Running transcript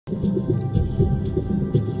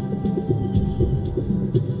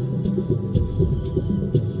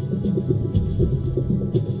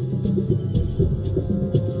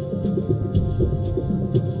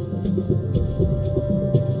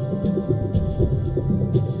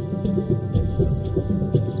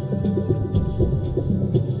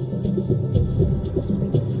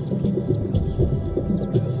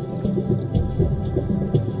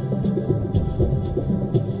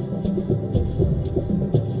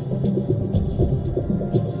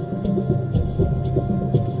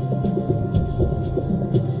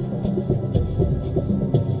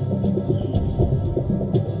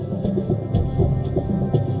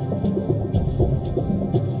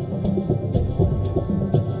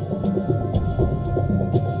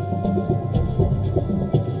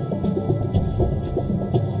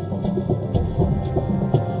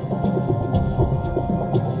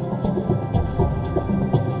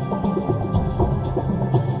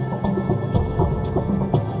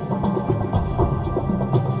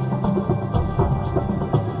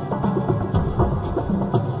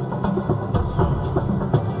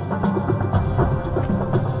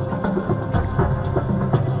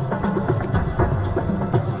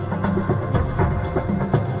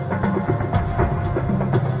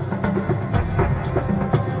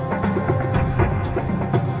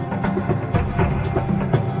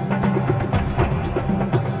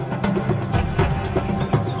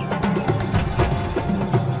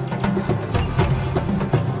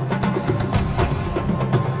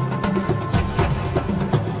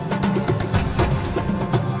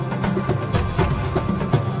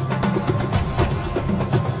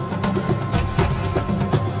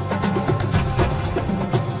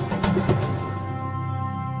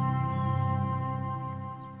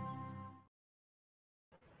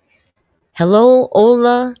Hello,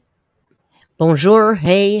 hola, bonjour,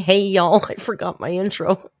 hey, y'all. I forgot my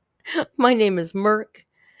intro. My name is Merc.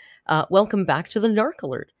 Welcome back to the Narc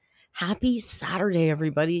Alert. Happy Saturday,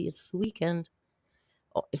 everybody. It's the weekend.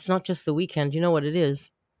 Oh, it's not just the weekend. You know what it is?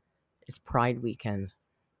 It's Pride Weekend.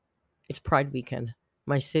 It's Pride Weekend.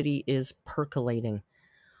 My city is percolating.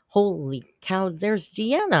 Holy cow, there's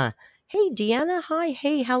Deanna. Hey, Deanna. Hi,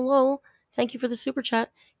 hey, hello. Thank you for the super chat.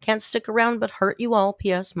 Can't stick around but hurt you all.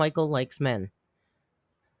 P.S. Michael likes men.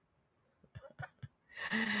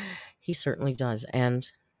 He certainly does. And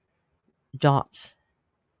dots.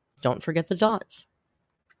 Don't forget the dots.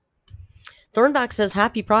 Thornback says,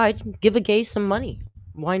 Happy Pride. Give a gay some money.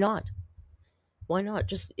 Why not? Why not?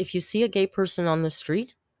 Just if you see a gay person on the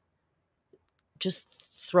street, just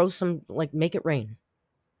throw some, make it rain.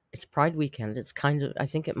 It's Pride Weekend. It's kind of, I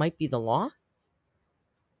think it might be the law.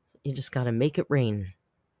 You just got to make it rain.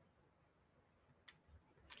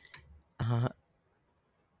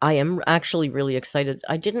 I am actually really excited.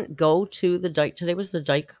 I didn't go to the Dyke. Today was the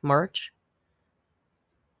Dyke March.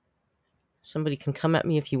 Somebody can come at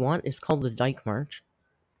me if you want. It's called the Dyke March.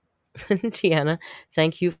 Tiana,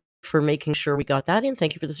 thank you for making sure we got that in.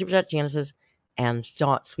 Thank you for the super chat. Tiana says, and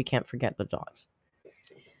dots. We can't forget the dots.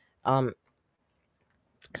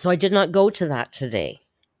 So I did not go to that today.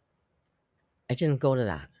 I didn't go to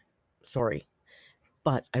that. Sorry.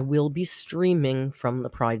 But I will be streaming from the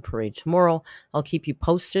Pride Parade tomorrow. I'll keep you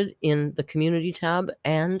posted in the community tab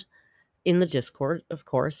and in the Discord, of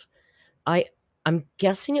course. I'm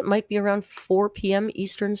guessing it might be around 4 p.m.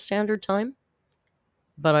 Eastern Standard Time,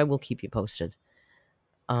 but I will keep you posted.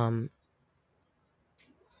 The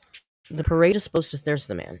parade is supposed to... There's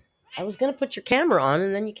the man. I was going to put your camera on,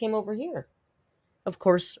 and then you came over here. Of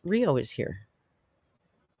course, Rio is here.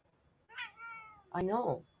 I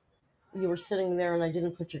know. You were sitting there, and I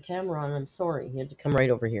didn't put your camera on. I'm sorry. You had to come right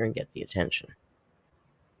over here and get the attention.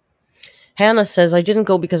 Hannah says, I didn't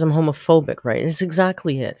go because I'm homophobic, right? It's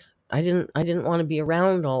exactly it. I didn't want to be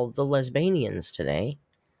around all the lesbians today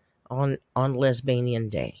on Lesbian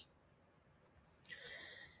Day.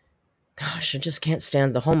 Gosh, I just can't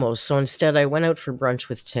stand the homos. So instead, I went out for brunch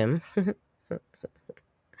with Tim.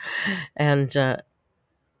 And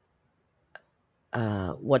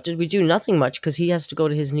what did we do? Nothing much, because he has to go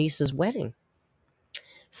to his niece's wedding.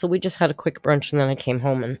 So we just had a quick brunch, and then I came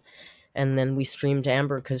home, and then we streamed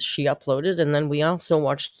Amber because she uploaded, and then we also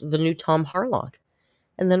watched the new Tom Harlock.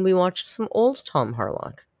 And then we watched some old Tom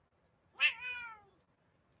Harlock.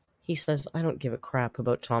 He says, I don't give a crap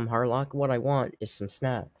about Tom Harlock. What I want is some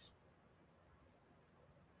snacks.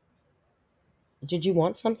 Did you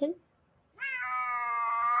want something?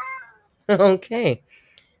 Okay.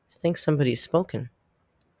 I think somebody's spoken.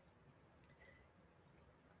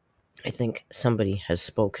 I think somebody has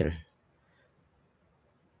spoken.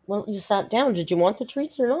 Well, you sat down. Did you want the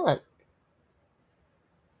treats or not?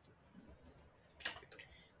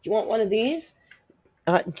 you want one of these?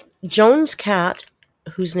 Uh, Joan's cat,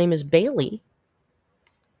 whose name is Bailey,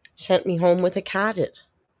 sent me home with a cat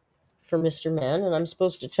for Mr. Man, and I'm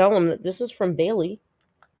supposed to tell him that this is from Bailey.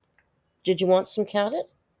 Did you want some cat?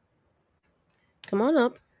 Come on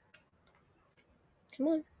up. Come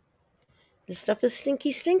on. This stuff is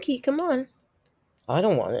stinky, stinky. Come on. I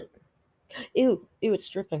don't want it. Ew, ew, it's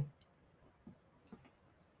dripping.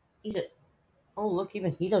 Eat it. Oh, look,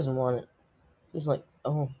 even he doesn't want it. He's like,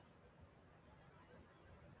 oh,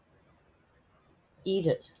 eat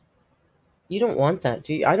it. You don't want that,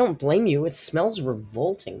 do you? I don't blame you. It smells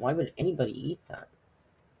revolting. Why would anybody eat that?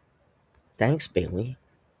 Thanks, Bailey.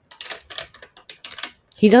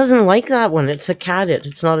 He doesn't like that one. It's a cat.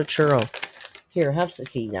 It's not a churro. Here, have to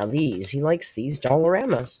see. Now these. He likes these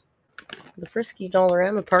Dollaramas. The Frisky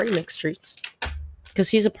Dollarama party mix treats. Because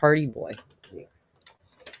he's a party boy.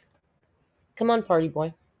 Come on, party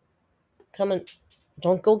boy. Come and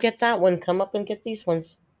don't go get that one. Come up and get these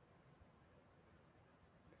ones.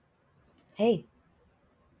 Hey.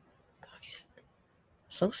 God, he's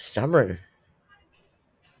so stubborn.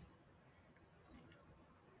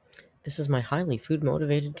 This is my highly food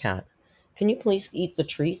motivated cat. Can you please eat the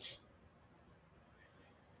treats?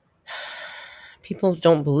 People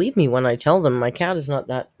don't believe me when I tell them my cat is not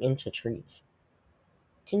that into treats.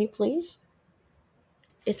 Can you please?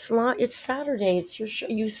 It's Saturday. It's your show.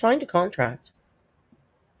 You signed a contract.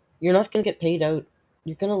 You're not going to get paid out.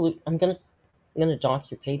 You're going to I'm going to dock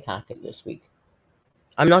your pay packet this week.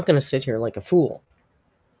 I'm not going to sit here like a fool.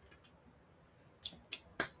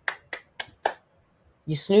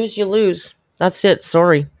 You snooze, you lose. That's it.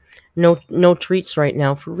 Sorry. No treats right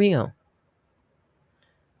now for Rio.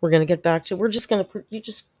 We're going to get back to, you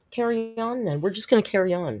just carry on then. We're just going to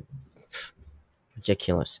carry on.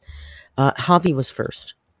 Ridiculous. Javi was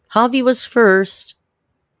first.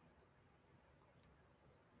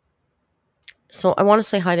 So I want to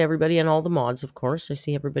say hi to everybody and all the mods, of course. I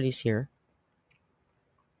see everybody's here.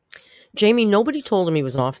 Jamie, nobody told him he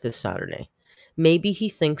was off this Saturday. Maybe he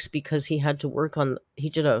thinks because he had to work on, he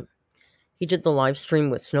did the live stream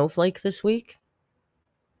with Snowflake this week.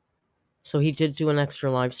 So he did do an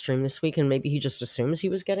extra live stream this week, and maybe he just assumes he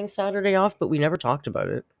was getting Saturday off, but we never talked about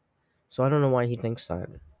it. So I don't know why he thinks that.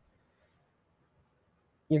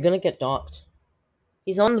 You're going to get docked.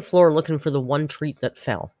 He's on the floor looking for the one treat that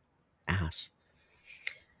fell. Ass.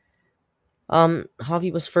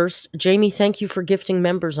 Javi was first. Jamie, thank you for gifting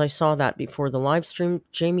members. I saw that before the live stream.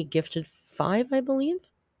 Jamie gifted 5, I believe.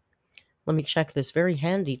 Let me check this very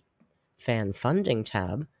handy fan funding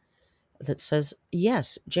tab that says,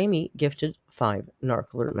 yes, Jamie gifted 5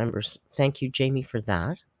 Narc Alert members. Thank you, Jamie, for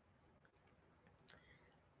that.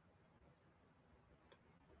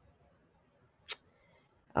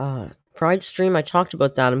 Pride stream, I talked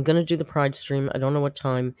about that. I'm going to do the Pride stream. I don't know what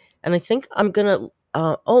time. And I think I'm going to,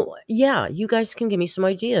 oh, yeah, you guys can give me some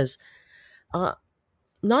ideas.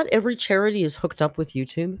 Not every charity is hooked up with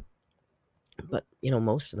YouTube, but,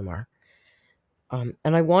 most of them are.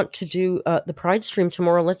 And I want to do the Pride stream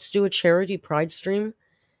tomorrow. Let's do a charity Pride stream.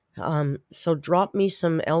 So drop me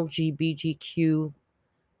some LGBTQ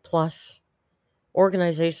plus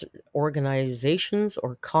organizations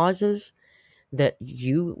or causes that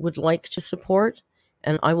you would like to support,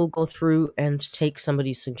 and I will go through and take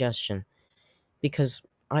somebody's suggestion, because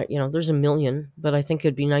there's a million, but I think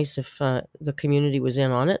it'd be nice if the community was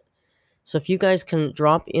in on it. So if you guys can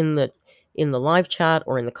drop in the live chat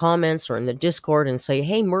or in the comments or in the Discord and say,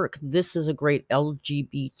 hey, Merc, this is a great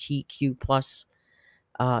LGBTQ plus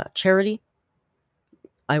charity,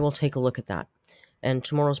 I will take a look at that. And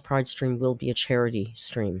tomorrow's Pride stream will be a charity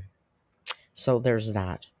stream. So there's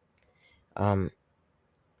that.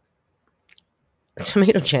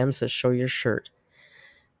 Tomato Jam says, show your shirt.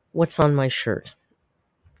 What's on my shirt?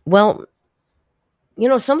 Well,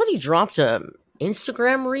 somebody dropped a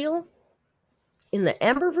Instagram reel in the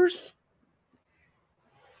Amberverse,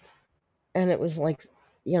 and it was like,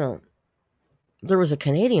 there was a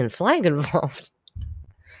Canadian flag involved.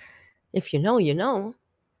 If you know, you know.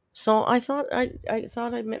 So I thought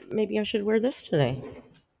maybe I should wear this today.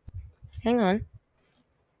 Hang on.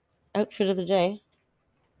 Outfit of the day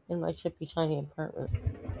in my tippy tiny apartment.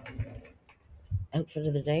 Outfit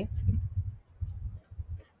of the day.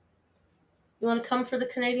 You want to come for the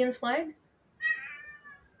Canadian flag?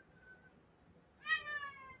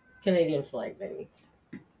 Canadian flag, baby.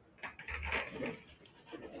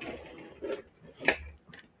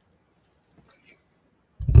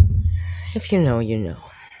 If you know, you know.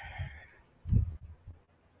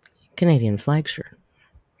 Canadian flag shirt.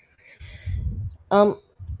 Let me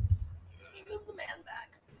move the man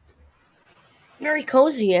back. Very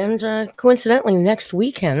cozy, and coincidentally, next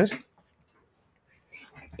weekend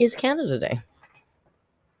is Canada Day.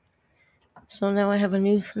 So now I have a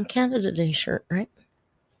new Canada Day shirt, right?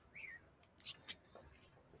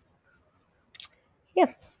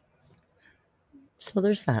 Yeah. So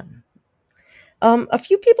there's that. A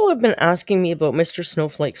few people have been asking me about Mr.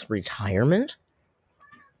 Snowflake's retirement,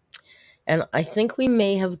 and I think we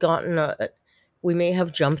may have we may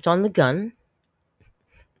have jumped on the gun,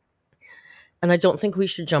 and I don't think we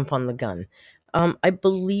should jump on the gun. I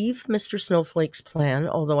believe Mr. Snowflake's plan,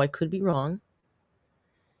 although I could be wrong,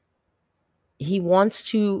 he wants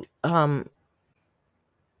to,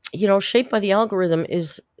 Shaped by the Algorithm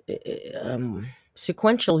is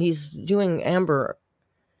sequential. He's doing Amber,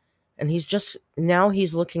 and he's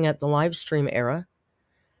looking at the live stream era.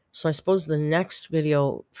 So I suppose the next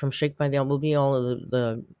video from Shaped by the Algorithm will be all of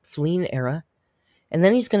the Fleen era, and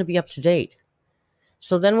then he's going to be up to date.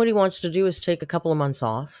 So then what he wants to do is take a couple of months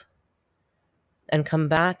off and come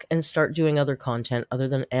back and start doing other content other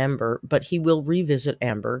than Amber, but he will revisit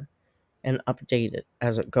Amber and update it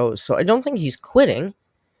as it goes. So I don't think he's quitting.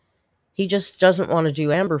 He just doesn't want to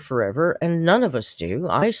do Amber forever, and none of us do.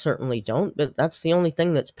 I certainly don't, but that's the only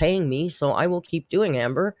thing that's paying me, so I will keep doing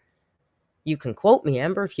Amber. You can quote me,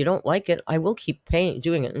 Amber, if you don't like it. I will keep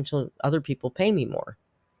doing it until other people pay me more.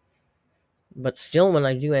 But still, when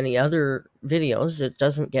I do any other videos, it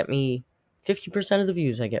doesn't get me 50% of the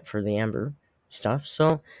views I get for the Amber stuff.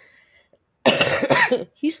 So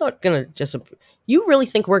he's not going to just... You really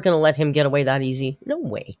think we're going to let him get away that easy? No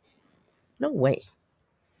way. No way.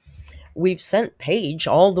 We've sent Paige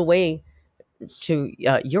all the way to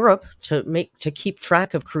Europe to keep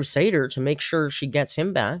track of Crusader, to make sure she gets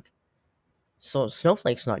him back. So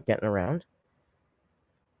Snowflake's not getting around.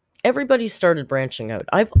 Everybody started branching out.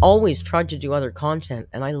 I've always tried to do other content,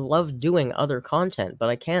 and I love doing other content, but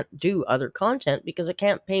I can't do other content because I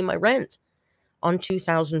can't pay my rent on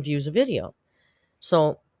 2,000 views a video.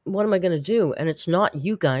 So what am I going to do? And it's not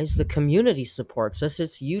you guys. The community supports us.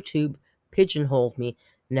 It's YouTube pigeonholed me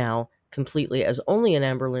now completely as only an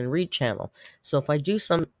Amberlynn Reid channel. So if I do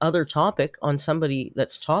some other topic on somebody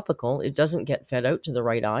that's topical, it doesn't get fed out to the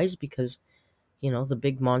right eyes because the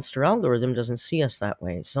big monster algorithm doesn't see us that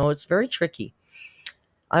way. So it's very tricky.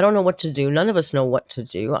 I don't know what to do. None of us know what to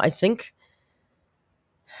do. I think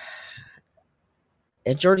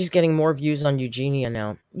Jordy's getting more views on Eugenia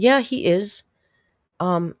now. Yeah, he is.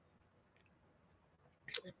 I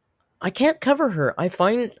can't cover her. I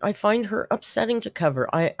find her upsetting to cover.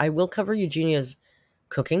 I will cover Eugenia's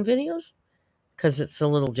cooking videos because it's a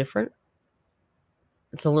little different.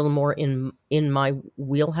 It's a little more in my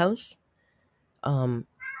wheelhouse. And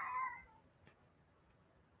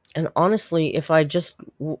honestly, if I just,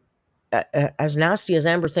 as nasty as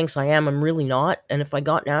Amber thinks I am, I'm really not. And if I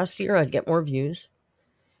got nastier, I'd get more views.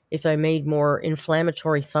 If I made more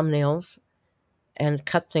inflammatory thumbnails and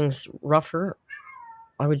cut things rougher,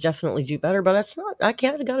 I would definitely do better. But it's not. I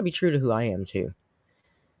got to be true to who I am too.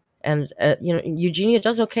 And Eugenia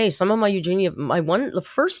does okay. Some of my the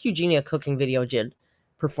first Eugenia cooking video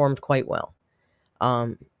performed quite well.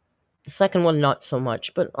 The second one, not so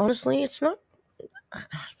much. But honestly, it's not. I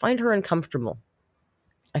find her uncomfortable.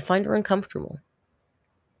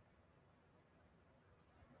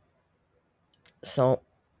 So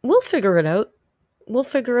we'll figure it out.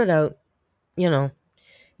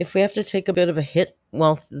 If we have to take a bit of a hit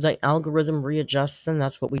while the algorithm readjusts, then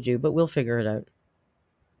that's what we do. But we'll figure it out.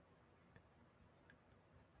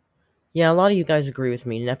 Yeah, a lot of you guys agree with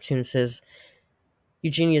me. Neptune says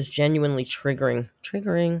Eugenia is genuinely triggering.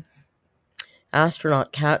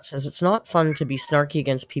 Astronaut Cat says it's not fun to be snarky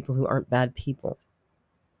against people who aren't bad people.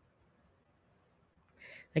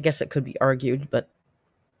 I guess it could be argued, but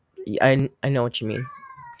I know what you mean.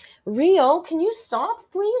 Rio, can you stop,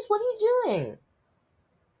 please? What are you doing?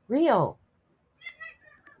 Rio.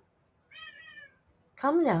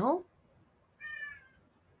 Come now.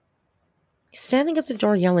 He's standing at the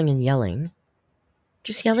door yelling and yelling.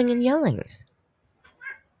 Just yelling and yelling.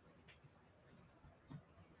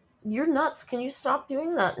 You're nuts. Can you stop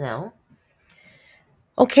doing that now?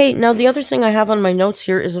 Okay, now the other thing I have on my notes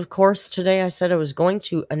here is, of course, today I said I was going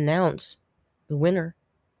to announce the winner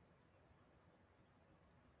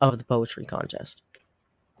of the poetry contest.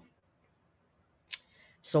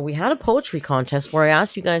 So we had a poetry contest where I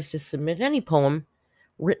asked you guys to submit any poem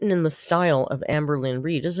written in the style of Amberlynn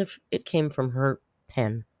Reid, as if it came from her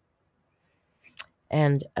pen.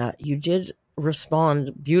 And you did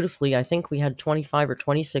respond beautifully. I think we had 25 or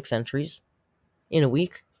 26 entries in a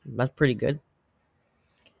week. That's pretty good.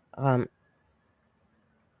 I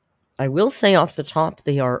will say off the top,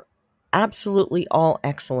 they are absolutely all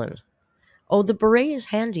excellent. Oh, the beret is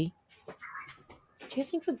handy. Do you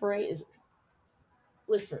think the beret is...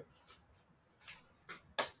 Listen,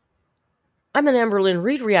 I'm an Amberlynn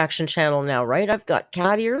Read reaction channel now, right? I've got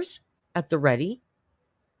cat ears at the ready.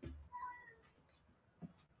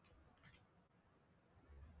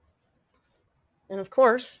 And of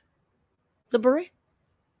course, the beret.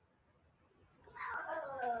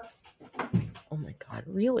 Oh my God,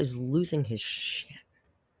 Rio is losing his shit.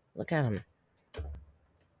 Look at him.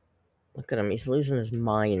 Look at him. He's losing his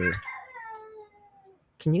mind.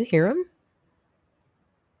 Can you hear him?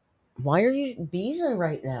 Why are you beezing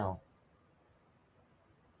right now?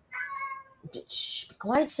 Shh, be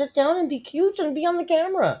quiet, sit down and be cute and be on the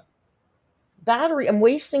camera. Battery. I'm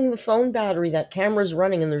wasting the phone battery. That camera's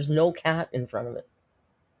running and there's no cat in front of it.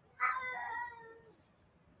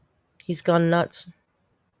 He's gone nuts.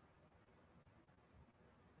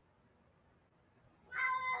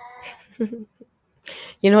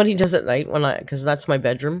 You know what he does at night because that's my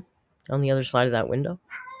bedroom on the other side of that window.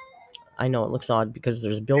 I know it looks odd because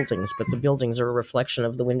there's buildings, but the buildings are a reflection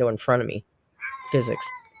of the window in front of me. Physics.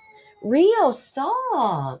 Rio,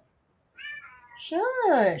 stop.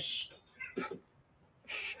 Shush.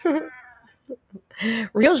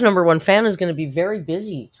 Rio's #1 fan is going to be very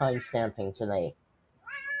busy time stamping tonight.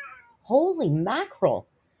 Holy mackerel.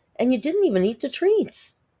 And you didn't even eat the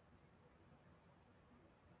treats.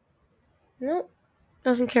 No,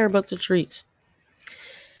 doesn't care about the treats.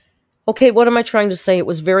 Okay, what am I trying to say? It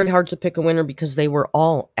was very hard to pick a winner because they were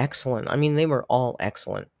all excellent. I mean, they were all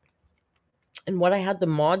excellent. And what I had the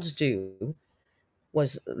mods do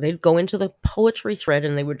was they'd go into the poetry thread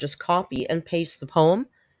and they would just copy and paste the poem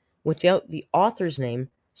without the author's name.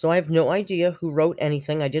 So I have no idea who wrote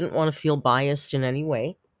anything. I didn't want to feel biased in any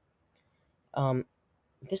way.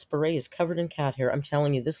 This beret is covered in cat hair. I'm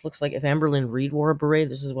telling you, this looks like if Amberlynn Read wore a beret,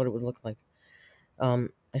 this is what it would look like.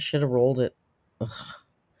 I should have rolled it. Ugh.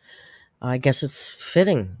 I guess it's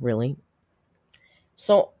fitting, really.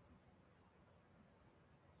 So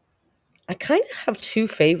I kind of have two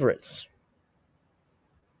favorites.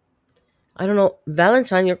 I don't know.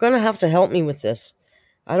 Valentine, you're going to have to help me with this.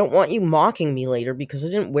 I don't want you mocking me later because I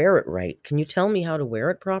didn't wear it right. Can you tell me how to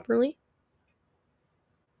wear it properly?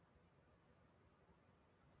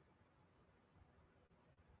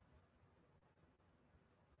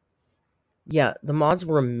 Yeah, the mods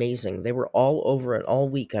were amazing. They were all over it all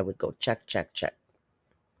week. I would go check, check, check.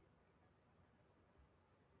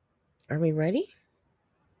 Are we ready?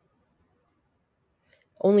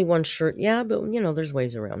 Only one shirt. Yeah, but there's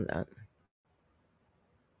ways around that.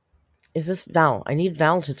 Is this Val? I need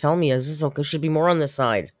Val to tell me. Is this okay? Should be more on this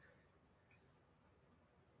side.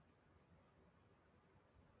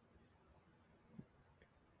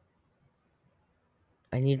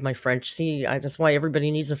 I need my French. See, that's why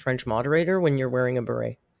everybody needs a French moderator when you're wearing a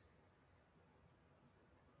beret.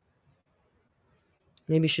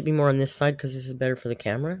 Maybe it should be more on this side because this is better for the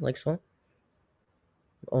camera, like so.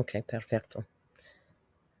 Okay, perfecto.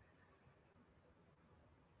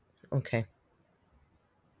 Okay.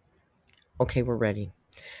 Okay, we're ready.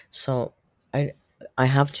 So, I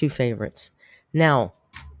have two favorites. Now,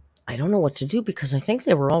 I don't know what to do because I think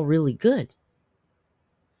they were all really good.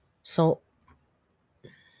 So,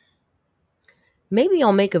 maybe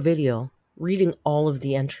I'll make a video reading all of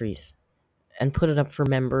the entries and put it up for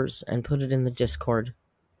members and put it in the Discord.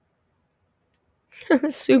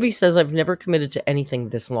 Subi says I've never committed to anything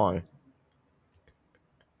this long.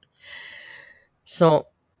 So,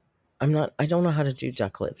 I don't know how to do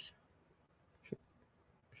duck lips.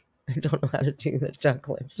 I don't know how to do the duck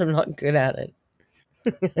lips. I'm not good at it.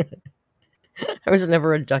 I was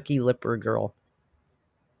never a ducky lipper girl.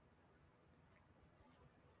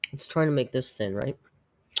 It's trying to make this thin, right?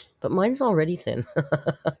 But mine's already thin.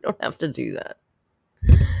 I don't have to do that.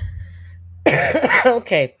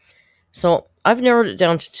 Okay, so I've narrowed it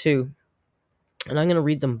down to two, and I'm going to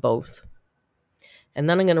read them both. And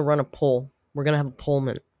then I'm going to run a poll. We're going to have a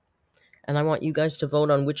pollment. And I want you guys to vote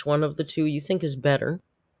on which one of the two you think is better.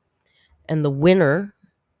 And the winner...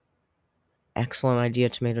 Excellent idea,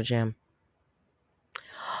 tomato jam.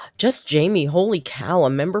 Just Jamie, holy cow, a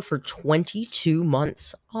member for 22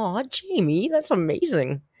 months. Aw, Jamie, that's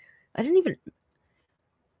amazing. I didn't even...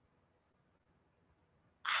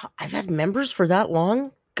 I've had members for that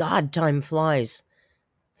long? God, time flies.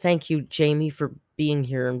 Thank you, Jamie, for being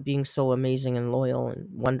here and being so amazing and loyal and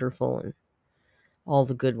wonderful and all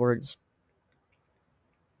the good words.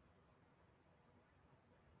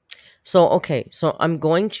 So, okay, so I'm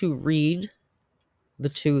going to read the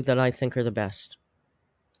two that I think are the best.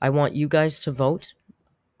 I want you guys to vote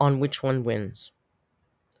on which one wins.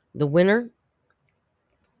 The winner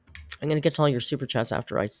I'm going to get to all your super chats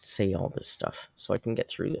after I say all this stuff so I can get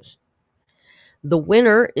through this. The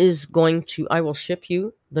winner is going to, I will ship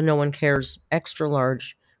you the No One Cares extra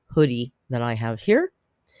large hoodie that I have here.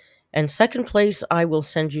 And second place, I will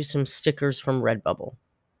send you some stickers from Redbubble.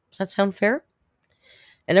 Does that sound fair?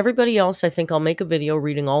 And everybody else, I think I'll make a video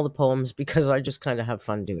reading all the poems because I just kind of have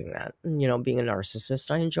fun doing that. And, being a narcissist,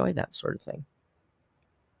 I enjoy that sort of thing.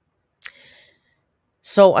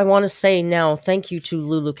 So I want to say now thank you to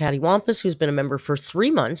Lulu Cattywampus, who's been a member for 3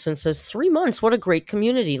 months and says, 3 months, what a great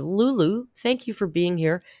community. Lulu, thank you for being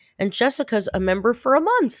here. And Jessica's a member for a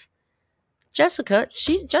month.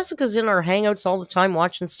 Jessica's in our hangouts all the time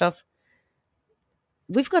watching stuff.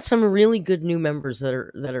 We've got some really good new members that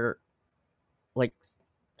are like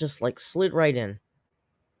just like slid right in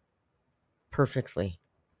perfectly.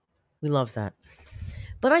 We love that.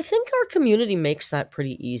 But I think our community makes that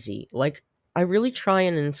pretty easy. Like, I really try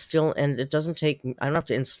and instill, and it doesn't take, I don't have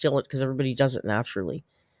to instill it because everybody does it naturally.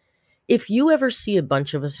 If you ever see a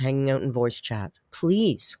bunch of us hanging out in voice chat,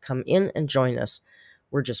 please come in and join us.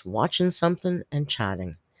 We're just watching something and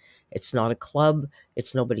chatting. It's not a club.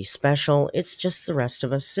 It's nobody special. It's just the rest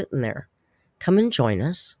of us sitting there. Come and join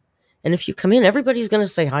us. And if you come in, everybody's going to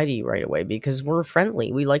say hi to you right away because we're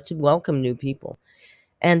friendly. We like to welcome new people.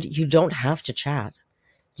 And you don't have to chat.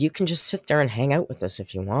 You can just sit there and hang out with us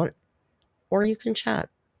if you want. Or you can chat.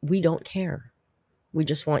 We don't care. We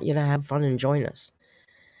just want you to have fun and join us.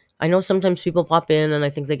 I know sometimes people pop in and I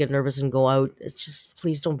think they get nervous and go out. It's just,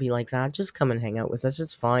 please don't be like that. Just come and hang out with us.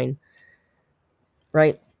 It's fine.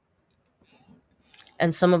 Right?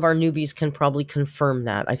 And some of our newbies can probably confirm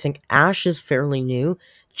that. I think Ash is fairly new.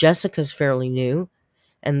 Jessica's fairly new.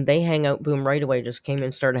 And they hang out, boom, right away. Just came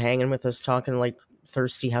in, started hanging with us, talking like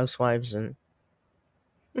thirsty housewives. And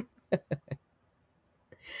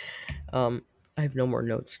I have no more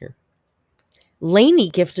notes here. Lainey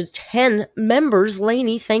gifted 10 members.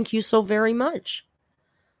 Lainey, thank you so very much.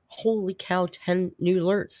 Holy cow, 10 new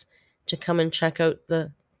alerts to come and check out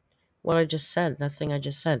what I just said, that thing I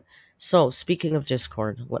just said. So, speaking of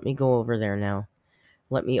Discord, let me go over there now.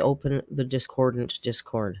 Let me open the discordant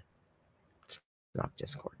Discord. It's not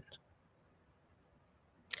discordant.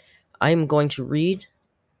 I am going to read.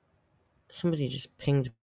 Somebody just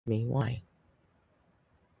pinged me. Why?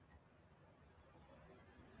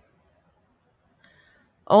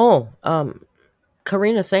 Oh,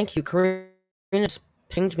 Karina, thank you. Karina just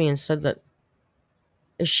pinged me and said that.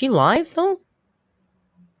 Is she live, though?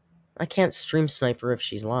 I can't stream sniper if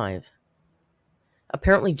she's live.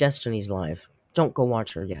 Apparently Destiny's live. Don't go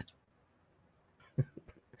watch her yet.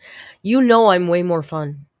 You know I'm way more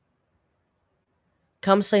fun.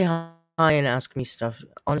 Come say hi and ask me stuff.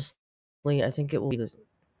 Honestly, I think it will be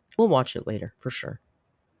we'll watch it later, for sure.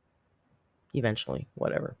 Eventually,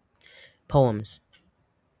 whatever. Poems.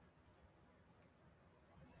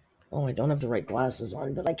 Oh, I don't have the right glasses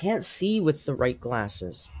on, but I can't see with the right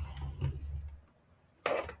glasses.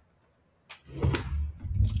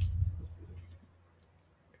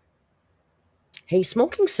 Hey,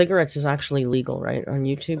 smoking cigarettes is actually legal, right? On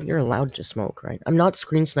YouTube, you're allowed to smoke, right? I'm not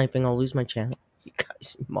screen sniping. I'll lose my channel. You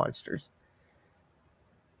guys, monsters.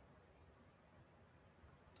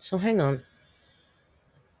 So hang on.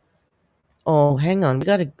 Oh, hang on.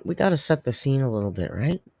 We gotta set the scene a little bit,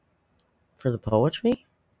 right? For the poetry.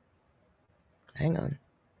 Hang on.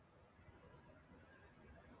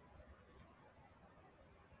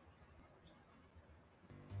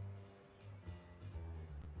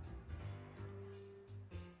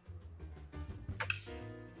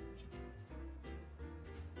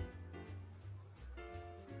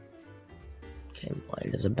 Okay, I'm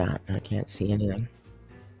blind as a bat. I can't see anything.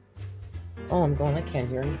 Oh, I'm going. I can't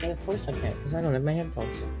hear anything. Of course I can't, because I don't have my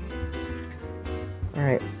headphones in. All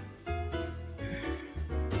right.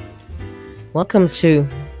 Welcome to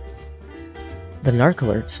the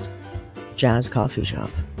Narc-alerts Jazz Coffee Shop.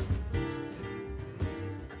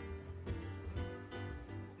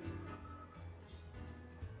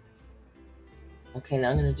 Okay, now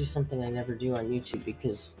I'm going to do something I never do on YouTube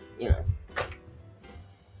because,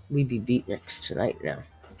 we be beatniks tonight now.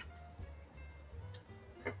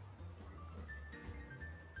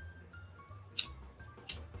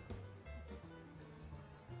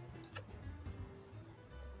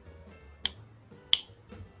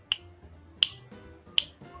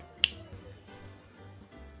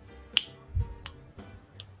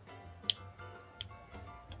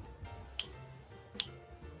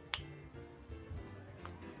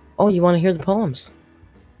 Oh, you want to hear the poems?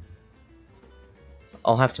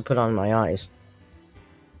 I'll have to put on my eyes.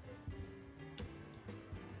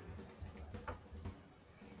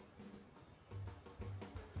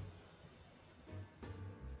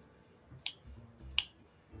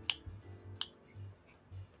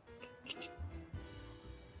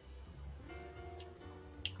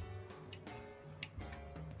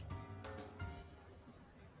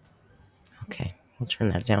 Okay, we'll turn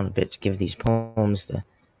that down a bit to give these poems the...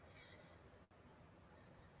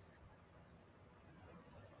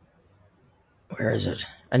 Where is it?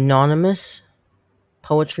 Anonymous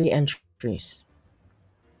poetry entries.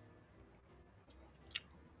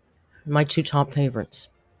 My 2 top favorites.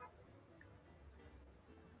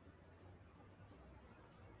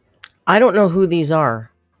 I don't know who these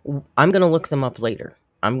are. I'm going to look them up later.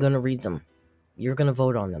 I'm going to read them. You're going to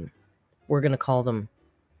vote on them. We're going to call them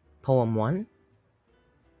Poem 1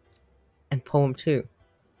 and Poem 2.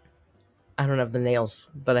 I don't have the nails,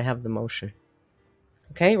 but I have the motion.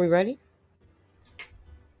 Okay, we ready?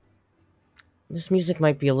 This music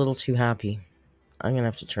might be a little too happy. I'm going to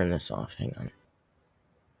have to turn this off. Hang on.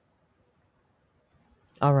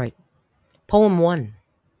 All right. Poem 1.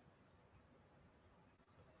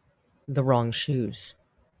 The Wrong Shoes.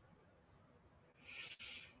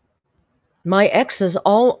 My exes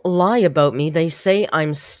all lie about me. They say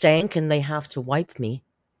I'm stank and they have to wipe me.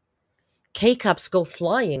 K-cups go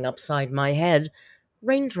flying upside my head.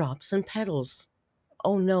 Raindrops and petals.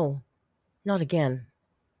 Oh no, not again.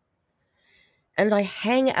 And I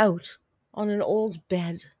hang out on an old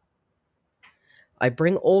bed. I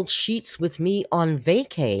bring old sheets with me on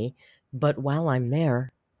vacay, but while I'm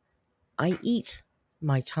there, I eat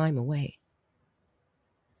my time away.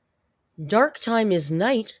 Dark time is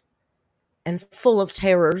night and full of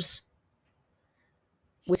terrors.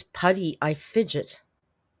 With putty I fidget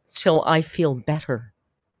till I feel better.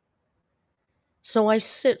 So I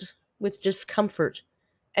sit with discomfort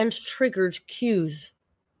and triggered cues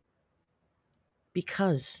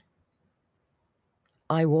because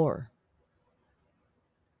I wore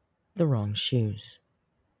the wrong shoes.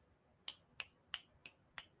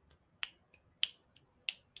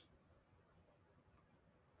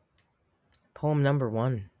 Poem number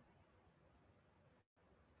 1.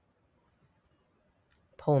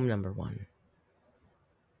 Poem number 1.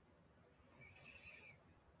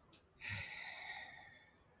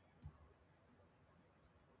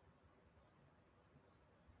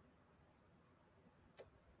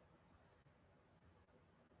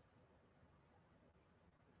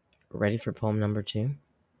 Ready for poem number 2?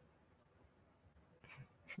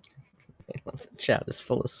 The chat is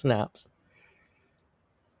full of snaps.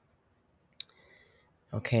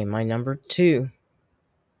 Okay, my number 2.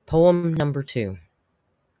 Poem number 2.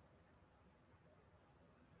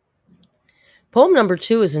 Poem number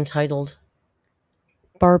 2 is entitled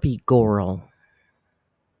Barbie Girl.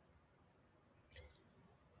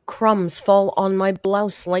 Crumbs fall on my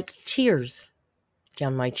blouse like tears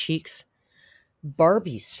down my cheeks.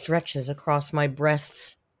 Barbie stretches across my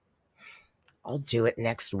breasts. I'll do it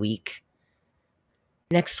next week.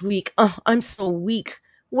 Next week, I'm so weak.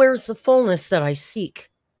 Where's the fullness that I seek?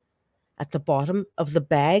 At the bottom of the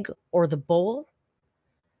bag or the bowl?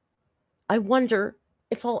 I wonder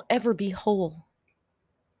if I'll ever be whole.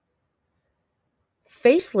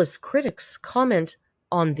 Faceless critics comment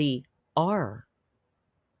on the R.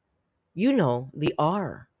 You know, the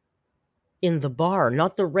R. In the bar,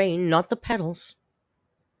 not the rain, not the petals.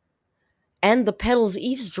 And the petals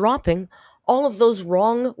eavesdropping, all of those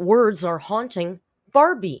wrong words are haunting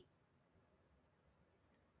Barbie.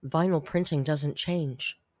 Vinyl printing doesn't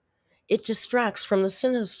change. It distracts from the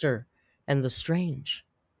sinister and the strange.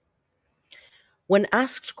 When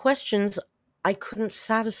asked questions I couldn't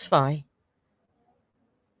satisfy,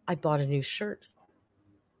 I bought a new shirt.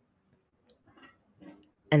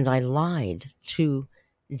 And I lied to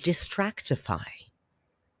distractify.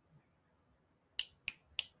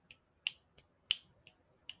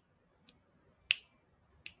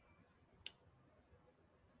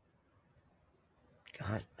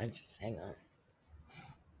 God, I just hang on.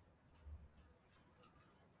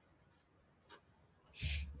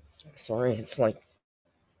 I'm sorry, it's like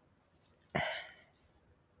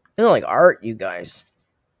art, you guys.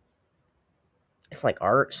 It's like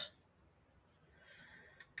art.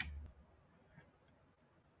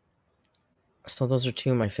 So those are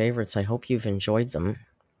 2 of my favorites. I hope you've enjoyed them.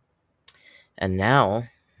 And now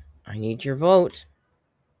I need your vote.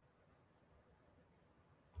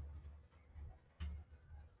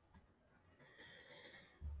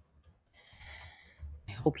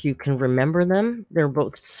 I hope you can remember them. They're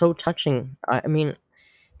both so touching. I mean,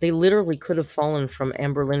 they literally could have fallen from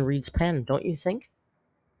Amberlynn Reid's pen, don't you think?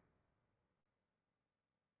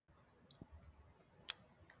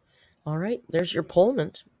 All right, there's your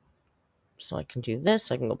Pullman. So I can do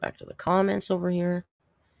this. I can go back to the comments over here.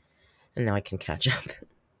 And now I can catch up.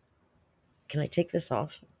 Can I take this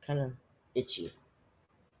off? Kind of itchy.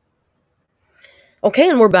 Okay,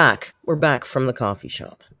 and we're back. We're back from the coffee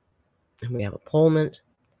shop. And we have a Pullman.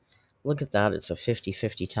 Look at that. It's a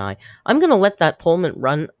 50-50 tie. I'm going to let that Pullman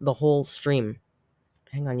run the whole stream.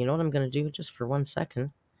 Hang on. You know what I'm going to do just for 1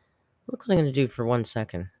 second? Look what I'm going to do for 1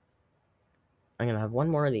 second. I'm going to have one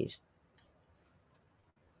more of these.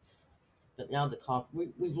 But now the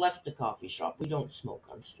we've left the coffee shop. We don't smoke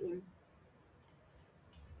on stream.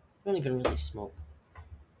 We don't even really smoke.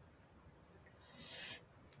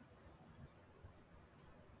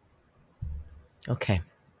 Okay.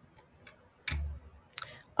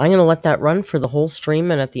 I'm going to let that run for the whole stream,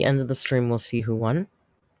 and at the end of the stream, we'll see who won.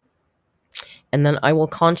 And then I will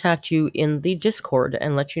contact you in the Discord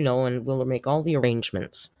and let you know, and we'll make all the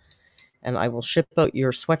arrangements. And I will ship out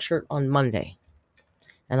your sweatshirt on Monday.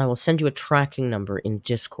 And I will send you a tracking number in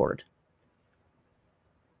Discord.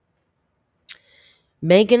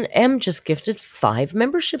 Megan M. just gifted 5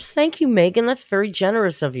 memberships. Thank you, Megan. That's very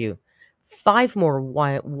generous of you. 5 more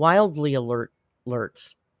wildly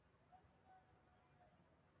alerts.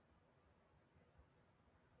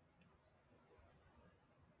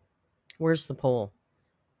 Where's the poll?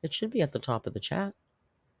 It should be at the top of the chat.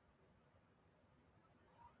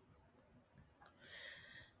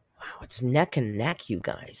 Wow, it's neck and neck, you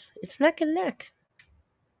guys. It's neck and neck.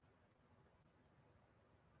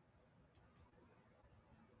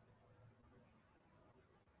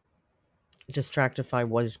 Distractify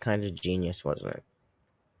was kind of genius, wasn't it?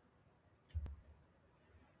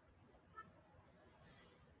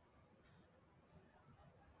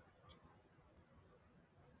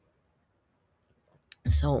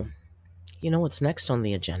 So, you know what's next on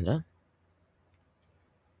the agenda?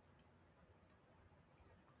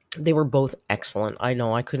 They were both excellent. I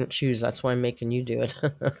know, I couldn't choose. That's why I'm making you do it.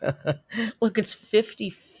 Look, it's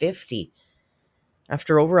 50-50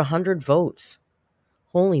 after over 100 votes.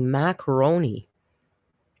 Holy macaroni.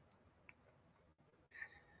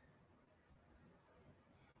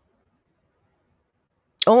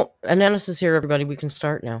 Oh, Ananas is here, everybody. We can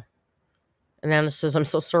start now. Ananas says, I'm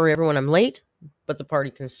so sorry, everyone. I'm late, but the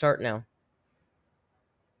party can start now.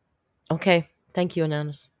 Okay. Thank you,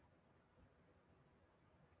 Ananas.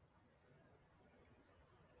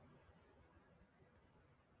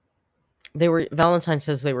 Valentine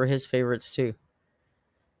says they were his favorites too.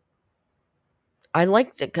 I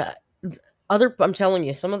like the I'm telling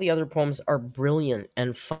you, some of the other poems are brilliant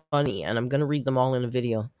and funny, and I'm going to read them all in a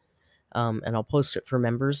video. And I'll post it for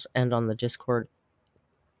members and on the Discord.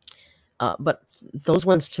 But those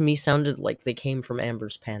ones to me sounded like they came from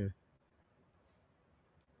Amber's pen.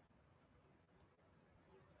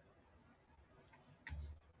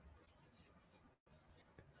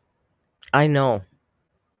 I know.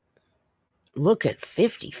 Look at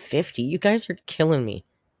 50-50. You guys are killing me.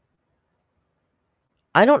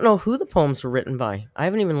 I don't know who the poems were written by. I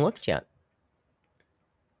haven't even looked yet.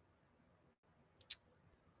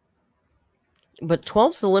 But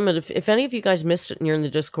 12's the limit. If any of you guys missed it and you're in the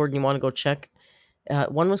Discord and you want to go check,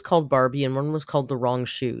 one was called Barbie and one was called The Wrong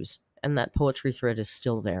Shoes. And that poetry thread is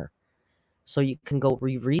still there. So you can go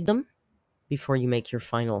reread them before you make your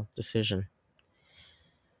final decision.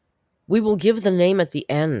 We will give the name at the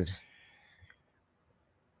end.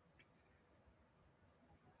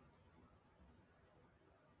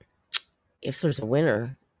 If there's a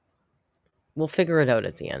winner, we'll figure it out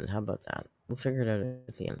at the end. How about that? We'll figure it out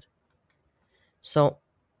at the end. So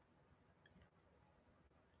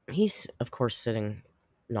he's, of course, sitting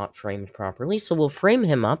not framed properly. So we'll frame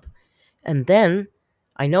him up. And then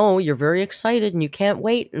I know you're very excited and you can't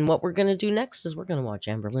wait. And what we're going to do next is we're going to watch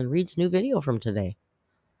Amberlynn Reid's new video from today.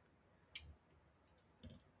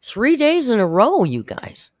 3 days in a row, you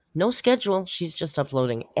guys. No schedule. She's just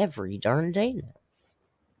uploading every darn day now.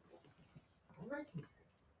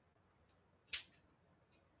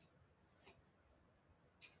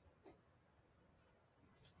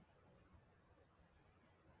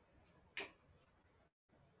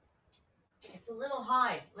 It's a little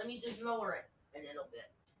high. Let me just lower it a little bit.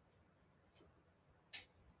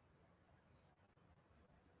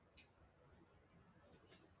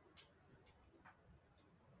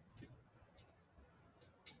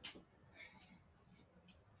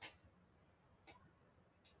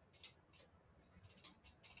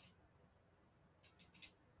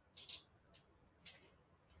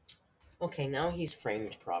 Okay, now he's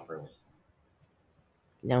framed properly.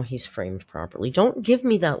 Don't give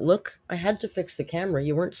me that look. I had to fix the camera.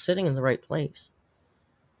 You weren't sitting in the right place.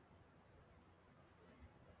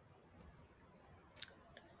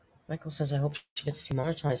 Michael says, I hope she gets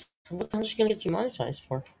demonetized. What the hell is she going to get demonetized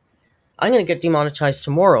for? I'm going to get demonetized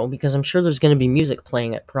tomorrow because I'm sure there's going to be music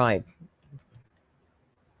playing at Pride.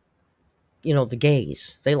 You know, the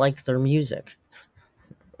gays. They like their music.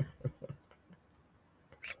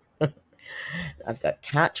 I've got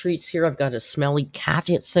cat treats here. I've got a smelly cat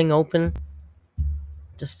thing open.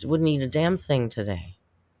 Just wouldn't eat a damn thing today.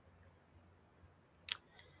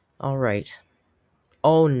 All right.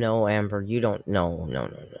 Oh no, Amber, you don't know.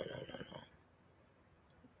 No.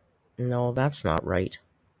 No, that's not right.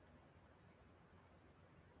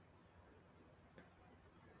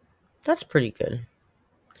 That's pretty good.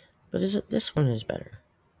 But is it this one is better?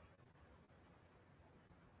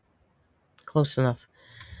 Close enough.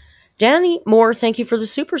 Danny Moore, thank you for the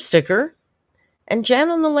super sticker. And Jan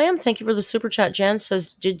on the Lamb, thank you for the super chat. Jan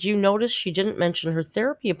says, did you notice she didn't mention her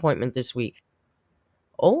therapy appointment this week?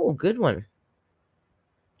 Oh, good one.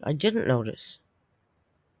 I didn't notice.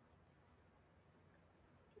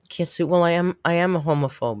 Kitsu, well, I am a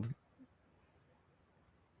homophobe.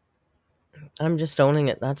 I'm just owning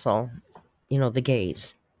it, that's all. You know, the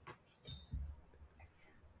gays.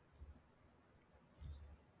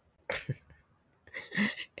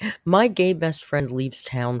 My gay best friend leaves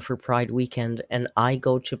town for Pride weekend, and I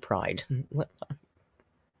go to Pride.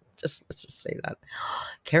 Let's just say that.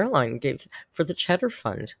 Caroline gave for the Cheddar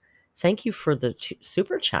Fund. Thank you for the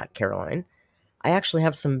super chat, Caroline. I actually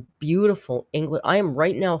have some beautiful English. I am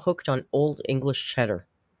right now hooked on old English cheddar.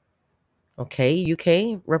 Okay,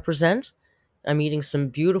 UK represent. I'm eating some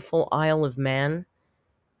beautiful Isle of Man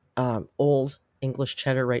old English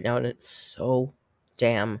cheddar right now, and it's so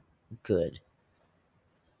damn good.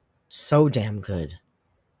 So damn good.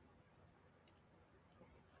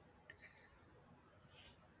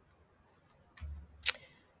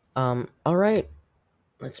 All right.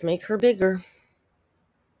 Let's make her bigger.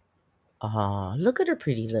 Ah, look at her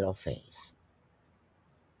pretty little face.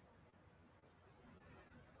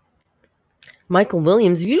 Michael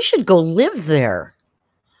Williams, you should go live there.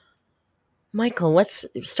 Michael, let's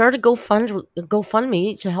start a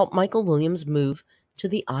GoFundMe to help Michael Williams move to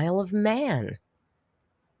the Isle of Man.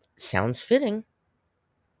 Sounds fitting.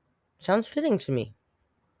 Sounds fitting to me.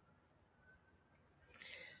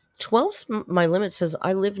 12's my limit says,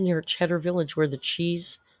 I live near Cheddar Village where the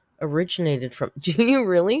cheese originated from. Do you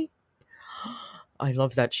really? I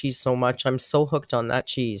love that cheese so much. I'm so hooked on that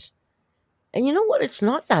cheese. And you know what? It's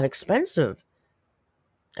not that expensive.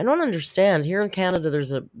 I don't understand. Here in Canada,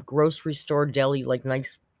 there's a grocery store deli, like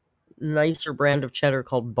nicer brand of cheddar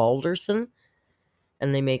called Balderson.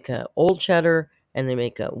 And they make a old cheddar, and they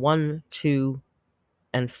make a 1, 2,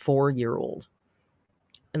 and 4-year-old.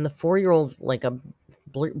 And the 4-year-old, like a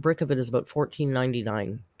brick of it is about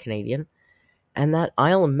 $14.99 Canadian. And that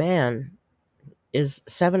Isle of Man is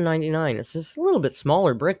 $7.99. It's just a little bit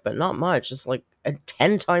smaller brick, but not much. It's like a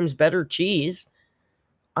 10 times better cheese.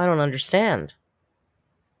 I don't understand.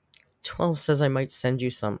 12 says I might send you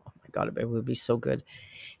some. Oh my God, it would be so good.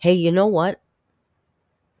 Hey, you know what?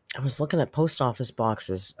 I was looking at post office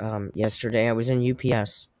boxes yesterday. I was in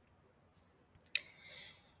UPS.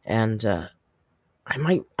 And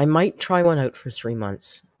I might try one out for 3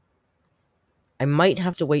 months. I might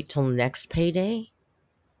have to wait till next payday.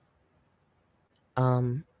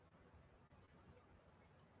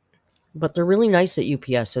 But they're really nice at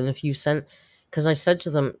UPS. And if you send, because I said to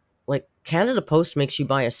them, like, Canada Post makes you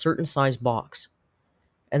buy a certain size box.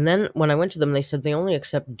 And then when I went to them, they said they only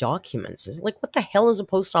accept documents. It's like, what the hell is a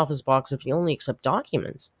post office box if you only accept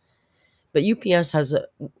documents? But UPS has a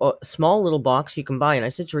small little box you can buy. And I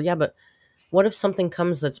said to her, yeah, but what if something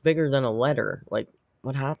comes that's bigger than a letter? Like,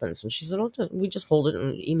 what happens? And she said, oh, we just hold it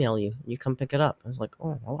and email you. You come pick it up. I was like,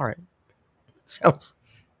 oh, all right. Sounds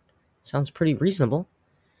pretty reasonable.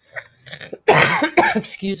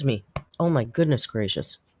 Excuse me. Oh my goodness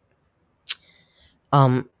gracious.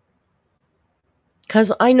 Because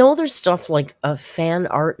I know there's stuff like fan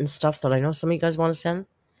art and stuff that I know some of you guys want to send,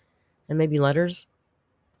 and maybe letters.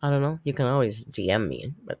 I don't know. You can always DM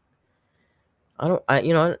me, but I don't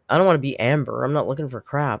want to be Amber. I'm not looking for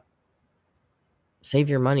crap. Save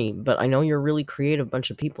your money, but I know you're a really creative bunch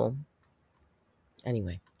of people.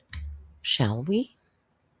 Anyway, shall we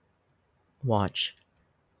watch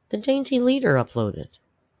the Dainty Leader uploaded?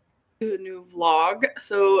 A new vlog.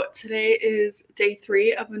 So today is day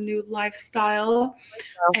 3 of a new lifestyle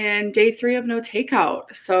and day 3 of no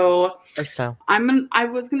takeout. So lifestyle. I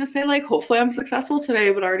was gonna say, like, hopefully I'm successful today,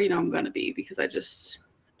 but I already know I'm gonna be, because I just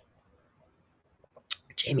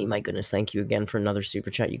Jamie, my goodness, thank you again for another super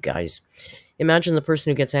chat, you guys. Imagine the person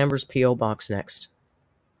who gets Amber's P.O. box next.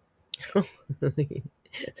 They'd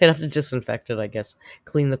have to disinfect it, I guess.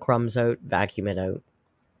 Clean the crumbs out, vacuum it out.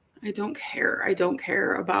 I don't care. I don't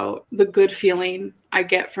care about the good feeling I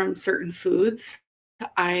get from certain foods.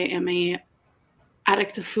 I am a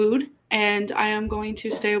addict to food, and I am going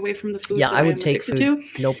to stay away from the foods that I would am take addicted food,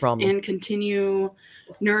 to, no problem, and continue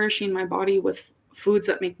nourishing my body with foods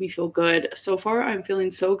that make me feel good. So far, I'm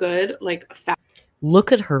feeling so good. Like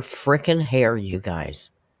look at her frickin' hair, you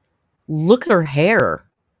guys. Look at her hair.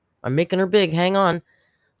 I'm making her big. Hang on.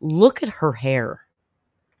 Look at her hair.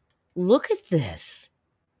 Look at this.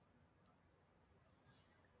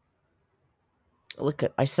 Look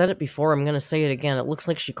at, I said it before, I'm going to say it again. It looks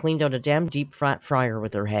like she cleaned out a damn deep fat fryer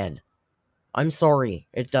with her head. I'm sorry,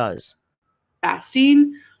 it does.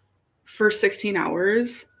 fasting for 16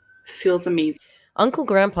 hours feels amazing. Uncle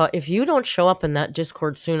Grandpa, if you don't show up in that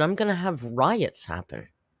Discord soon, I'm going to have riots happen.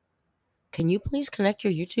 Can you please connect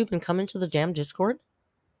your YouTube and come into the damn Discord?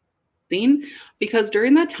 Because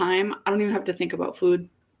during that time, I don't even have to think about food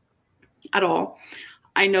at all.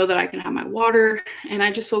 I know that I can have my water and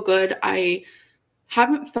I just feel good. I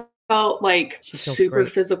haven't felt like super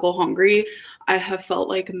great. physical hungry. I have felt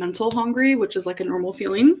like mental hungry, which is like a normal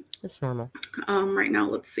feeling. It's normal. Right now,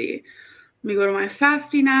 let's see. Let me go to my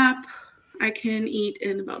fasting app. I can eat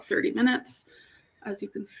in about 30 minutes, as you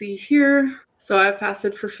can see here. So I've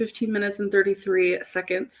fasted for 15 minutes and 33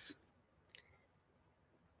 seconds.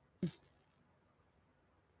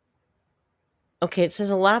 Okay, it says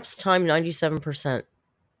elapsed time 97%.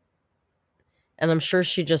 And I'm sure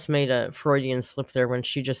she just made a Freudian slip there when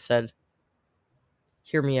she just said,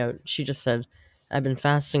 hear me out. She just said, I've been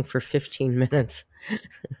fasting for 15 minutes.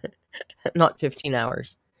 Not 15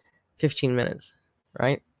 hours. 15 minutes,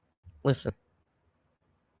 right? Listen.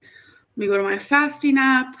 Let me go to my fasting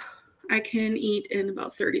app. I can eat in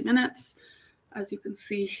about 30 minutes, as you can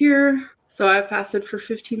see here. So I've fasted for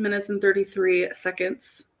 15 minutes and 33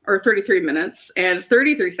 seconds, or 33 minutes and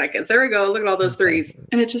 33 seconds. There we go. Look at all those threes.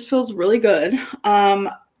 And it just feels really good.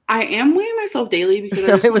 I am weighing myself daily because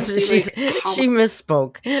I just she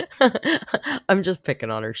misspoke. I'm just picking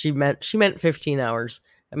on her. She meant 15 hours.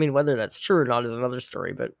 I mean, whether that's true or not is another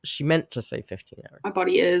story, but she meant to say 15 hours. My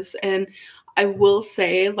body is. And I will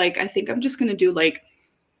say, like, I think I'm just going to do, like,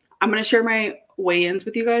 I'm going to share my weigh-ins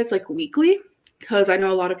with you guys, like, weekly, because I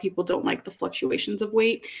know a lot of people don't like the fluctuations of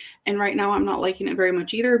weight. And right now I'm not liking it very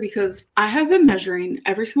much either because I have been measuring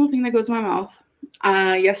every single thing that goes in my mouth.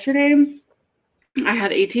 Yesterday, I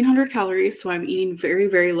had 1,800 calories, so I'm eating very,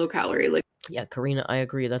 very low calorie. Like, yeah, Karina, I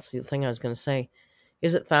agree. That's the thing I was going to say.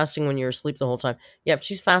 Is it fasting when you're asleep the whole time? Yeah, if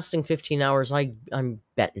she's fasting 15 hours, I'm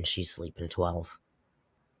betting she's sleeping 12.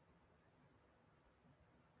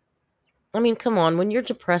 I mean, come on. When you're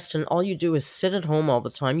depressed and all you do is sit at home all the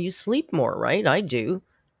time, you sleep more, right? I do.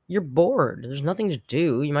 You're bored. There's nothing to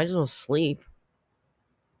do. You might as well sleep.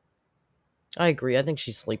 I agree. I think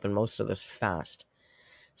she's sleeping most of this fast.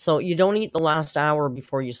 So you don't eat the last hour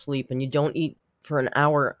before you sleep, and you don't eat for an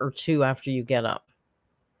hour or two after you get up.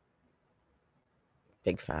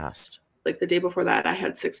 Big fast. Like the day before that, I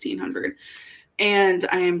had 1,600. And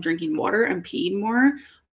I am drinking water. I'm peeing more.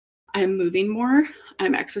 I'm moving more.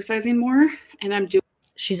 I'm exercising more. And I'm doing...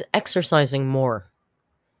 She's exercising more.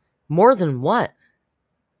 More than what?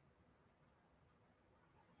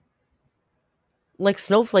 Like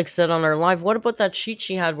Snowflake said on our live, what about that sheet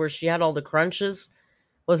she had where she had all the crunches?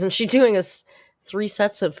 Wasn't she doing 3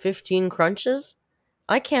 sets of 15 crunches?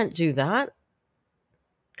 I can't do that.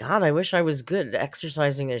 God, I wish I was good at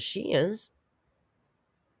exercising as she is.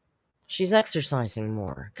 She's exercising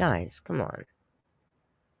more. Guys, come on.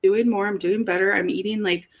 Doing more. I'm doing better. I'm eating,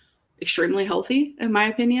 like, extremely healthy, in my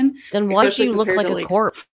opinion. Then why do you look like a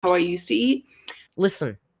corpse? How I used to eat.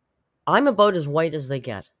 Listen, I'm about as white as they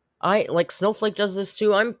get. Like Snowflake does this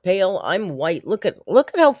too. I'm pale. I'm white. Look at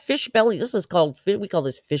how fish belly. This is called. We call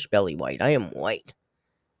this fish belly white. I am white,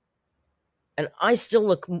 and I still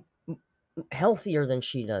look healthier than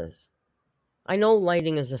she does. I know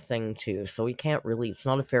lighting is a thing too, so we can't really. It's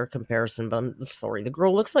not a fair comparison. But I'm sorry. The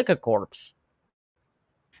girl looks like a corpse.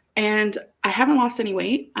 And I haven't lost any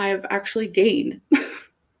weight. I've actually gained.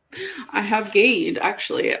 I have gained,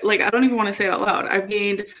 actually. Like, I don't even want to say it out loud. I've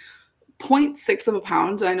gained 0.6 of a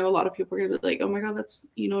pound. I know a lot of people are going to be like, oh my God, that's,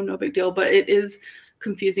 no big deal. But it is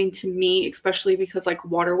confusing to me, especially because, like,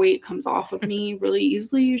 water weight comes off of me really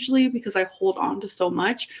easily usually because I hold on to so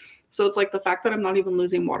much. So it's like the fact that I'm not even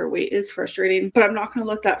losing water weight is frustrating. But I'm not going to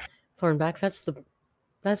let that... Thornback,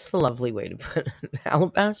 that's the lovely way to put it.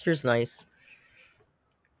 Alabaster's nice.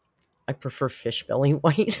 I prefer fish belly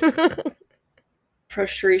white.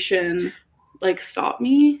 frustration, like, stop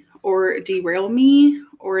me or derail me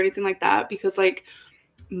or anything like that, because, like,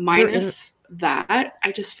 minus that,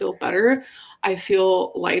 I just feel better. I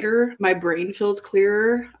feel lighter. My brain feels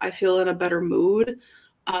clearer. I feel in a better mood.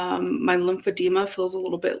 My lymphedema feels a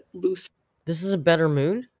little bit looser. This is a better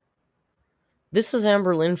mood? This is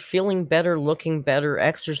Amberlynn feeling better, looking better,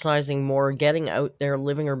 exercising more, getting out there,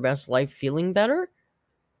 living her best life, feeling better?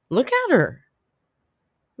 Look at her.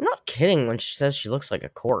 I'm not kidding when she says she looks like a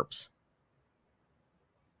corpse.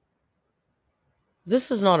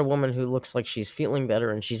 This is not a woman who looks like she's feeling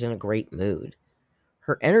better and she's in a great mood.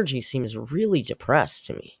 Her energy seems really depressed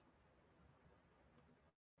to me.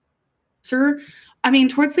 Sir, I mean,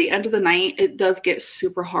 towards the end of the night, it does get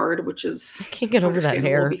super hard, which is I can't get over that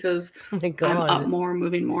hair because oh my God. I'm up more,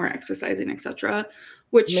 moving more, exercising, etc.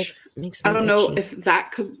 Which makes me I don't know itchy. if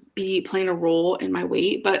that could be playing a role in my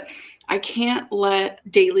weight, but I can't let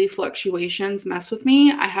daily fluctuations mess with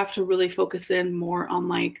me. I have to really focus in more on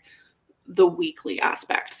like the weekly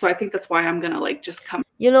aspect. So I think that's why I'm gonna like just come.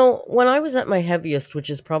 You know, when I was at my heaviest,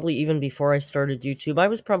 which is probably even before I started YouTube, I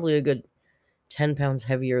was probably a good 10 pounds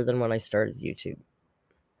heavier than when I started YouTube.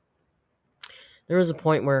 There was a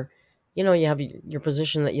point where, you know, you have your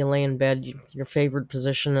position that you lay in bed, your favorite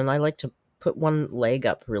position, and I like to put one leg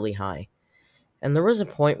up really high. And there was a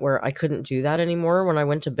point where I couldn't do that anymore. When I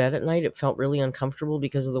went to bed at night, it felt really uncomfortable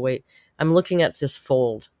because of the way I'm looking at this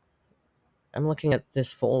fold. I'm looking at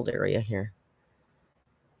this fold area here.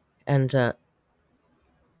 And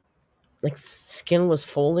like skin was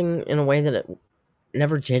folding in a way that it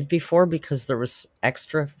never did before because there was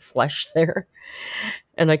extra flesh there.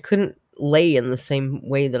 And I couldn't lay in the same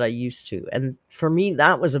way that I used to. And for me,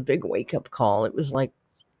 that was a big wake-up call. It was like,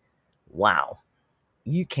 wow,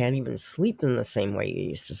 you can't even sleep in the same way you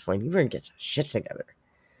used to sleep. You better get your shit together.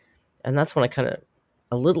 And that's when I kind of,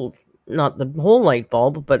 a little, not the whole light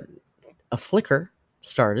bulb, but a flicker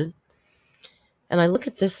started. And I look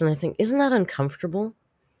at this and I think, isn't that uncomfortable?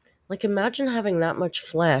 Like, imagine having that much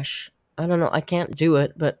flesh. I don't know. I can't do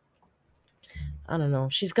it, but I don't know.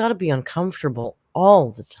 She's got to be uncomfortable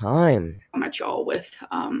all the time. Come at y'all with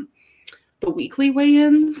the weekly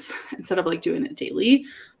weigh-ins instead of like doing it daily,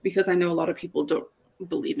 because I know a lot of people don't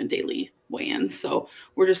believe in daily weigh-ins. So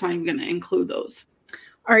we're just not even going to include those.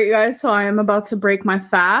 All right, you guys. So I am about to break my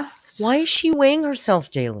fast. Why is she weighing herself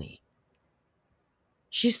daily?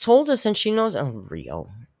 She's told us and she knows. Oh, Rio.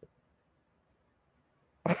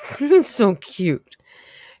 It's so cute.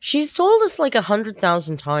 She's told us like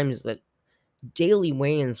 100,000 times that daily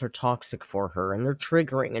weigh-ins are toxic for her and they're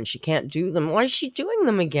triggering and she can't do them. Why is she doing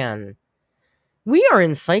them again? We are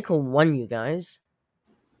in cycle 1, you guys.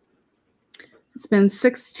 It's been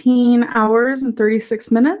 16 hours and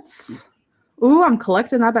 36 minutes. Ooh, I'm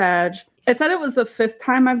collecting that badge. I said it was the 5th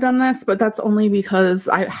time I've done this, but that's only because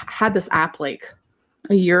I had this app like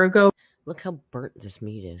a year ago. Look how burnt this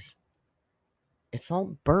meat is. It's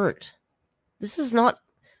all burnt. This is not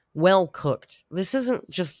well cooked. This isn't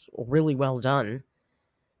just really well done.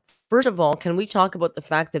 First of all, can we talk about the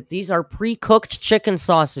fact that these are pre-cooked chicken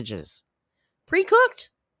sausages? Pre-cooked?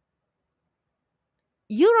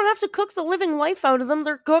 You don't have to cook the living life out of them.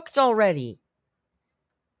 They're cooked already.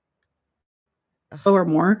 Or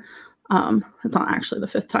more. It's not actually the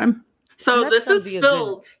 5th time. So this is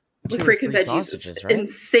filled with freaking veggies. Sausages, right?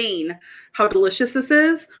 Insane how delicious this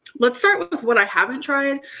is. Let's start with what I haven't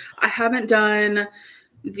tried. I haven't done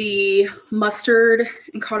the mustard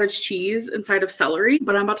and cottage cheese inside of celery,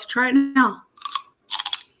 but I'm about to try it now.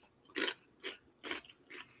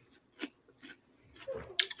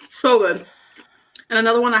 So good. And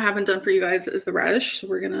another one I haven't done for you guys is the radish. So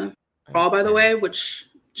we're gonna raw, by the way, which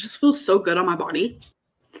just feels so good on my body.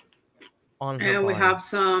 And we have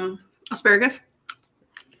some asparagus.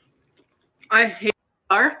 I hate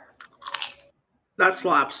flour. That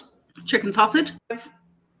slaps. Chicken sausage.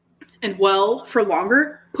 And well for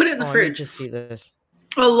longer. Put it in the fridge. I need to see this.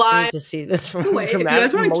 Alive. I need to see this from anyway, if you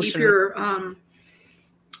guys want to keep your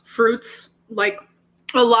fruits like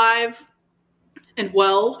alive and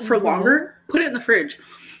well for longer, put it in the fridge.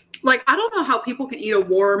 Like, I don't know how people can eat a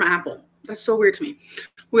warm apple. That's so weird to me.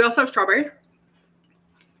 We also have strawberry.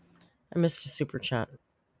 I missed a super chat.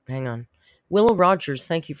 Hang on. Willow Rogers,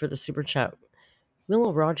 thank you for the super chat.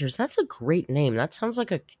 Willow Rogers, that's a great name. That sounds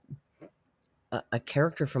like a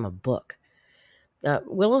character from a book.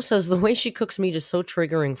 Willow says, the way she cooks meat is so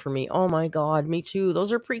triggering for me. Oh my God, me too.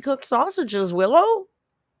 Those are pre-cooked sausages, Willow.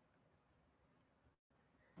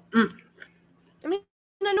 Mm. I mean,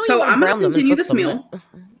 I know so you I'm going to continue this them, meal. but...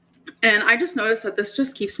 And I just noticed that this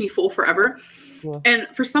just keeps me full forever. Cool. And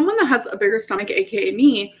for someone that has a bigger stomach, aka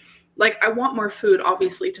me, like, I want more food,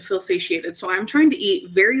 obviously, to feel satiated. So I'm trying to eat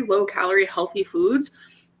very low-calorie, healthy foods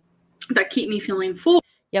that keep me feeling full.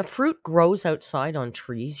 Yeah, fruit grows outside on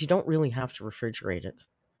trees. You don't really have to refrigerate it.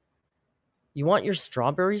 You want your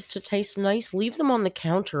strawberries to taste nice? Leave them on the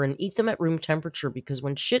counter and eat them at room temperature, because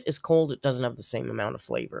when shit is cold, it doesn't have the same amount of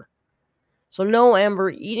flavor. So no, Amber,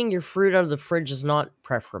 eating your fruit out of the fridge is not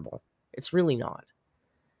preferable. It's really not.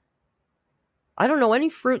 I don't know any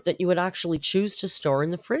fruit that you would actually choose to store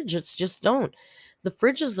in the fridge. It's just don't. The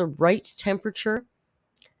fridge is the right temperature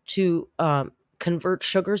to convert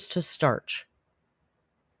sugars to starch.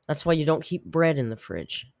 That's why you don't keep bread in the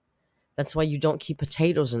fridge. That's why you don't keep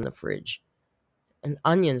potatoes in the fridge. And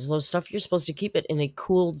onions, those stuff, you're supposed to keep it in a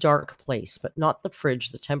cool, dark place, but not the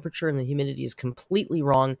fridge. The temperature and the humidity is completely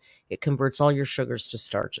wrong. It converts all your sugars to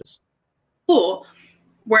starches. Cool.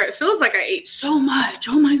 Where it feels like I ate so much.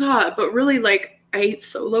 Oh my God. But really, like, I ate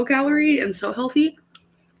so low calorie and so healthy.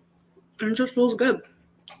 And it just feels good.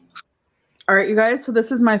 All right, you guys. So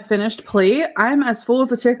this is my finished plate. I'm as full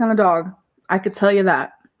as a tick on a dog. I could tell you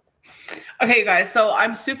that. Okay, you guys. So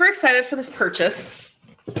I'm super excited for this purchase.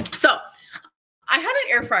 So I had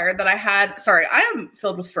an air fryer that I had. Sorry, I am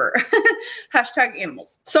filled with fur. Hashtag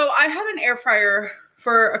animals. So I had an air fryer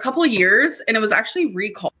for a couple of years, and it was actually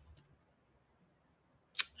recalled.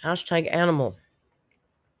 Hashtag animal.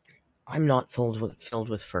 I'm not filled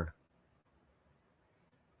with fur.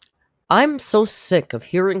 I'm so sick of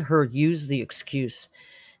hearing her use the excuse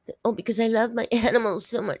that, oh, because I love my animals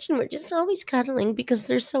so much and we're just always cuddling because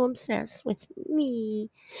they're so obsessed with me.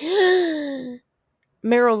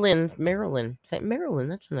 Marilyn,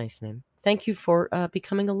 that's a nice name. Thank you for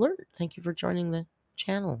becoming alert. Thank you for joining the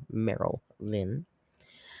channel, Marilyn.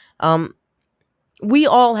 We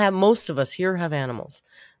all have, most of us here have animals.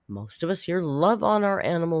 Most of us here love on our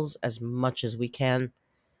animals as much as we can.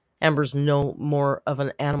 Amber's no more of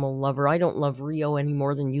an animal lover. I don't love Rio any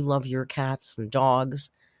more than you love your cats and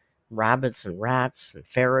dogs, rabbits and rats and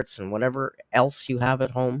ferrets and whatever else you have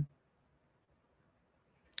at home.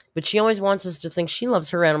 But she always wants us to think she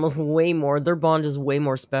loves her animals way more. Their bond is way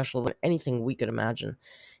more special than anything we could imagine.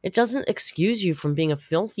 It doesn't excuse you from being a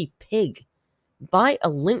filthy pig. Buy a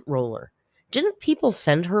lint roller. Didn't people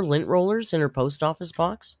send her lint rollers in her post office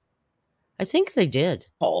box? I think they did.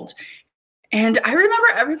 And I remember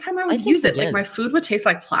every time I would use it, like my food would taste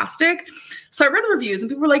like plastic. So I read the reviews and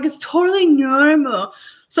people were like, it's totally normal.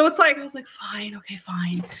 So it's like, I was like, fine, okay,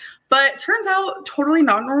 fine. But it turns out totally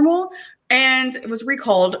not normal. And it was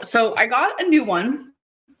recalled. So I got a new one.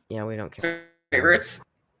 Yeah, we don't care. Favorites.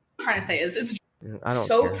 What I'm trying to say is it's I don't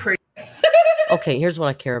so care. pretty. Okay, here's what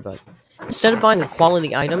I care about. Instead of buying a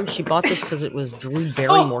quality item, she bought this because it was Drew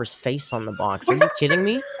Barrymore's face on the box. Are you kidding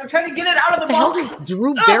me? I'm trying to get it out of the box. box. What the hell does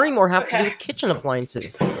Drew Barrymore have to do with kitchen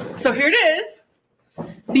appliances? So here it is.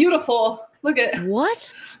 Beautiful. Look at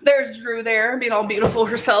what? There's Drew there being all beautiful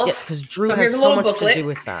herself. Yeah, because Drew has so much to do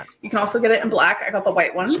with that. You can also get it in black. I got the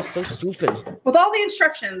white one. She's so stupid. With all the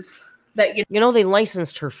instructions that you know, they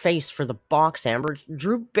licensed her face for the box, Amber.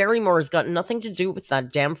 Drew Barrymore has got nothing to do with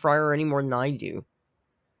that damn fryer any more than I do.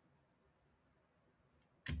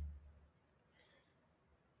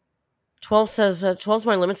 12 says, 12's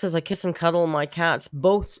my limit, says I kiss and cuddle my cats,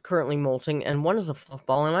 both currently molting, and one is a fluff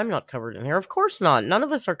ball, and I'm not covered in hair. Of course not. None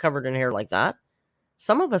of us are covered in hair like that.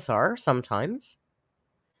 Some of us are, sometimes.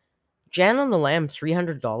 Jan on the Lamb,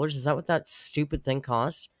 $300. Is that what that stupid thing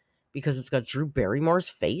cost? Because it's got Drew Barrymore's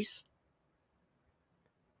face?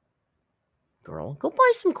 Girl, go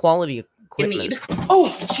buy some quality equipment.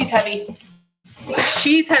 Oh, she's heavy.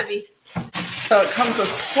 She's heavy. So it comes with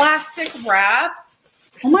plastic wrap.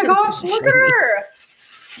 Oh my gosh, look at her.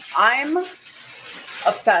 I'm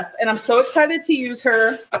obsessed. And I'm so excited to use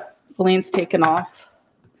her. Elaine's taken off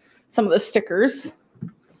some of the stickers.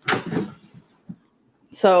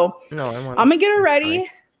 So I'm going to get her ready.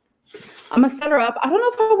 I'm going to set her up. I don't know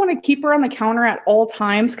if I want to keep her on the counter at all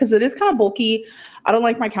times because it is kind of bulky. I don't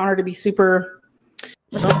like my counter to be super.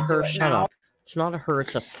 It's not her, shut up. It's not a her,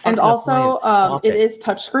 it's a fucking And also, it is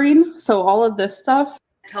touchscreen. So all of this stuff.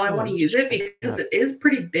 How I want to use it because it is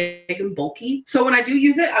pretty big and bulky. So when I do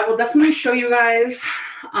use it, I will definitely show you guys.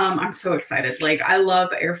 I'm so excited. Like, I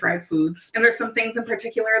love air fried foods. And there's some things in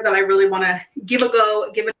particular that I really want to give a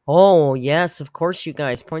go. Oh, yes, of course, you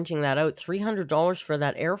guys pointing that out. $300 for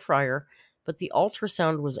that air fryer, but the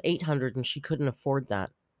ultrasound was $800 and she couldn't afford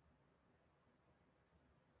that.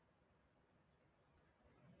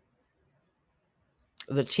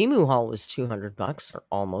 The Temu haul was $200 or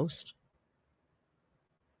almost.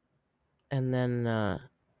 And then,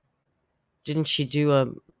 didn't she do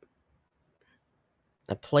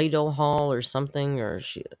a Play-Doh haul or something? Or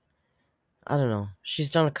I don't know. She's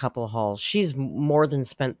done a couple of hauls. She's more than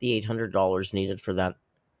spent the $800 needed for that.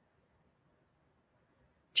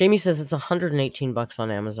 Jamie says it's $118 on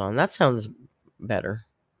Amazon. That sounds better.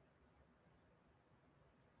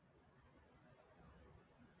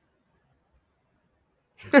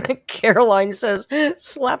 Caroline says,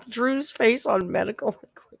 slap Drew's face on medical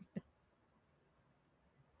equipment.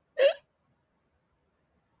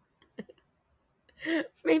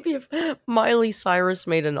 Maybe if Miley Cyrus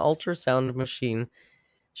made an ultrasound machine,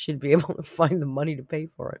 she'd be able to find the money to pay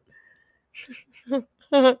for it.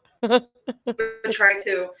 Try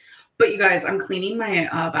to. But you guys, I'm cleaning my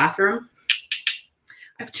bathroom.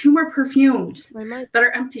 I have 2 more perfumes that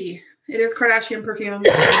are empty. It is Kardashian perfumes.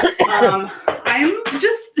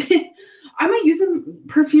 I'm a using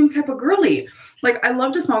perfume type of girly. Like, I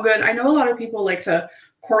love to smell good. I know a lot of people like to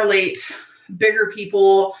correlate bigger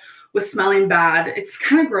people with smelling bad. It's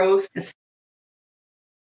kind of gross. It's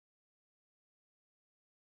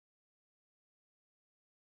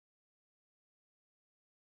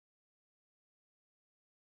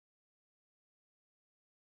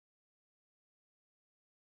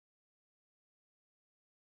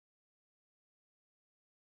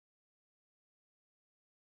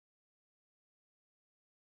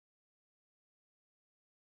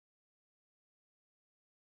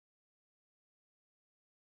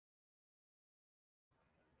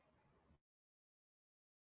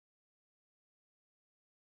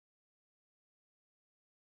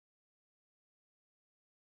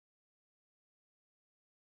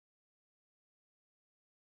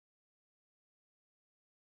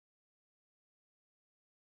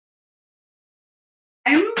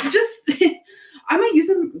I'm a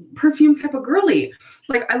using perfume type of girly.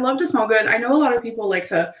 Like, I love to smell good. I know a lot of people like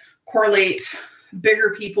to correlate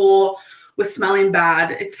bigger people with smelling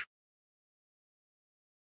bad. It's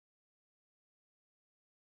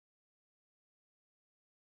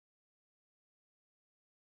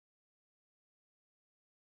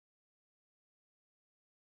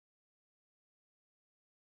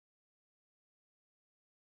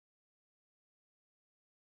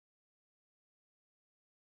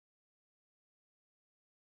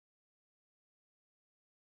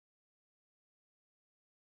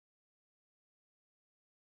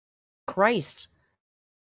Christ.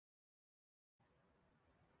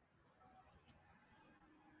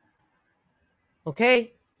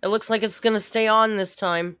 Okay, it looks like it's gonna stay on this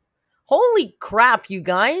time. Holy crap, you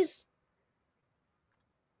guys!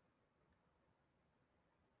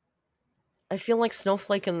 I feel like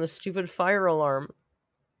Snowflake in the stupid fire alarm.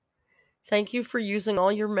 Thank you for using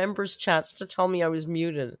all your members' chats to tell me I was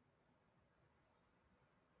muted.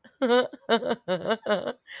 It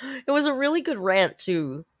was a really good rant,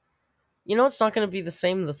 too. You know, it's not going to be the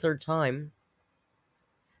same the third time.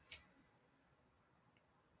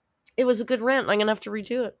 It was a good rant. I'm going to have to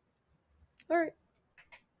redo it. All right.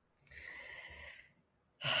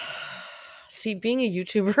 See, being a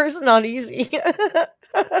YouTuber is not easy.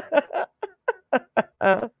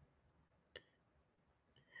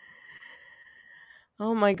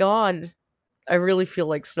 Oh my god. I really feel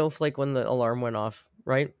like Snowflake when the alarm went off,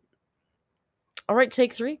 right? All right,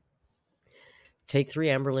 take 3. Take 3,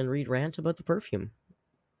 Amberlynn Reed rant about the perfume.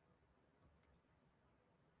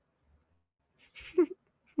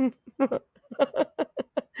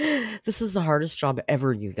 This is the hardest job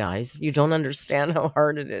ever, you guys. You don't understand how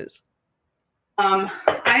hard it is. I'm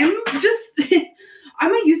a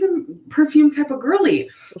using perfume type of girly.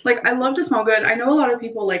 Like, I love to smell good. I know a lot of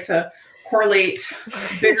people like to correlate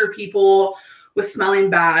bigger people with smelling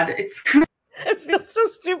bad. It's kind of I feel so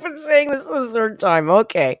stupid saying this the third time.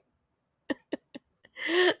 Okay.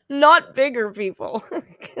 Not bigger people.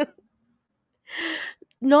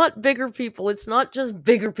 Not bigger people. It's not just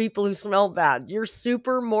bigger people who smell bad. You're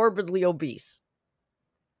super morbidly obese.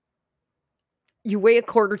 You weigh a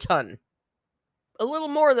quarter ton. A little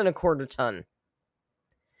more than a quarter ton.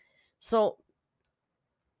 So,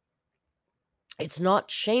 it's not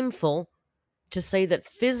shameful to say that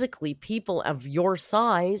physically people of your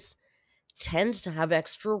size tend to have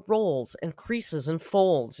extra rolls and creases and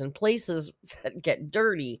folds and places that get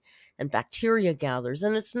dirty and bacteria gathers.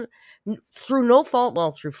 And it's through no fault,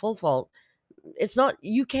 well, through full fault. It's not,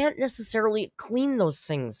 you can't necessarily clean those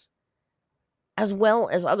things as well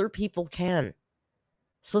as other people can.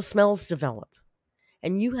 So smells develop.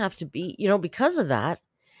 And you have to be, because of that,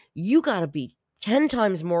 you got to be 10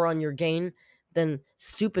 times more on your game than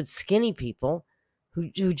stupid skinny people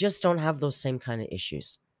who just don't have those same kind of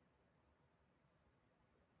issues.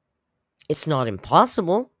 It's not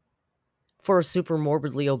impossible for a super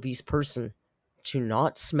morbidly obese person to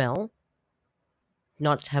not smell,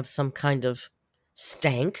 not have some kind of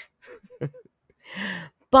stank.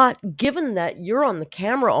 But given that you're on the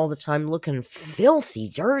camera all the time looking filthy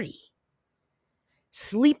dirty,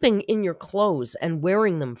 sleeping in your clothes and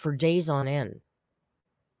wearing them for days on end,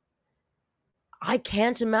 I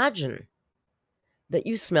can't imagine that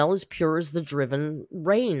you smell as pure as the driven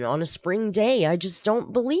rain on a spring day. I just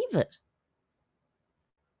don't believe it.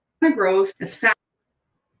 kind of gross. It's fat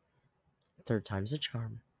Third time's a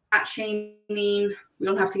charm. shaming. We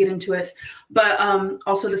don't have to get into it. But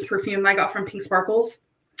also this perfume I got from Pink Sparkles.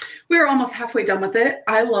 We're almost halfway done with it.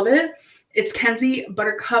 I love it. It's Kenzie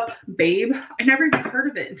Buttercup Babe. I never even heard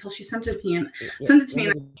of it until she sent it to me.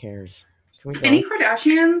 Nobody cares. Can we go? Any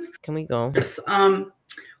Kardashians? Can we go? This,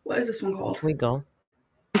 what is this one called? Can we go?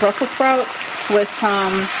 Brussels sprouts with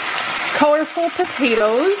some colorful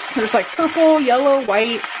potatoes. There's like purple, yellow,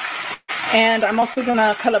 white. And I'm also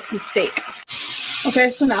gonna cut up some steak. Okay,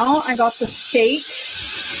 so now I got the steak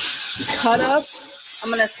cut up. I'm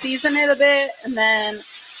gonna season it a bit and then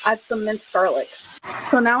add some minced garlic.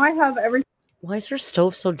 So now I have everything. Why is her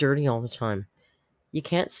stove so dirty all the time? You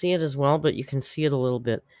can't see it as well, but you can see it a little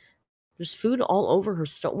bit. There's food all over her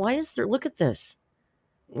stove. Why is there, look at this.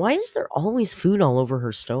 Why is there always food all over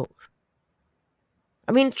her stove?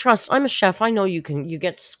 I mean, trust, I'm a chef. I know you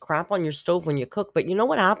get crap on your stove when you cook, but you know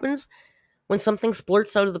what happens when something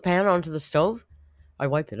splurts out of the pan onto the stove? I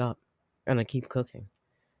wipe it up and I keep cooking.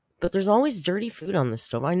 But there's always dirty food on the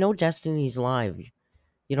stove. I know Destiny's live.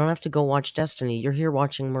 You don't have to go watch Destiny. You're here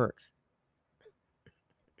watching Merc.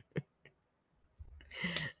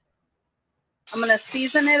 I'm going to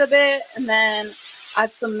season it a bit and then add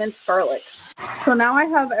some minced garlic. So now I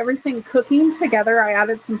have everything cooking together. I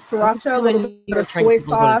added some sriracha, a little bit of soy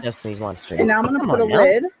sauce. And now I'm going to put a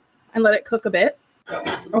lid and let it cook a bit.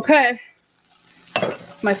 Okay.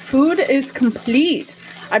 My food is complete.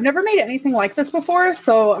 I've never made anything like this before,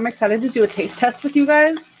 so I'm excited to do a taste test with you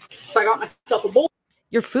guys. So I got myself a bowl.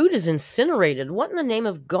 Your food is incinerated. What in the name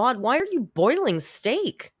of God? Why are you boiling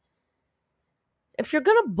steak? If you're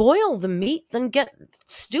going to boil the meat, then get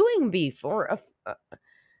stewing beef or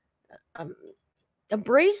a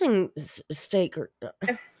braising steak.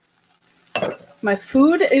 My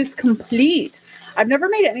food is complete. I've never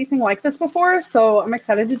made anything like this before, so I'm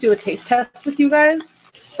excited to do a taste test with you guys.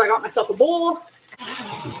 So I got myself a bowl.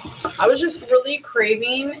 I was just really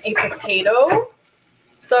craving a potato,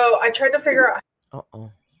 so I tried to figure out.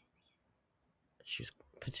 Uh-oh. She's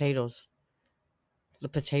potatoes. The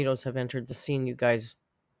potatoes have entered the scene, you guys.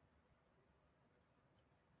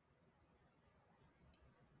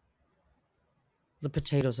 The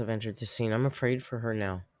potatoes have entered the scene. I'm afraid for her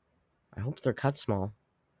now. I hope they're cut small.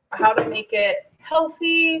 How to make it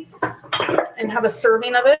healthy and have a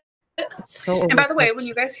serving of it. So and by the way, when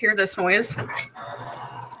you guys hear this noise,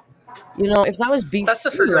 you know, if that was beef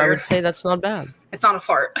stew, I would say that's not bad. It's not a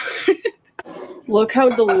fart. Look how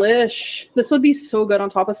delish. This would be so good on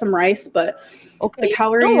top of some rice, but okay, the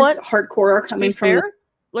calories hardcore are coming from.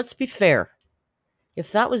 Let's be fair.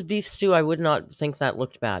 If that was beef stew, I would not think that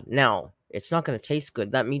looked bad. Now, it's not going to taste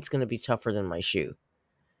good. That meat's going to be tougher than my shoe.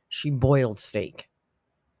 She boiled steak.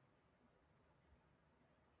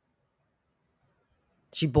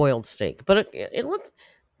 She boiled steak. But it looked...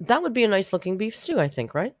 That would be a nice looking beef stew, I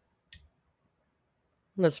think, right?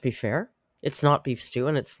 Let's be fair. It's not beef stew,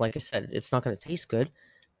 and it's, like I said, it's not going to taste good.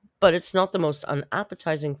 But it's not the most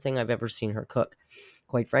unappetizing thing I've ever seen her cook.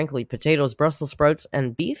 Quite frankly, potatoes, Brussels sprouts,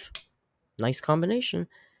 and beef, nice combination.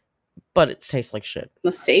 But it tastes like shit.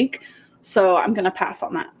 The steak, so I'm going to pass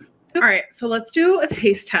on that. All right, so let's do a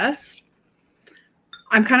taste test.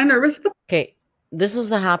 I'm kind of nervous. Okay, this is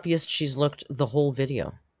the happiest she's looked the whole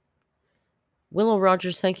video. Willow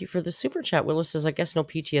Rogers, thank you for the super chat. Willow says, I guess no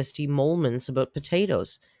PTSD moments about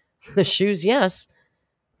potatoes. The shoes, yes,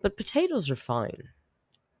 but potatoes are fine.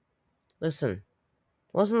 Listen,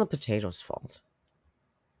 it wasn't the potatoes' fault.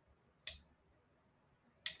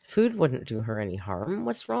 Food wouldn't do her any harm.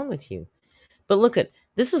 What's wrong with you? But look at,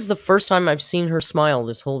 this is the first time I've seen her smile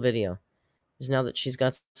this whole video. Is now that she's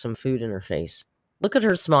got some food in her face. Look at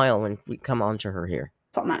her smile when we come on to her here.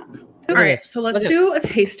 On that. All right, so let's do a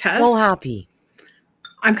taste test. So happy.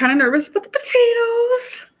 I'm kind of nervous about the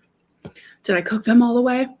potatoes. Did I cook them all the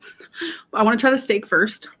way? I want to try the steak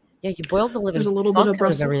first. Yeah, you boiled the living fuck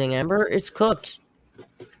out of everything, Amber. It's cooked.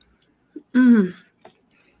 Mmm.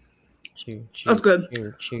 Chew, chew. That's good.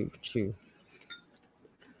 Chew, chew, chew.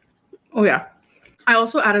 Oh yeah. I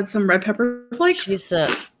also added some red pepper flakes.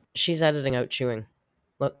 She's editing out chewing.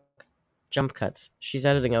 Look, jump cuts. She's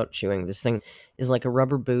editing out chewing. This thing is like a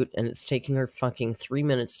rubber boot, and it's taking her fucking 3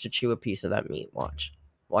 minutes to chew a piece of that meat. Watch.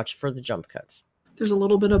 Watch for the jump cuts. There's a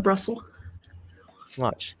little bit of Brussels.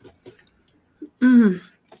 Watch. Mmm.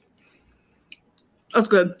 That's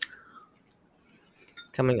good.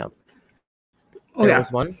 Coming up. Oh yeah.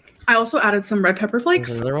 Was one. I also added some red pepper flakes.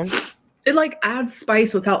 There's another one. It like adds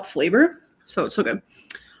spice without flavor, so it's so good.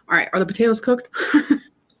 All right, are the potatoes cooked?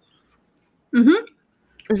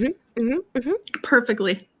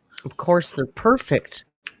 Perfectly. Of course, they're perfect.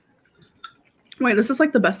 Wait, this is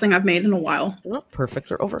like the best thing I've made in a while. They're not perfect.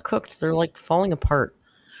 They're overcooked. They're like falling apart,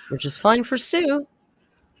 which is fine for stew.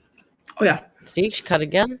 Oh yeah. See, she cut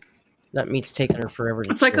again. That meat's taking her forever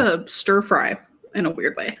to It's like chew. a stir fry in a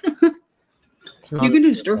weird way. It's not You a can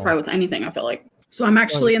do stir stir fry. fry with anything, I feel like. So I'm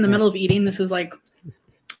actually in the middle of eating. This is like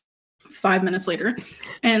 5 minutes later.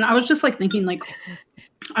 And I was just like thinking, like,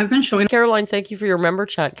 I've been showing. Caroline, thank you for your member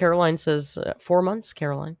chat. Caroline says 4 months,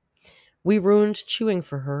 Caroline. We ruined chewing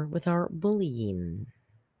for her with our bullying.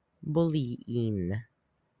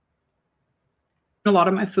 A lot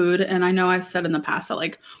of my food, and I know I've said in the past that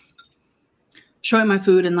like showing my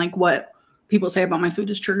food and like what people say about my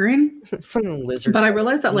food is triggering. Lizard. But I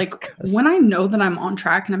realized that like when I know that I'm on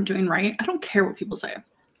track and I'm doing right, I don't care what people say.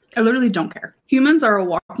 I literally don't care. Humans are a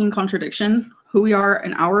walking contradiction. Who we are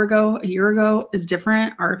an hour ago, a year ago is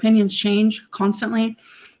different. Our opinions change constantly.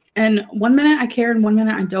 And 1 minute I care and 1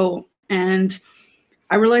 minute I don't. And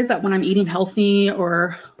I realize that when I'm eating healthy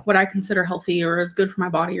or what I consider healthy or is good for my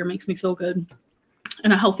body or makes me feel good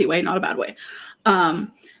in a healthy way, not a bad way, I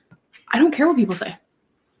don't care what people say.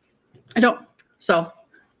 I don't. So,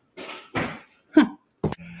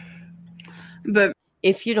 but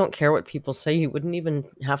if you don't care what people say, you wouldn't even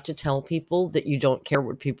have to tell people that you don't care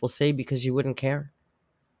what people say because you wouldn't care.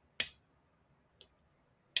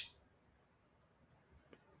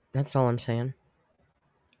 That's all I'm saying.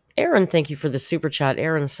 Aaron, thank you for the super chat.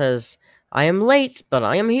 Aaron says, I am late, but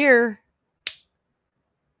I am here.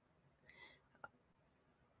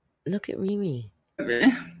 Look at Mimi.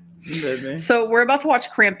 Baby. So we're about to watch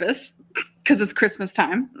Krampus because it's Christmas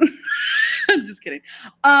time. Just kidding.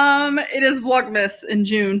 It is Vlogmas in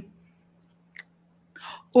June.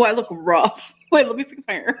 Oh, I look rough. Wait, let me fix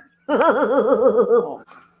my hair.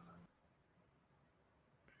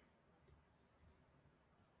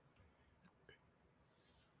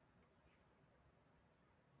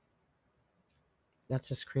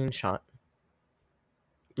 That's a screenshot.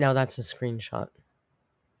 Now that's a screenshot.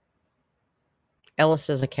 Ella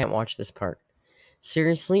says I can't watch this part.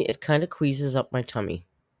 Seriously, it kind of queases up my tummy.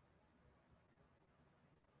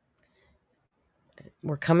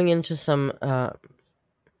 We're coming into some...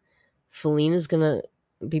 Feline is going to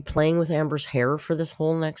be playing with Amber's hair for this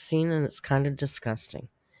whole next scene, and it's kind of disgusting.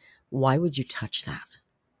 Why would you touch that?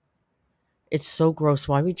 It's so gross.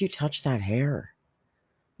 Why would you touch that hair?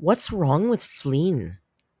 What's wrong with Feline?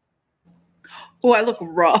 Oh, I look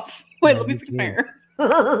rough. Wait, let me fix my hair.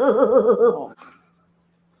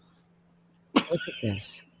 Look at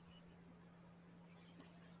this.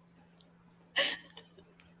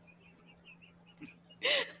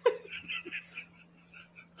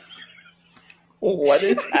 What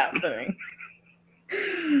is happening?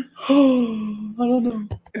 Oh, I don't know.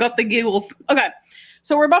 I got the giggles. Okay,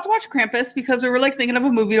 so we're about to watch Krampus because we were like thinking of a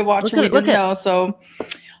movie to watch and we didn't know. So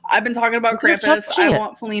I've been talking about Krampus. I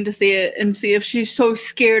want Feline to see it and see if she's so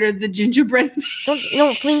scared of the gingerbread man.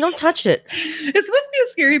 No, Feline, don't touch it. It's supposed to be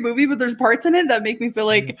a scary movie, but there's parts in it that make me feel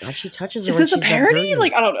like she touches her. Is this a parody?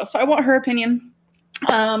 Like, I don't know. So I want her opinion.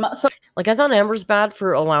 Like, I thought Amber's bad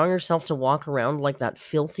for allowing herself to walk around like that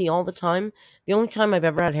filthy all the time. The only time I've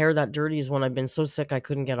ever had hair that dirty is when I've been so sick I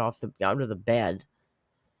couldn't get out of the bed.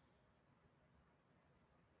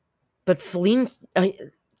 But Feline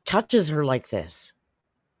touches her like this.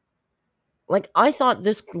 Like, I thought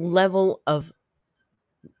this level of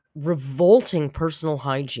revolting personal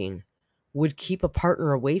hygiene would keep a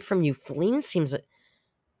partner away from you. Feline seems...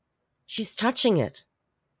 she's touching it.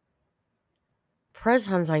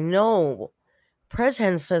 Prezhans, I know.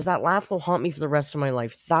 Prezhans says that laugh will haunt me for the rest of my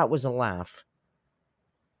life. That was a laugh.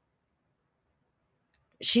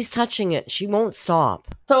 She's touching it. She won't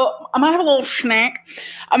stop. So I'm going to have a little snack.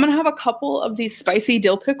 I'm going to have a couple of these spicy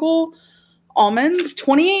dill pickle almonds.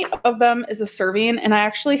 28 of them is a serving, and I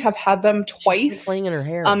actually have had them twice. She's playing in her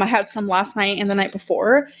hair. I had some last night and the night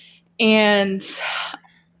before, and...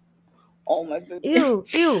 oh my goodness.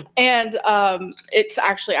 Ew. And it's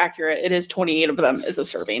actually accurate. It is 28 of them is a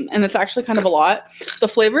serving. And it's actually kind of a lot. The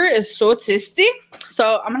flavor is so tasty.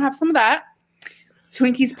 So I'm going to have some of that.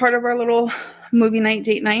 Twinkie's part of our little movie night,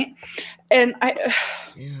 date night. And I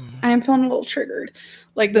am feeling a little triggered.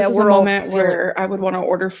 Like, this is a moment where I would want to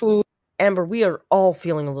order food. Amber, we are all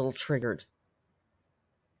feeling a little triggered.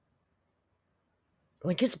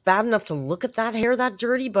 Like, it's bad enough to look at that hair that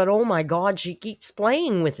dirty, but oh my God, she keeps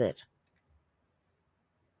playing with it.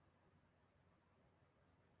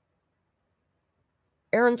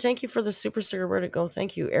 Aaron, thank you for the super sticker. Where'd it go?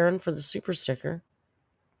 Thank you, Aaron, for the super sticker.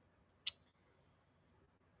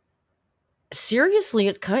 Seriously,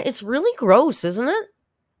 it's really gross, isn't it?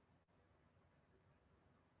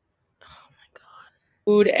 Oh my God.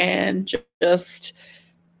 Food and just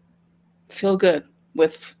feel good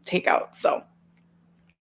with takeout. So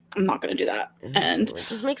I'm not going to do that. And it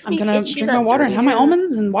just makes I'm going to drink my water and have my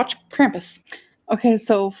almonds and watch Krampus. Okay,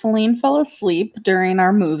 so Feline fell asleep during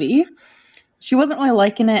our movie. She wasn't really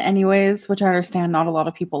liking it anyways, which I understand. Not a lot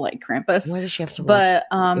of people like Krampus. Why does she have to watch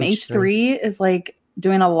But H3? H3 is like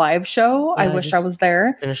doing a live show. Yeah, I wish I was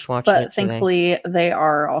there. Finished watching But it today. thankfully, they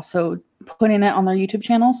are also putting it on their YouTube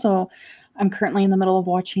channel. So I'm currently in the middle of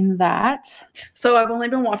watching that. So I've only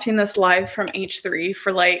been watching this live from H3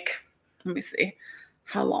 for like, let me see,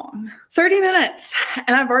 how long? 30 minutes.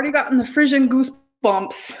 And I've already gotten the Frisian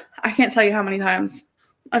goosebumps. I can't tell you how many times.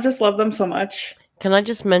 I just love them so much. Can I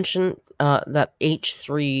just mention that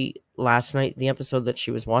H3 last night, the episode that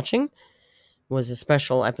she was watching, was a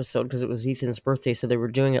special episode because it was Ethan's birthday, so they were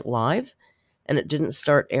doing it live, and it didn't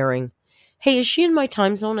start airing. Hey, is she in my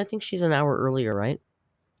time zone? I think she's an hour earlier, right?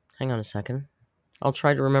 Hang on a second. I'll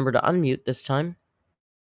try to remember to unmute this time.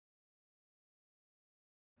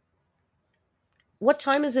 What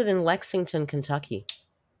time is it in Lexington, Kentucky?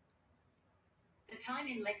 The time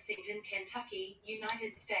in Lexington, Kentucky,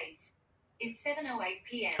 United States, is 7:08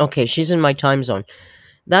 p.m. Okay, she's in my time zone.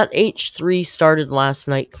 That H3 started last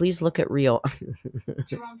night. Please look at Rio.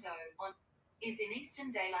 Toronto is in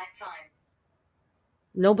Eastern Daylight Time.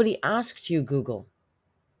 Nobody asked you, Google.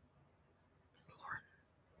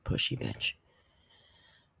 Pushy bitch.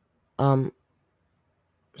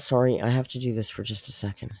 Sorry, I have to do this for just a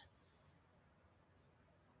second.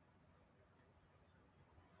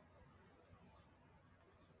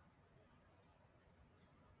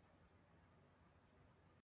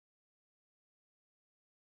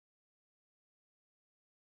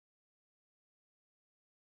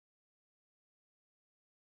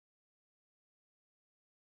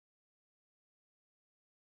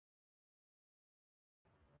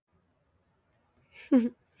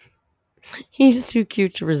 He's too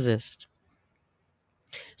cute to resist.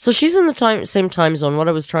 So she's in the same time zone. What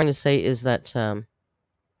I was trying to say is that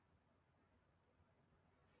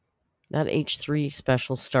that H3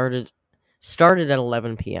 special started at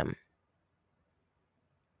 11 p.m.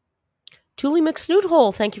 Thule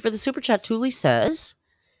McSnoothole, thank you for the super chat. Thule says,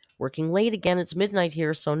 working late again. It's midnight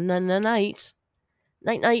here, so night.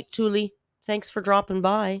 Night, Thule. Thanks for dropping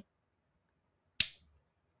by.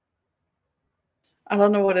 I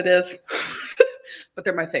don't know what it is, but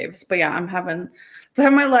they're my faves. But yeah, I'm having to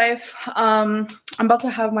have my life. I'm about to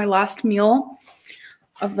have my last meal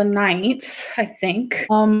of the night, I think.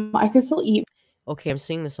 I could still eat. Okay, I'm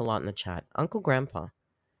seeing this a lot in the chat. Uncle Grandpa,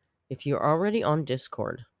 if you're already on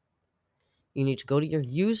Discord, you need to go to your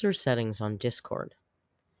user settings on Discord.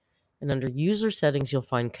 And under user settings, you'll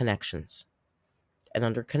find connections. And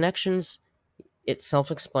under connections, it's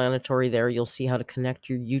self-explanatory there. You'll see how to connect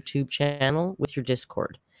your YouTube channel with your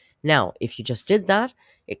Discord. Now, if you just did that,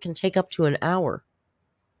 it can take up to an hour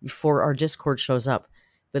before our Discord shows up.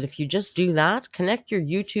 But if you just do that, connect your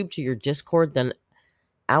YouTube to your Discord, then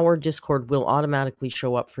our Discord will automatically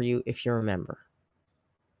show up for you if you're a member.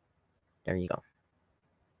 There you go.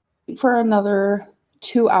 For another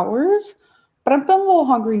 2 hours, but I'm feeling a little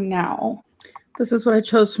hungry now. This is what I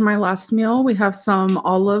chose for my last meal. We have some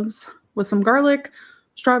olives with some garlic,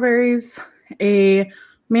 strawberries, a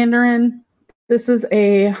mandarin. This is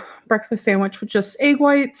a breakfast sandwich with just egg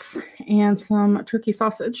whites and some turkey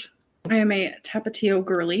sausage. I am a Tapatio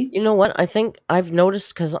girly. You know what? I think I've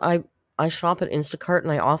noticed, because I shop at Instacart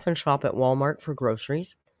and I often shop at Walmart for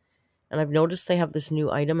groceries. And I've noticed they have this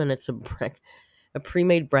new item, and it's a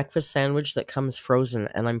pre-made breakfast sandwich that comes frozen,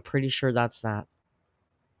 and I'm pretty sure that's that.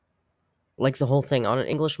 Like the whole thing on an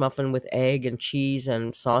English muffin with egg and cheese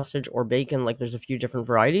and sausage or bacon. Like there's a few different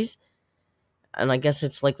varieties. And I guess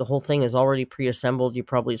it's like the whole thing is already pre-assembled. You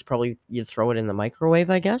throw it in the microwave,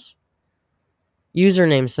 I guess.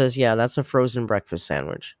 Username says, yeah, that's a frozen breakfast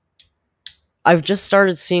sandwich. I've just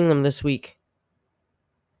started seeing them this week.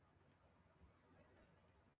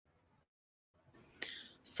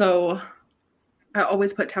 So I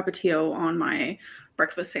always put Tapatio on my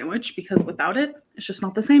breakfast sandwich because without it, it's just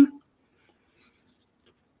not the same.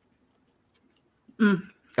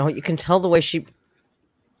 Oh, you can tell the way she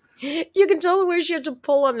had to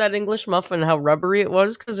pull on that English muffin, how rubbery it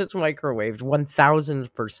was, because it's microwaved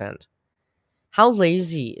 1000%. How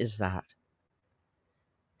lazy is that?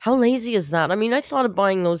 How lazy is that? I mean, I thought of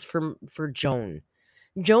buying those for Joan.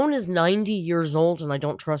 Joan is 90 years old, and I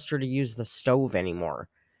don't trust her to use the stove anymore.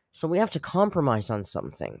 So we have to compromise on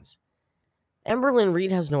some things. Amberlynn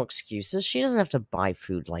Reed has no excuses. She doesn't have to buy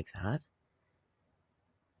food like that.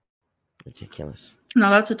 Ridiculous.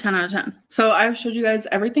 No, that's a 10 out of 10. So I've showed you guys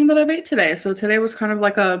everything that I've ate today. So today was kind of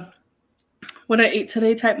like a what I ate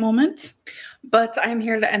today type moment. But I'm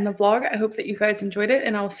here to end the vlog. I hope that you guys enjoyed it,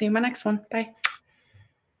 and I will see you in my next one. Bye.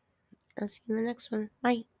 I'll see you in the next one.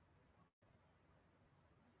 Bye.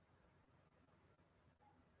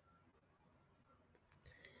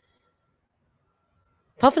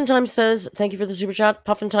 Puffin Time says, thank you for the super chat.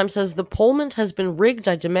 Puffin Time says, the Pullman has been rigged.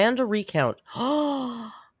 I demand a recount.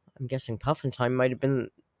 I'm guessing Puffin Time might have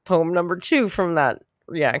been poem number 2 from that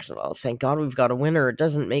reaction. Oh, thank God we've got a winner. It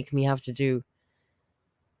doesn't make me have to do.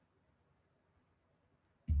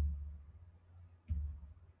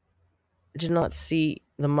 Did not see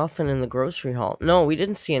the muffin in the grocery haul. No, we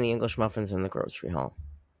didn't see any English muffins in the grocery haul.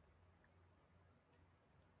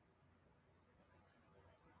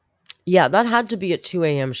 Yeah, that had to be at 2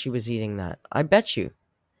 a.m. she was eating that. I bet you.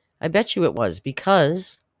 I bet you it was,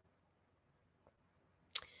 because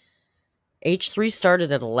H3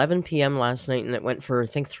 started at 11 p.m. last night and it went for, I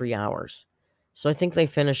think, 3 hours. So I think they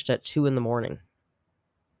finished at 2 in the morning.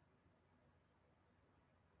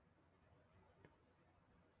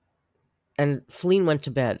 And Fleen went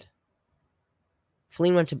to bed.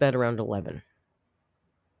 Fleen went to bed around 11.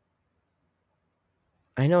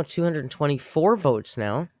 I know, 224 votes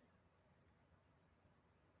now.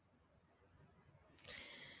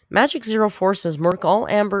 Magic04 says, Merc, all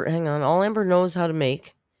Amber knows how to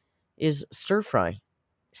make is stir fry,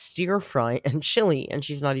 and chili, and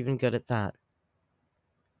she's not even good at that.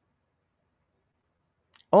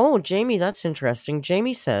 Oh, Jamie, that's interesting.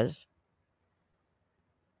 Jamie says,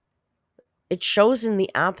 it shows in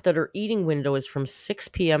the app that her eating window is from 6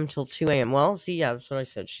 p.m. till 2 a.m. Well, see, yeah, that's what I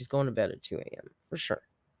said. She's going to bed at 2 a.m. for sure.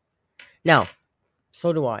 Now,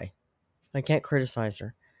 so do I. I can't criticize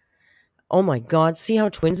her. Oh my God, see how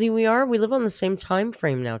twinsy we are? We live on the same time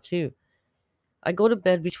frame now, too. I go to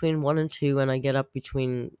bed between 1 and 2, and I get up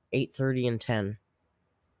between 8:30 and 10.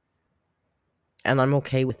 And I'm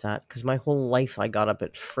okay with that, because my whole life I got up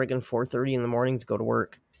at friggin' 4:30 in the morning to go to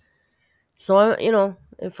work. So,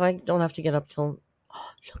 if I don't have to get up till... Oh,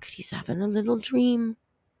 look, he's having a little dream.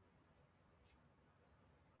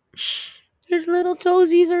 His little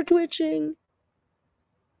toesies are twitching.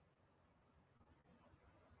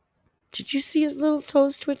 Did you see his little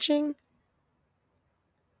toes twitching?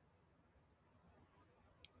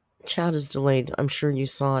 Chat is delayed. I'm sure you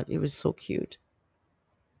saw it. It was so cute.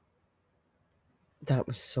 That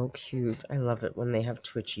was so cute. I love it when they have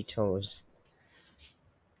twitchy toes.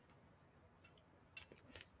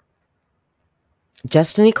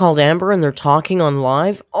 Destiny called Amber and they're talking on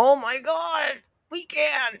live. Oh my God! We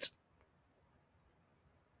can't!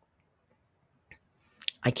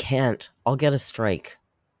 I can't. I'll get a strike.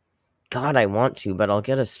 God, I want to, but I'll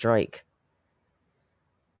get a strike.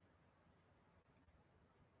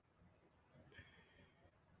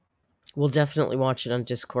 We'll definitely watch it on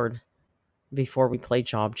Discord before we play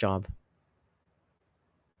Job.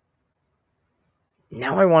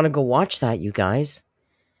 Now I want to go watch that, you guys.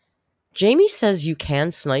 Jamie says you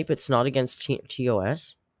can snipe. It's not against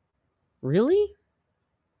TOS. Really?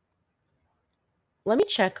 Let me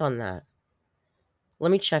check on that.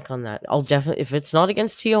 I'll definitely, if it's not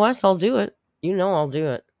against TOS, I'll do it. I'll do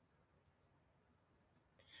it.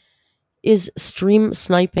 Is stream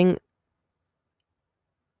sniping...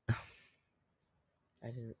 I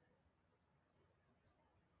didn't...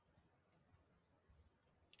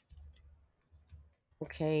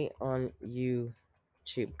 Okay, on YouTube,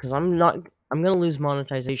 because I'm going to lose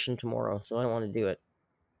monetization tomorrow, so I don't want to do it.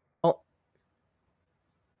 Oh.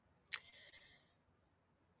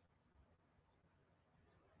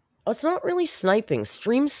 Oh, it's not really sniping.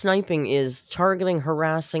 Stream sniping is targeting,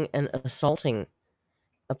 harassing, and assaulting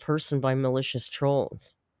a person by malicious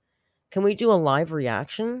trolls. Can we do a live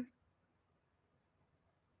reaction?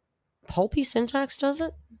 Pulpy Syntax does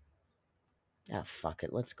it? Ah, fuck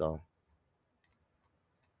it. Let's go.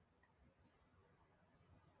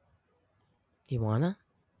 You wanna?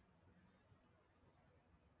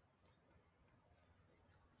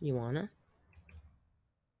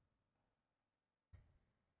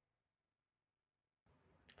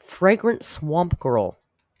 Fragrant Swamp Girl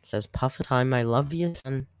says, Puff time, I love you,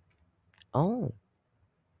 son. Oh.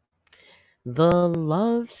 The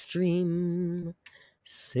love stream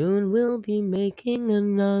soon will be making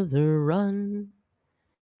another run.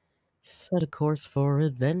 Set a course for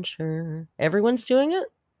adventure. Everyone's doing it?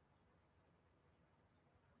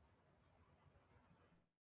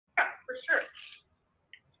 Yeah, for sure.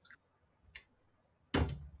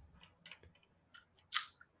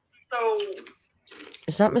 So...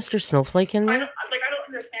 Is that Mr. Snowflake in there? I don't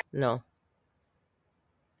understand. No.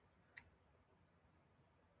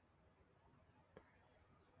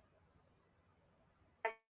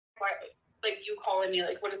 Like, you calling me,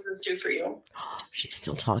 like, what does this do for you? She's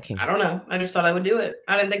still talking. I don't know. I just thought I would do it.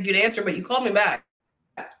 I didn't think you'd answer, but you called me back.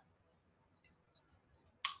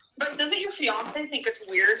 But doesn't your fiance think it's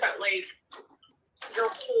weird that, like, your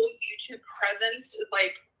whole YouTube presence is,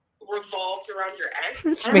 like, revolved around your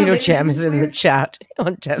ex? Tomato Jam is in the chat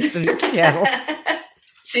on Destiny's channel.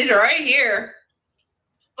 She's right here.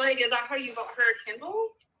 Like, is that how you got her a Kindle?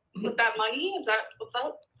 With that money? Is that what's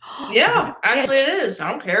up? Yeah, actually it is. I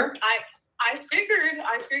don't care. I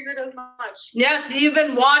figured as much. Yeah, see, you've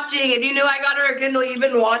been watching. If you knew I got her a Kindle, you've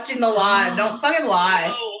been watching the live. Don't fucking lie.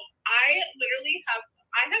 No, I literally have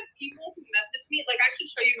people who message me. Like, I should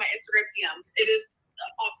show you my Instagram DMs. It is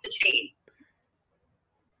off the chain.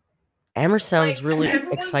 Amber sounds really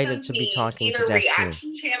everyone excited sends to me be talking to either Destiny.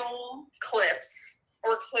 reaction channel clips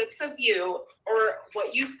or clips of you or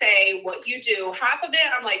what you say, what you do. Half of it,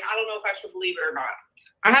 I'm like, I don't know if I should believe it or not.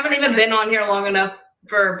 I haven't even been on here long enough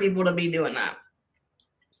for people to be doing that.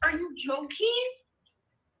 Are you joking?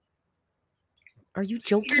 Are you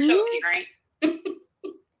joking? You're joking, right?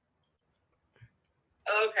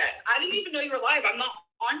 Okay. I didn't even know you were live. I'm not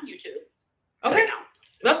on YouTube. Okay. Right now.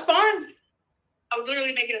 That's fine. I was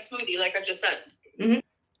literally making a smoothie, like I just said.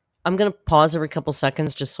 I'm going to pause every couple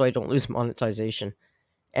seconds just so I don't lose monetization.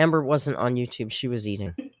 Amber wasn't on YouTube. She was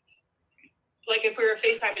eating. Like, if we were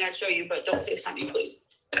FaceTiming, I'd show you, but don't FaceTime me, please.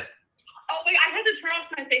 Oh, wait, I had to turn off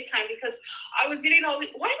my FaceTime because I was getting all the...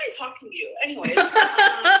 Why am I talking to you? Anyways.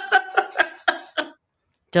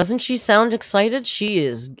 Doesn't she sound excited? She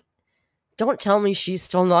is. Don't tell me she's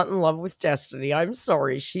still not in love with Destiny. I'm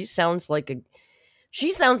sorry. She sounds like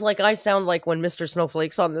I sound like when Mr.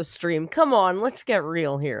 Snowflake's on the stream. Come on, let's get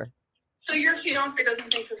real here. So your fiance doesn't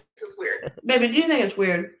think this is weird? Baby, do you think it's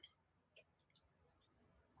weird?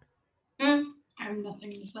 I have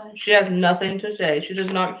nothing to say. She has nothing to say. She does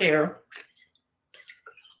not care.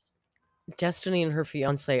 Destiny and her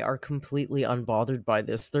fiance are completely unbothered by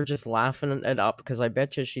this. They're just laughing it up because I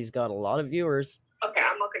bet you she's got a lot of viewers. Okay,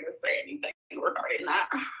 I'm not going to say anything regarding that.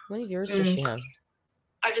 How many viewers does she have?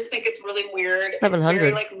 I just think it's really weird. 700. It's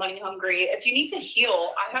very, like, money hungry. If you need to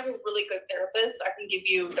heal, I have a really good therapist. I can give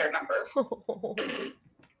you their number.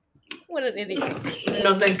 What an idiot.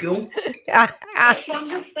 No, thank you. That's what I'm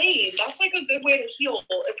just saying. That's like a good way to heal.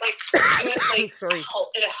 It's like,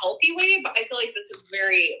 in a healthy way, but I feel like this is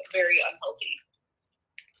very, very unhealthy.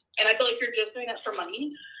 And I feel like you're just doing it for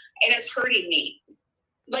money, and it's hurting me.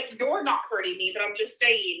 Like, you're not hurting me, but I'm just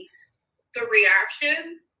saying the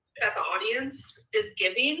reaction that the audience is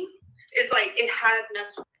giving is like, it has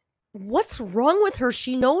mental. What's wrong with her?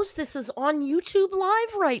 She knows this is on YouTube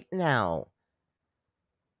Live right now.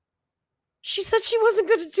 She said she wasn't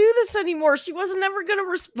going to do this anymore. She wasn't ever going to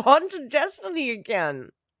respond to Destiny again.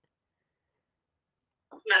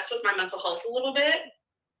 Messed with my mental health a little bit.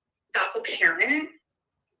 That's apparent.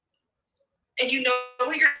 And you know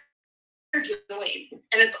what you're doing.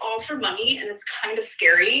 And it's all for money, and it's kind of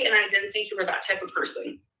scary. And I didn't think you were that type of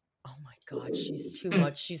person. Oh my God, she's too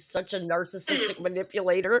much. She's such a narcissistic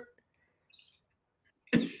manipulator.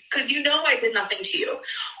 Because you know I did nothing to you.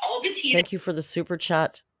 All the tea. Thank you for the super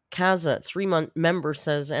chat. Kaza, 3-month member,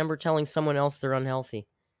 says Amber telling someone else they're unhealthy.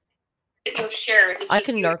 That you've shared. I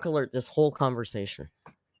can narc alert this whole conversation.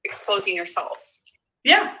 Exposing yourself.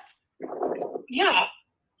 Yeah. Yeah.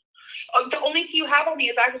 The only tea you have on me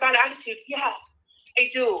is I have a bad attitude. Yeah, I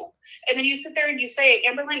do. And then you sit there and you say,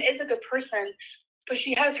 Amberlynn is a good person, but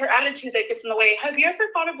she has her attitude that gets in the way. Have you ever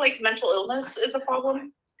thought of, like, mental illness is a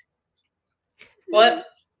problem? What?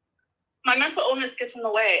 My mental illness gets in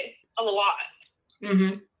the way of a lot.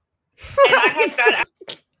 Mm-hmm. And I have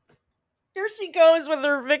bad. Here she goes with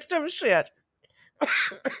her victim shit.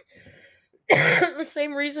 The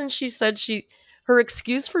same reason she said her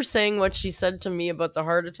excuse for saying what she said to me about the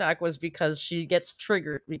heart attack was because she gets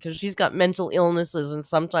triggered because she's got mental illnesses and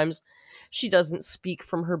sometimes she doesn't speak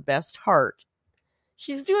from her best heart.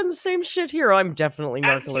 She's doing the same shit here. I'm definitely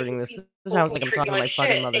narc alerting this. This sounds like I'm talking to my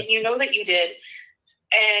fucking mother. And you know that you did.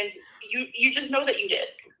 And you just know that you did.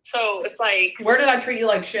 So it's like... Where did I treat you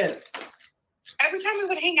like shit? Every time we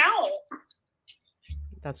would hang out.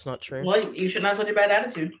 That's not true. Well, you shouldn't have such a bad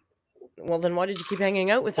attitude. Well, then why did you keep hanging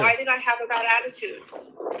out with her? Why did I have a bad attitude?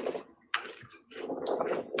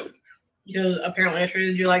 Because apparently I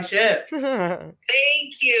treated you like shit.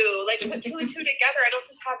 Thank you. Like, put 2 and 2 together. I don't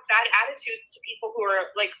just have bad attitudes to people who are,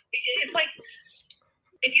 like... It's like,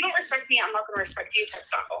 if you don't respect me, I'm not going to respect you type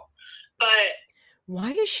style. But...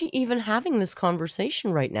 Why is she even having this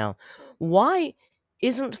conversation right now? Why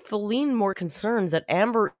isn't Feline more concerned that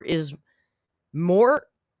Amber is more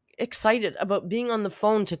excited about being on the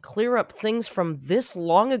phone to clear up things from this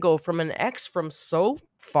long ago from an ex from so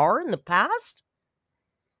far in the past?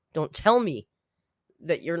 Don't tell me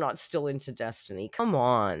that you're not still into Destiny. Come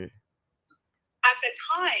on. At the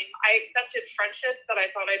time, I accepted friendships that I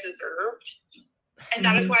thought I deserved. And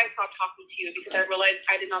that is why I stopped talking to you, because I realized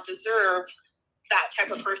I did not deserve that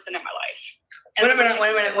type of person in my life. Wait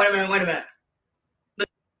a minute.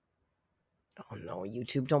 Oh no,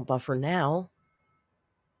 YouTube, don't buffer now.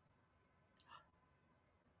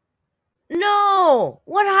 No!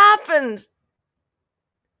 What happened?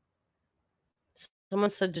 Someone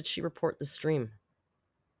said, did she report the stream?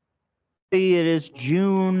 It is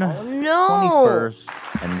June 21st,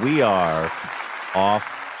 and we are off.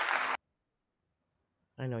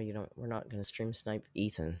 I know you don't. We're not going to stream snipe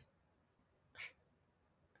Ethan.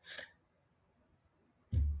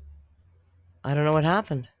 I don't know what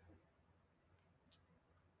happened.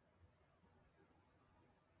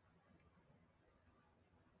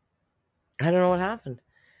 I don't know what happened.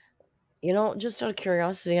 You know, just out of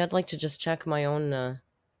curiosity, I'd like to just check my own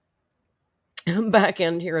back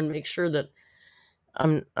end here and make sure that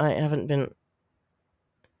I haven't been.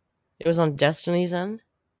 It was on Destiny's end.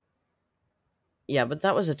 Yeah, but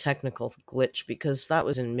that was a technical glitch because that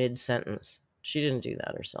was in mid-sentence. She didn't do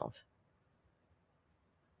that herself.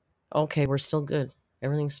 Okay, we're still good.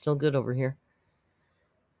 Everything's still good over here.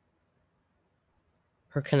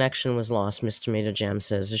 Her connection was lost, Miss Tomato Jam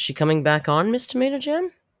says. Is she coming back on, Miss Tomato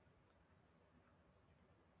Jam?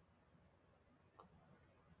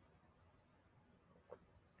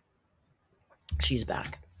 She's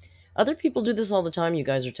back. Other people do this all the time, you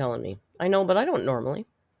guys are telling me. I know, but I don't normally.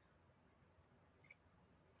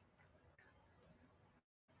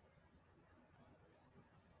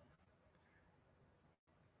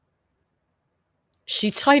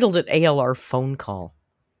 She titled it ALR phone call.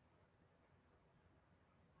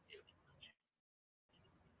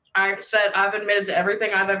 I said I've admitted to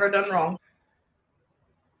everything I've ever done wrong.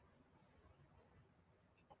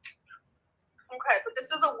 Okay, but this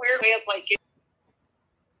is a weird way of like getting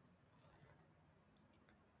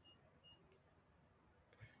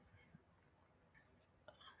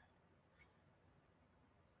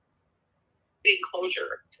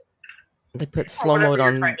closure. They put slow mode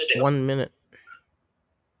on 1 minute.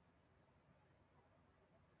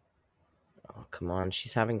 Oh, come on.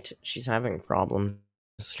 She's having problems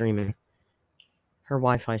streaming. Her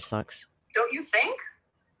Wi-Fi sucks. Don't you think?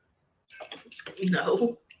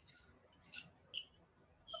 No.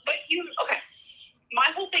 But okay. My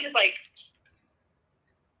whole thing is like,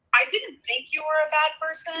 I didn't think you were a bad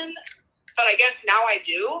person, but I guess now I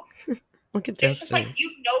do. Look at It's Destiny. just like, you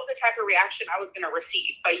know the type of reaction I was going to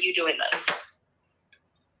receive by you doing this.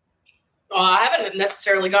 Well, I haven't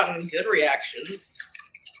necessarily gotten good reactions.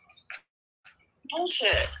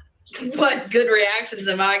 Bullshit. What good reactions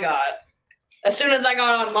have I got? As soon as I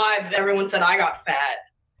got on live, everyone said I got fat.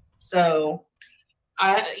 So,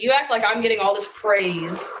 you act like I'm getting all this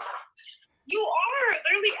praise. You are.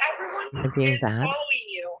 Literally everyone being is bad? following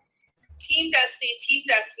you. Team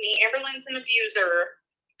Destiny, Amberlynn's an abuser.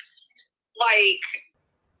 Like,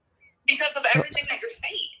 because of everything that you're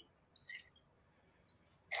saying.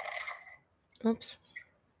 Oops.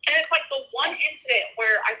 And it's like the one incident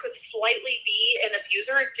where I could slightly be an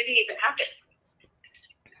abuser, it didn't even happen.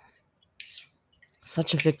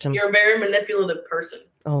 Such a victim. You're a very manipulative person.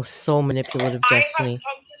 Oh, so manipulative, I Destiny. have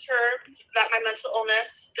come to terms that my mental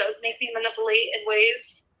illness does make me manipulate in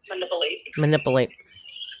ways. Manipulate.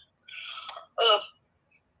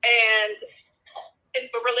 And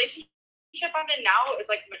the relationship I'm in now is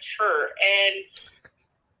like mature, and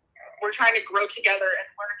we're trying to grow together and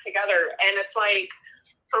learn together. And it's like,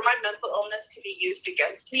 for my mental illness to be used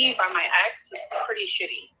against me by my ex is pretty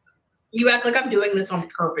shitty. You act like I'm doing this on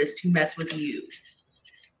purpose to mess with you.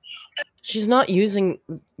 She's not using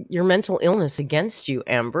your mental illness against you,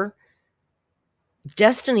 Amber.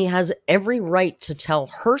 Destiny has every right to tell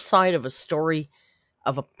her side of a story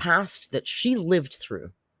of a past that she lived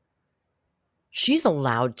through. She's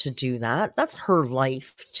allowed to do that. That's her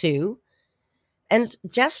life, too. And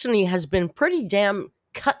Destiny has been pretty damn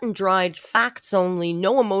cut and dried, facts only,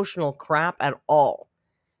 no emotional crap at all.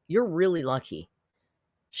 You're really lucky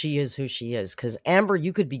she is who she is, because Amber,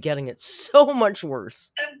 you could be getting it so much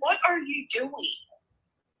worse. Then what are you doing?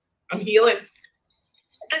 I'm healing.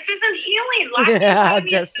 This isn't healing. Last time Yeah, you a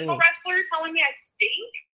Destiny. sumo wrestler telling me I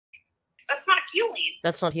stink. That's not healing.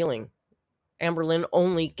 That's not healing. Amberlynn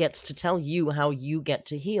only gets to tell you how you get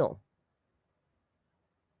to heal.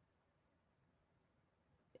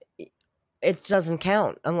 It doesn't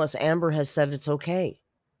count unless Amber has said it's okay.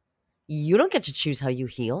 You don't get to choose how you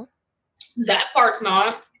heal. That part's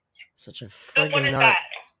not. Such a So what friggin' is nut. that?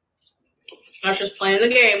 That's just playing the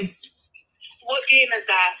game. What game is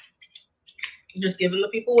that? Just giving the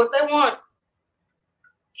people what they want.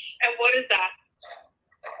 And what is that?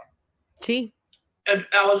 T. And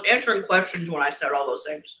I was answering questions when I said all those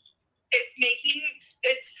things.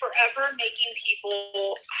 It's forever making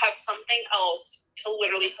people have something else to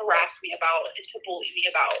literally harass me about and to bully me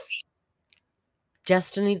about.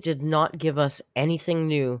 Destiny did not give us anything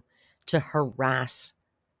new to harass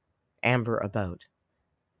Amber about.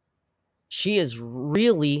 She is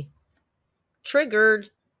really triggered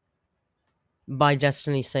by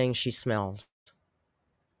Destiny saying she smelled.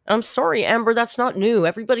 I'm sorry, Amber, that's not new.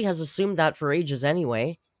 Everybody has assumed that for ages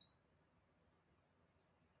anyway.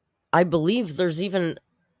 I believe there's even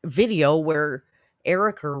video where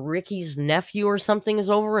Eric or Ricky's nephew or something is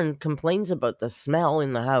over and complains about the smell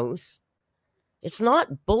in the house. It's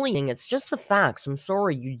not bullying, it's just the facts. I'm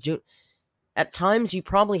sorry, you do. At times, you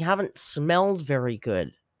probably haven't smelled very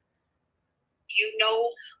good. You know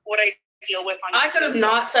what I deal with on I could have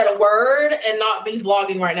not said a word and not be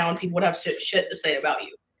vlogging right now, and people would have shit to say about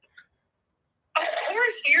you. Of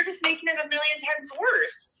course, you're just making it a million times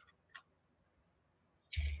worse.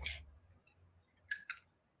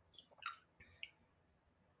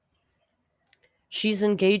 She's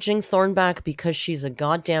engaging Thornback because she's a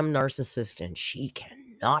goddamn narcissist and she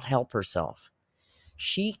cannot help herself.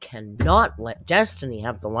 She cannot let Destiny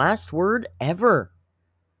have the last word ever.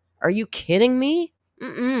 Are you kidding me?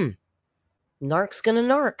 Narc's gonna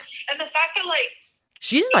narc. And the fact that, like,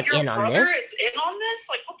 she's not in on this. Your brother is in on this?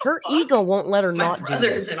 Like, what the Her fuck? ego won't let her My not do brother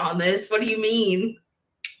this. isn't on this. What do you mean?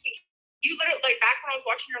 You literally, like, back when I was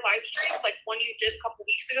watching your live streams, like, one you did a couple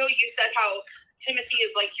weeks ago, you said how Timothy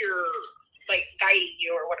is, like, your, like, guiding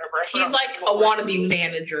you or whatever. He's like a wannabe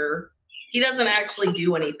manager. He doesn't actually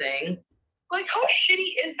do anything. Like, how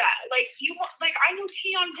shitty is that? Like, you want, like, I know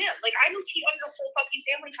tea on him. Like, I know tea on your whole fucking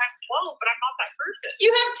family times 12, but I'm not that person.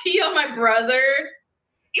 You have tea on my brother?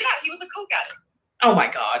 Yeah, he was a coke addict. Oh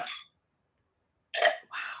my god.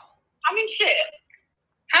 Wow. I mean, shit.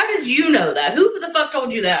 How did you know that? Who the fuck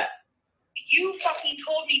told you that? You fucking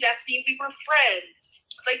told me, Destiny, we were friends.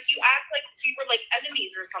 Like, you act like we were, like,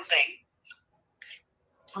 enemies or something.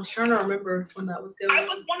 I'm trying to remember when that was going on. I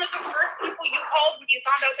was one of the first people you called when you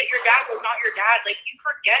found out that your dad was not your dad. Like, you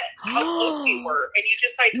forget how close we were. And you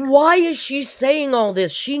just, like... Why is she saying all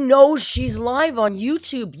this? She knows she's live on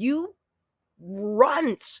YouTube. You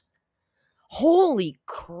runt. Holy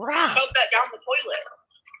crap. Shove that down the toilet.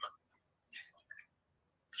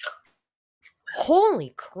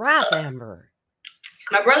 Holy crap, Amber.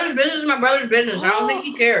 My brother's business is my brother's business. I don't think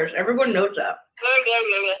he cares. Everyone knows that. Blah, blah,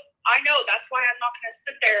 blah, blah. I know. That's why I'm not going to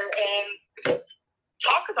sit there and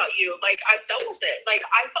talk about you. Like, I've dealt with it. Like,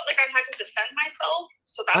 I felt like I had to defend myself.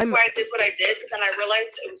 So that's why I did what I did. But then I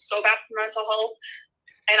realized it was so bad for mental health.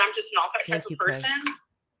 And I'm just not that type of person.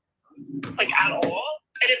 Like, at all.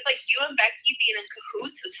 And it's like you and Becky being in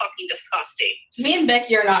cahoots is fucking disgusting. Me and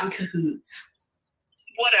Becky are not in cahoots.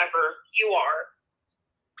 Whatever. You are.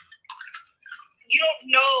 You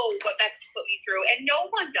don't know what Becky put me through, and no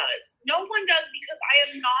one does. No one does because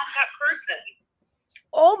I am not that person.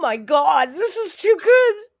 Oh my god, this is too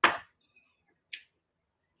good.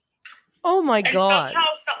 Oh my god.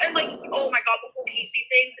 And like, oh my god, the whole Casey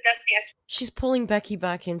thing, the Destiny. She's pulling Becky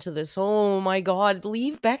back into this. Oh my god,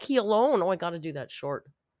 leave Becky alone. Oh, I gotta do that short.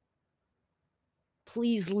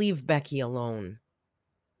 Please leave Becky alone.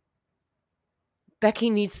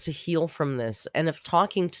 Becky needs to heal from this, and if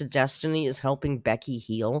talking to Destiny is helping Becky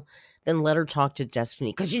heal, then let her talk to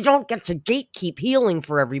Destiny, because you don't get to gatekeep healing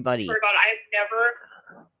for everybody. God, I've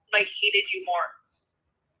never, like, hated you more.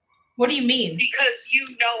 What do you mean? Because you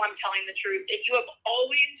know I'm telling the truth, and you have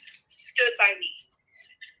always stood by me.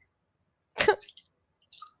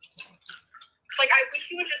 Like, I wish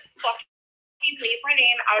you would just fucking leave my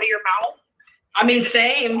name out of your mouth. I mean,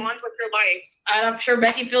 same. On with your life. I'm sure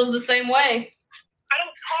Becky feels the same way. I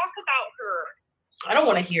don't talk about her. I don't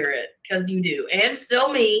want to hear it, because you do. And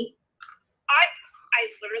still me. I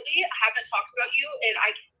literally haven't talked about you in,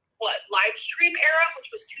 live stream era, which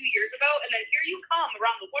was 2 years ago, and then here you come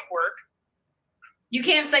around the woodwork. You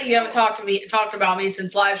can't say you haven't talked about me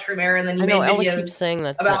since live stream era, and then you made Ella videos keeps saying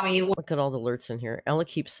that about me. Look at all the alerts in here. Ella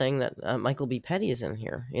keeps saying that Michael B. Petty is in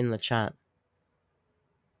here, in the chat.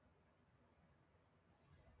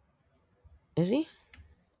 Is he?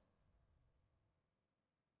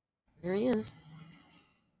 There he is.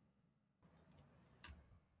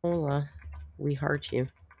 Hola. We heart you.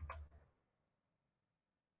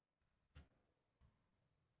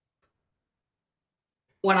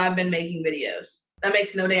 When I've been making videos. That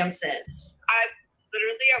makes no damn sense. I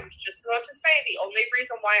was just about to say, the only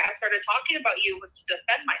reason why I started talking about you was to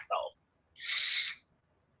defend myself.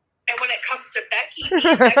 And when it comes to Becky,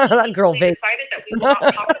 that girl decided that we will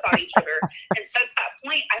not talk about each other. And since that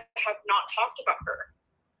point, I have not talked about her.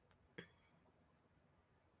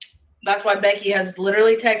 That's why Becky has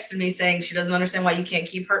literally texted me saying she doesn't understand why you can't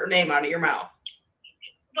keep her name out of your mouth.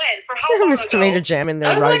 When? For how long Miss ago? Tomato Jam in there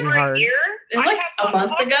That was like riding For a hard. year? It was I like have a not month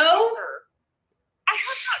talked ago. about her. I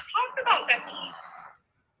have not talked about Becky.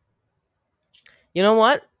 You know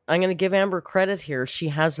what? I'm going to give Amber credit here. She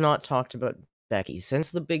has not talked about Becky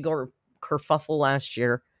since the big kerfuffle last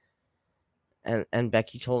year. And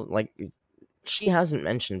Becky told, like, she hasn't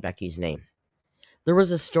mentioned Becky's name. There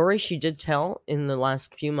was a story she did tell in the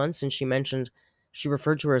last few months, and she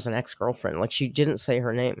referred to her as an ex-girlfriend. Like, she didn't say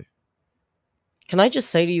her name. Can I just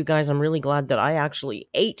say to you guys, I'm really glad that I actually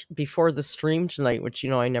ate before the stream tonight, which,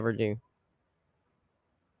 I never do.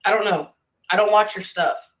 I don't know. I don't watch your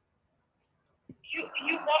stuff.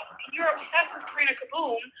 You're obsessed with Karina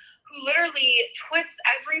Kaboom, who literally twists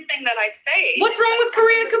everything that I say. What's wrong with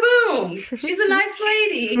Karina Kaboom? She's a nice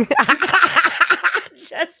lady.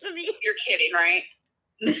 Destiny. You're kidding, right?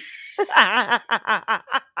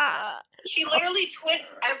 She literally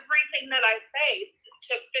twists everything that I say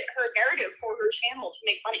to fit her narrative for her channel to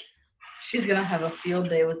make money. She's gonna have a field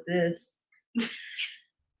day with this.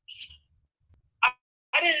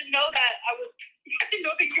 I didn't know that I didn't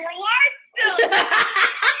know that you were alive still.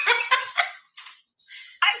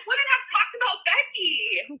 I wouldn't have talked about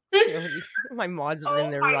Becky. My mods are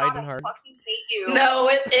in there riding hard. I fucking hate you. No,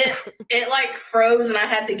 it like froze and I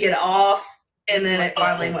had to get off, and then it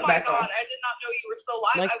finally went back on. I did not know you were still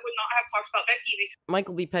alive. I would not have talked about Becky.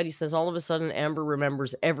 Michael B. Petty says, all of a sudden Amber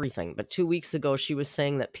remembers everything, but 2 weeks ago she was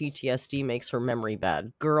saying that PTSD makes her memory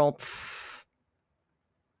bad. Girl, because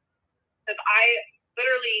I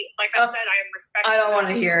literally, like I said, I am respectful. I don't want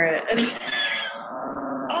to hear it.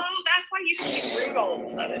 Oh, that's why you can be rude all of a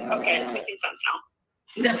sudden. Okay, it's making sense now.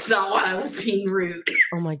 That's not why I was being rude.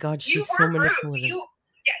 Oh my God, she's so manipulative. Your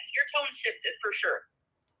tone shifted for sure.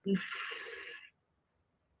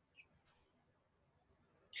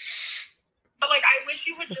 But like, I wish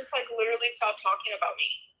you would just like literally stop talking about me.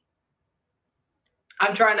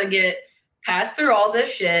 I'm trying to get past through all this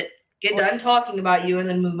shit, get done talking about you, and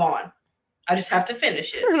then move on. I just have to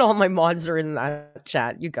finish it. And all my mods are in that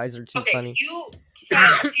chat. You guys are too funny. You said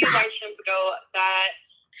a few live streams ago that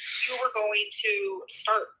you were going to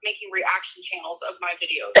start making reaction channels of my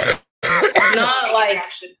videos.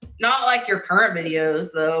 Not like your current videos,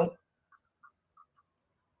 though.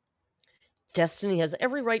 Destiny has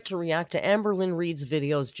every right to react to Amberlynn Reid's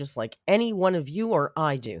videos just like any one of you or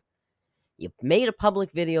I do. You made a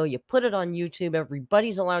public video, you put it on YouTube,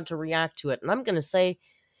 everybody's allowed to react to it. And I'm going to say,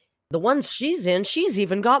 the ones she's in, she's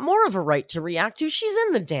even got more of a right to react to. She's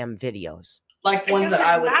in the damn videos. Like ones that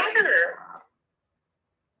I would matter.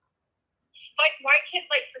 Like, why can't,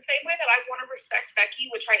 like, the same way that I want to respect Becky,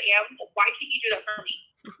 which I am, why can't you do that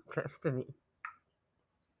for me?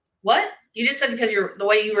 What? You just said because you're the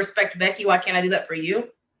way you respect Becky, why can't I do that for you?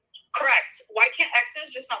 Correct. Why can't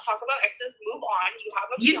exes just not talk about exes? Move on.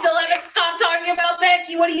 You still haven't stopped talking about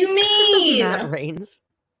Becky. What do you mean? Matt Rains.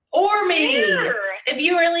 Or me. If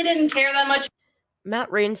you really didn't care that much.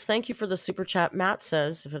 Matt Rains, thank you for the super chat. Matt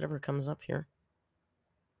says, if it ever comes up here.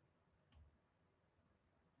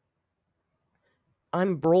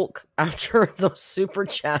 I'm broke after those super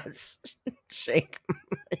chats. Shake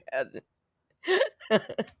my head.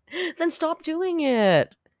 Then stop doing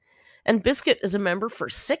it. And Biscuit is a member for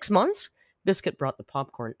 6 months. Biscuit brought the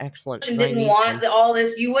popcorn. Excellent. You didn't want all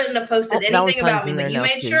this. You wouldn't have posted anything about me, but you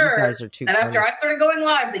made sure that after I started going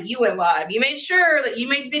live that you went live. You made sure that you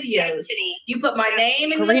made videos. You put my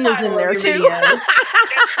name in the title of your videos.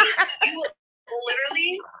 You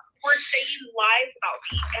literally were saying lies about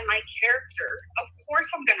me and my character. Of course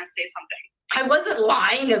I'm going to say something. I wasn't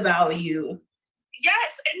lying about you.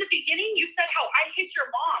 Yes, in the beginning you said how I hit your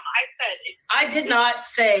mom. I said I did not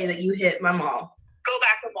say that you hit my mom. Go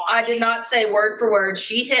back and watch. I did not say word for word.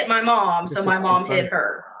 She hit my mom, so my mom hit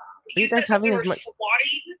her. Are you guys having as much?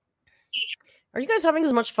 Are you guys having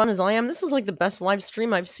as much fun as I am? This is like the best live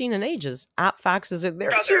stream I've seen in ages. AppFax is in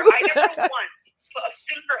there too. I never once put a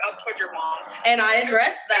finger up toward your mom. And I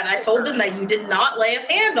addressed that. I told them that you did not lay a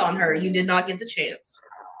hand on her. You did not get the chance.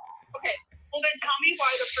 Okay. Well, then tell me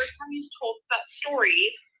why the first time you told that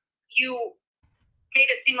story, you made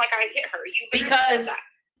it seem like I hit her. Because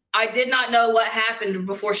I did not know what happened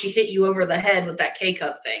before she hit you over the head with that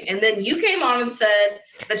K-cup thing. And then you came on and said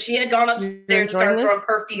that she had gone upstairs and started throwing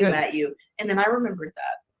perfume at you. And then I remembered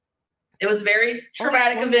that. It was a very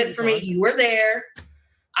traumatic event for me. You were there.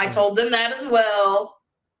 I told them that as well.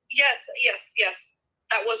 Yes.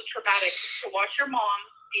 That was traumatic to watch your mom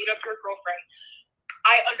beat up your girlfriend.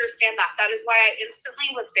 I understand that. That is why I instantly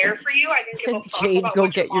was there for you. I didn't give a fuck Jade, about go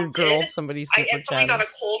what get your mom girl. did. Somebody I super instantly got a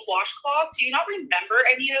cold washcloth. Do you not remember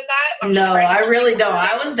any of that? No, I really don't.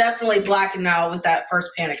 I was definitely blacking out with that first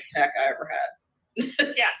panic attack I ever had.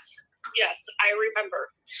 Yes, I remember.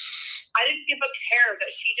 I didn't give a care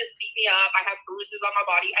that she just beat me up. I have bruises on my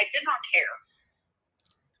body. I did not care.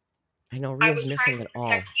 I know I Ria's was missing trying it to all.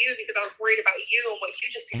 protect you because I was worried about you and what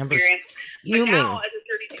you just Amber's experienced. fuming. But now, as a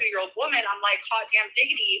 32-year-old woman, I'm like, hot damn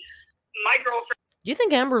diggity. My girlfriend. Do you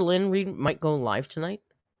think Amberlynn Reed might go live tonight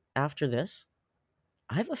after this?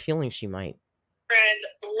 I have a feeling she might.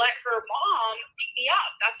 Let her mom beat me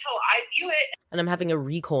up. That's how I view it. And I'm having a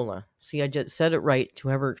Ricola. See, I just said it right to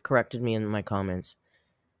whoever corrected me in my comments.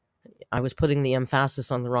 I was putting the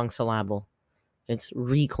emphasis on the wrong syllable. It's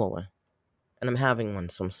Ricola. And I'm having one,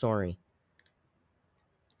 so I'm sorry.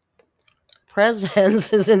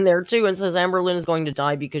 Presence is in there too and says Amberlynn is going to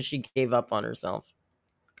die because she gave up on herself.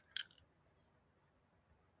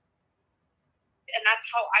 And that's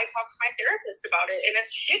how I talk to my therapist about it. And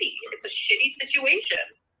it's shitty. It's a shitty situation.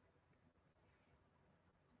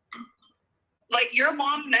 Like, your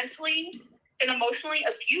mom mentally and emotionally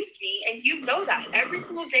abused me, and you know that. Every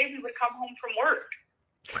single day we would come home from work.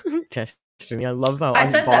 Destiny, I love how I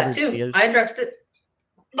said that unbothered she too. is. I addressed it.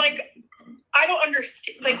 Like, I don't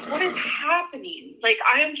understand. Like, what is happening? Like,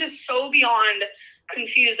 I am just so beyond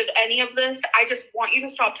confused of any of this. I just want you to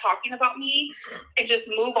stop talking about me and just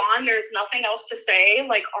move on. There's nothing else to say.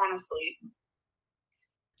 Like, honestly.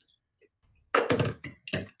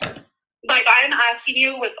 Like, I'm asking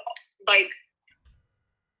you with, like,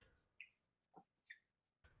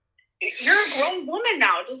 you're a grown woman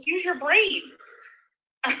now. Just use your brain.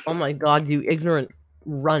 Oh my god, you ignorant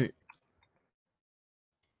runt.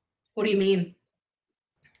 What do you mean?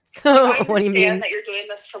 I What do you mean? understand that you're doing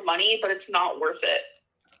this for money, but it's not worth it.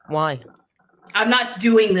 Why? I'm not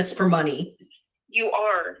doing this for money. You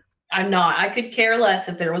are. I'm not. I could care less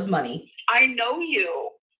if there was money. I know you.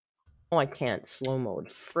 Oh, I can't. Slow mode.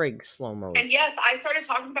 Frig slow mode. And yes, I started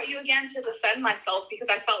talking about you again to defend myself because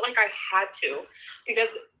I felt like I had to. Because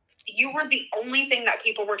you were the only thing that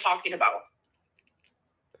people were talking about.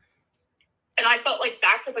 And I felt like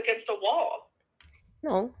backed up against a wall.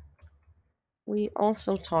 No. We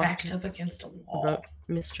also talked Backed up against a wall. about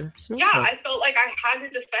Mr. Snowflake. Yeah, I felt like I had to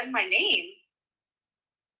defend my name.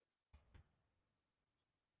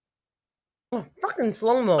 Oh, fucking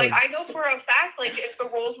slow mode. Like, I know for a fact, like, if the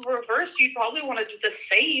roles were reversed, you'd probably want to do the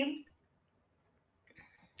same.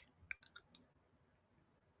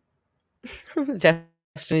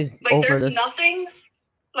 Destiny's Like, over there's this. nothing.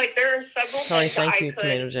 Like, there are several Sorry, things that thank I you,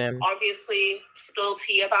 Tomato could Jam. obviously spill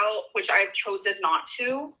tea about, which I've chosen not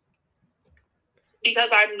to. Because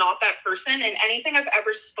I'm not that person, and anything I've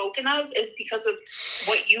ever spoken of is because of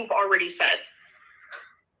what you've already said.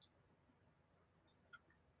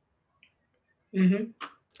 Mm-hmm.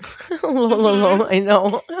 I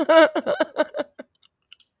know.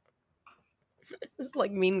 It's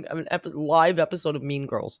like live episode of Mean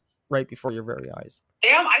Girls right before your very eyes.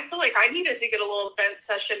 Damn, I feel like I needed to get a little vent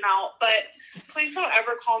session out, but please don't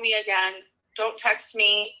ever call me again. Don't text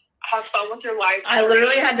me. Have fun with your life. I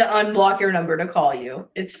literally had to unblock your number to call you.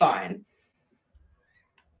 It's fine.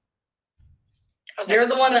 Okay. You're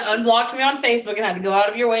the one that unblocked me on Facebook and had to go out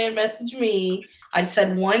of your way and message me. I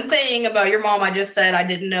said one thing about your mom. I just said I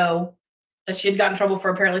didn't know that she had gotten in trouble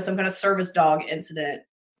for apparently some kind of service dog incident.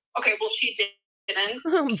 Okay, well, she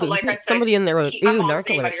didn't. So, like I said, somebody in there. keep my Ew, mom's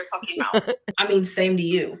name out narcolepsy. of your fucking mouth. I mean, same to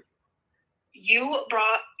you. You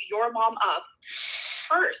brought your mom up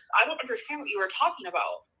first. I don't understand what you were talking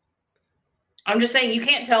about. I'm just saying you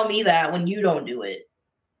can't tell me that when you don't do it.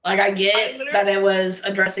 Like, I get that it was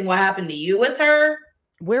addressing what happened to you with her,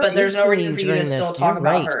 but there's no reason for you to still talk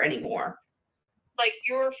about her anymore. Like,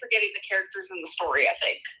 you're forgetting the characters in the story, I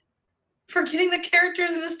think. Forgetting the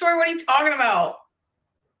characters in the story? What are you talking about?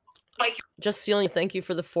 Like, just Celia, thank you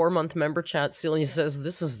for the 4-month member chat. Celia says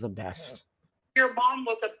this is the best. Your mom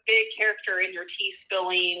was a big character in your tea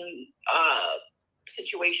spilling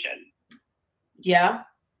situation. Yeah,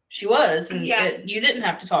 she was. And yeah. You didn't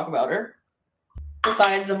have to talk about her.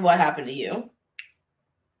 Besides of what happened to you.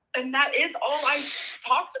 And that is all I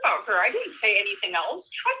talked about her. I didn't say anything else.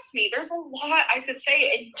 Trust me, there's a lot I could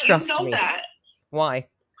say, and Trust you know me. that. Why?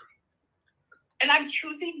 And I'm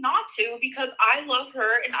choosing not to because I love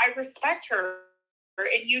her and I respect her,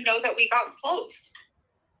 and you know that we got close.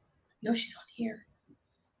 No, she's not here.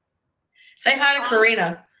 Say hi to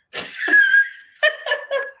Karina.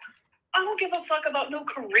 I don't give a fuck about no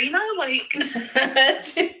Karina. Like,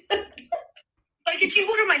 like, if you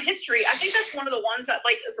look at my history, I think that's one of the ones that,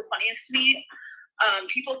 like, is the funniest to me.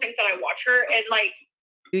 People think that I watch her, and, like,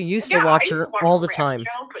 You used to watch her all the time.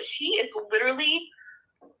 Channels, but she is literally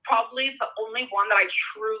probably the only one that I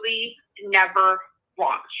truly never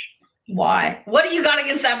watch. Why? What do you got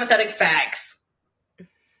against apathetic facts?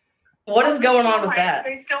 What is going on with that?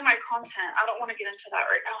 They steal my content. I don't want to get into that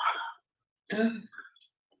right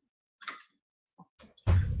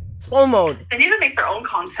now. Slow mode. They need to make their own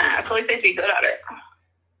content. I feel like they'd be good at it.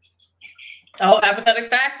 Oh, apathetic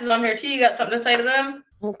facts is on here too. You got something to say to them?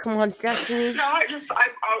 Oh, come on, Destiny. No, I'm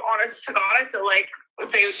honest to God, I feel like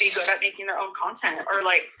they would be good at making their own content or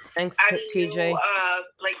like thanks adding TJ. new,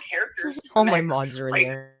 like characters. All my mods are in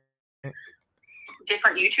there.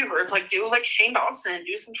 Different YouTubers, like do like Shane Dawson,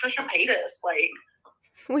 do some Trisha Paytas, like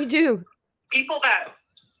we do. People that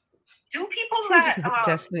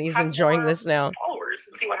Destiny's enjoying this now. Followers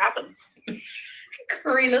and see what happens.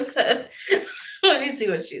 Karina said, let me see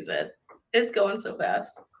what she said. It's going so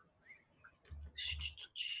fast.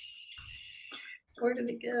 Where did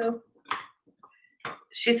it go?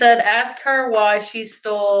 She said, ask her why she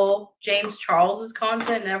stole James Charles's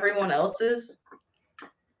content and everyone else's.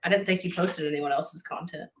 I didn't think you posted anyone else's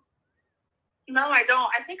content. No, I don't.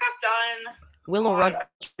 I think I've done Willow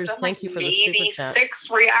Rogers, thank you for the super chat.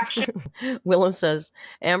 6 reactions. Willow says,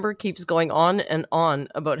 Amber keeps going on and on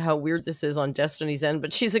about how weird this is on Destiny's end,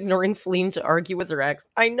 but she's ignoring Fleen to argue with her ex.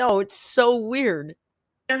 I know, it's so weird.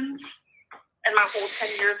 In my whole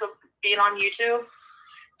 10 years of being on YouTube,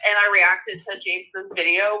 and I reacted to James's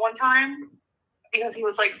video one time because he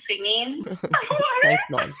was like singing. Thanks,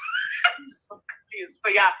 Mods. I'm so confused.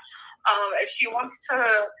 But yeah, if she wants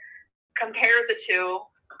to compare the two,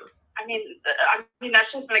 I mean,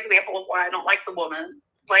 that's just an example of why I don't like the woman.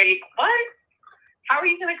 Like, what? How are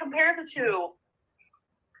you going to compare the two?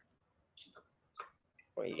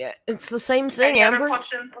 Well, yeah, it's the same thing, Any Amber. other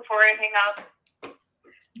questions before I hang up?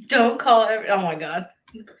 Don't call it. Oh my God.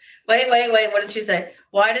 Wait. What did she say?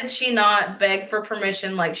 Why did she not beg for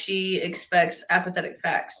permission like she expects apathetic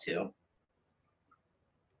facts to?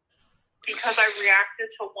 Because I reacted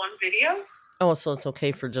to one video. Oh, so it's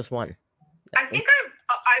okay for just one. I think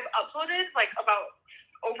I've uploaded like about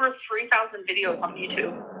over 3,000 videos on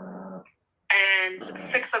YouTube, and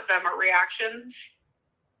 6 of them are reactions.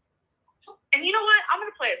 And you know what? I'm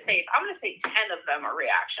gonna play it safe. I'm gonna say 10 of them are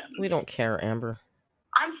reactions. We don't care, Amber.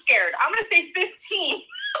 I'm scared. I'm gonna say 15.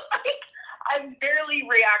 I've barely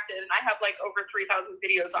reacted, and I have like over 3,000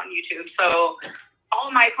 videos on YouTube. So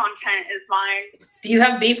all my content is mine. Do you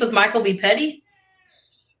have beef with Michael B. Petty?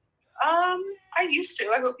 I used to.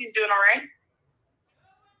 I hope he's doing all right.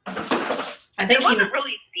 I think it wasn't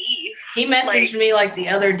really beef. He messaged me like the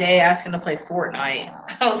other day asking to play Fortnite.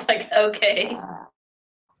 I was like, okay.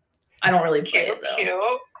 I don't really play it though.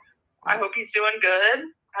 Cute. I hope he's doing good.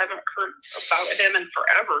 I haven't heard about him in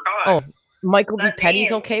forever. God. Oh, Michael B.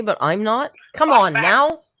 Petty's okay, but I'm not? Come on,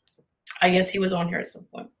 now? I guess he was on here at some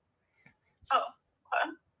point. Oh.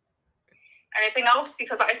 Anything else?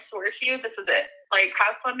 Because I swear to you, this is it. Like,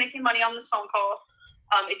 have fun making money on this phone call.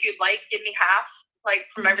 If you'd like, give me half. Like,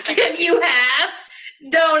 from everything. Give you half?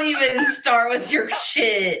 Don't even start with your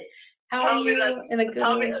shit. How are you in a good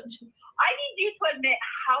relationship? I need you to admit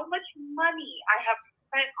how much money I have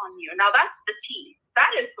spent on you. Now, that's the tea.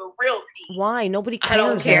 That is the real tea. Why? Nobody cares. I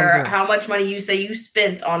don't care Amber. how much money you say you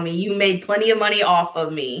spent on me. You made plenty of money off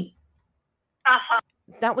of me.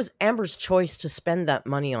 That was Amber's choice to spend that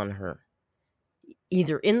money on her.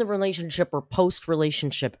 Either in the relationship or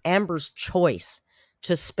post-relationship. Amber's choice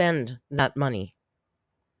to spend that money.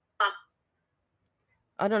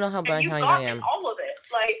 I don't know how behind I am. All of it.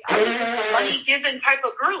 Like, I'm a money-given type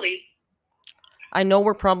of girly. I know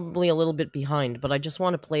we're probably a little bit behind, but I just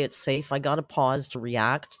want to play it safe. I gotta pause to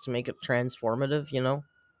react to make it transformative, you know?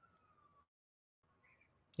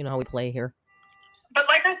 You know how we play here. But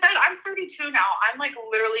like I said, I'm 32 now. I'm like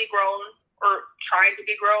literally grown, or trying to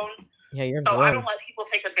be grown. Yeah, you're so grown. I don't let people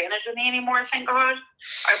take advantage of me anymore, thank God.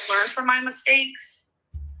 I've learned from my mistakes.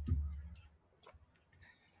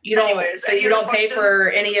 You don't. Anyways, so you don't pay for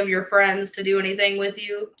any of your friends to do anything with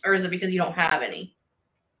you, or is it because you don't have any?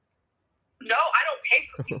 No, I don't pay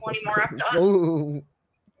for people anymore. I'm done. Ooh,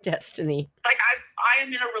 Destiny. Like I am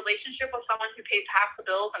in a relationship with someone who pays half the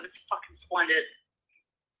bills, and it's fucking splendid.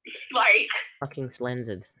 Like fucking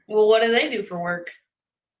splendid. Well, what do they do for work?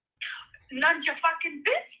 None of your fucking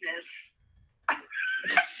business.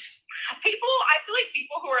 I feel like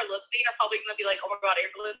people who are listening are probably going to be like, oh my God,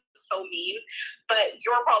 Amberlynn is so mean. But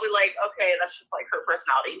you're probably like, okay, that's just like her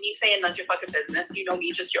personality. Me saying none of your fucking business, you know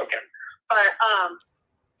me just joking. But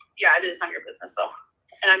yeah, it is none of your business though.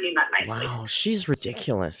 And I mean that nicely. Wow, she's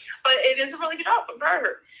ridiculous. But it is a really good job. I'm proud of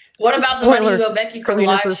her. What about the money you owe Becky for the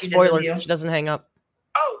live she spoiler. did with you? She doesn't hang up.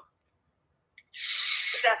 Oh.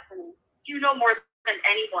 you know more than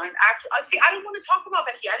anyone. Actually, see, I didn't want to talk about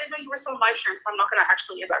Becky. I didn't know you were still on live stream, so I'm not going to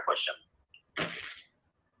actually answer that question.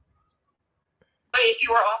 But if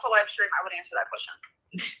you were off a live stream, I would answer that question.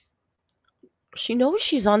 She knows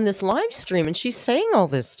she's on this live stream and she's saying all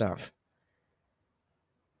this stuff.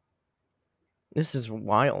 This is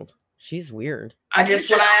wild. She's weird. When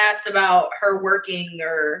I asked about her working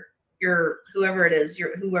or whoever it is,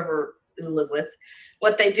 whoever you live with,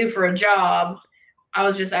 what they do for a job, I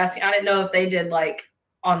was just asking. I didn't know if they did like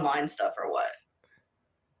online stuff or what.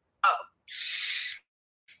 Oh.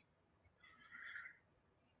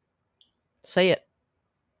 Say it.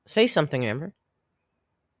 Say something, Amber.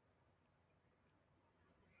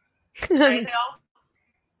 Anything else?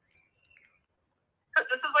 Because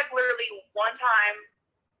this is like literally one time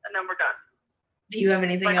and then we're done. Do you have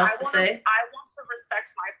anything else to say? I want to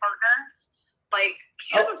respect my partner. Like,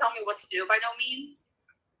 she doesn't tell me what to do by no means.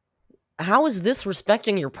 How is this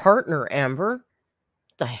respecting your partner, Amber?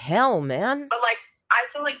 What the hell, man? But like, I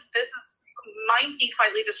feel like this might be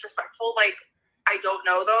slightly disrespectful. Like, I don't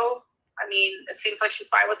know though. I mean, it seems like she's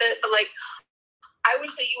fine with it, but like, I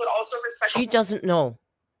wish that you would also respect. She doesn't know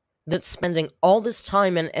that spending all this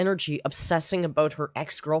time and energy obsessing about her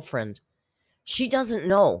ex-girlfriend, she doesn't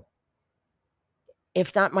know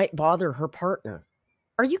if that might bother her partner.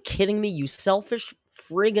 Are you kidding me, you selfish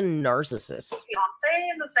friggin' narcissist? Fiance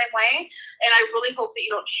in the same way, and I really hope that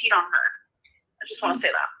you don't cheat on her. I just want to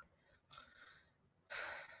say that.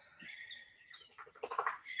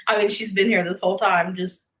 I mean, she's been here this whole time,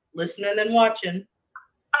 just listening and watching.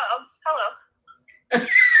 Oh, hello.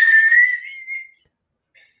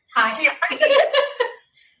 Hi.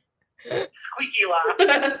 Squeaky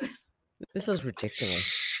laugh. This is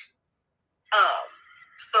ridiculous.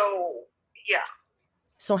 So, yeah.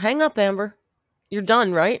 So hang up, Amber. You're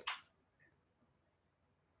done, right?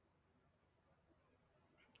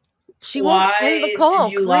 She won't end the call. Why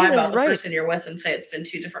did you lie Karina's about the right. person you're with and say it's been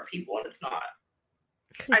 2 different people and it's not?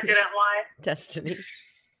 I didn't lie. Destiny.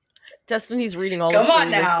 Destiny's reading all Come of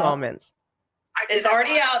on Karina's now. comments. It's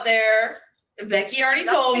already out there. Becky already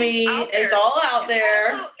told me. It's all out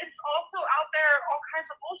there. It's also out there, all kinds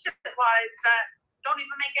of bullshit lies that don't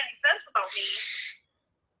even make any sense about me.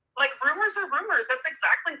 Like, rumors are rumors. That's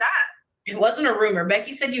exactly that. It wasn't a rumor.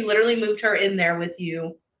 Becky said you literally moved her in there with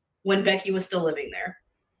you when Becky was still living there.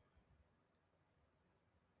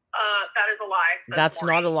 That is a lie. That's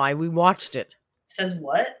not a lie. We watched it. Says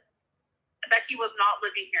what? Becky was not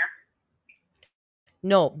living here.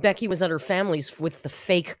 No, Becky was at her family's with the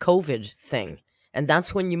fake COVID thing. And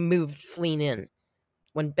that's when you moved Fleen in.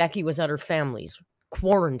 When Becky was at her family's,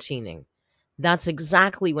 quarantining. That's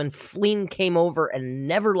exactly when Fleen came over and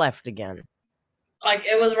never left again. Like,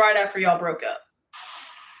 it was right after y'all broke up.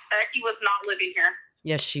 Becky was not living here.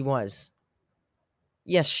 Yes, she was.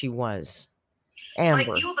 Yes, she was. Amber.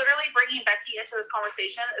 Like, you literally bringing Becky into this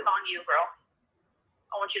conversation is on you, bro.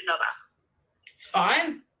 I want you to know that. It's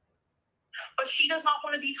fine. But she does not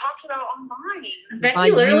want to be talked about online.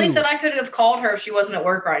 Becky literally said I could have called her if she wasn't at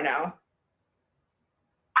work right now.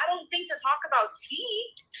 I don't think to talk about tea.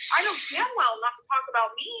 I know damn well not to talk about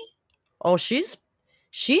me. Oh,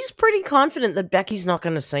 she's pretty confident that Becky's not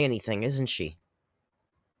going to say anything, isn't she?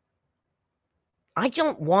 I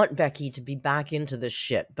don't want Becky to be back into this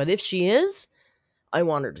shit, but if she is, I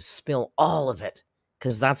want her to spill all of it,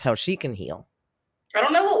 because that's how she can heal. I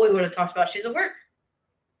don't know what we would have talked about. She's at work.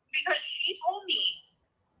 Because she told me,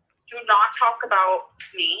 do not talk about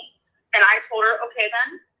me. And I told her, okay,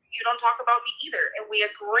 then you don't talk about me either. And we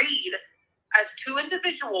agreed as 2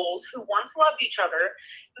 individuals who once loved each other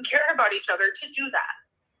and cared about each other to do that.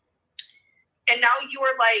 And now you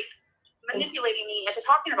are like manipulating me into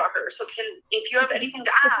talking about her. So if you have anything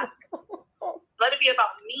to ask, let it be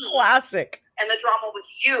about me. Classic. And the drama with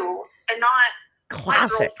you and not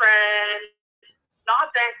Classic. my girlfriend,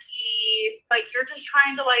 not Becky. Like, you're just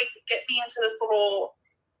trying to like get me into this little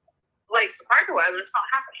like spider web, and it's not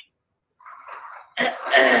happening.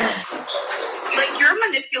 Like, you're a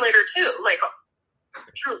manipulator too, like,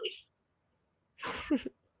 truly.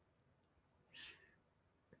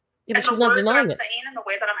 Yeah, but and she's the not words that denying I'm it. saying and the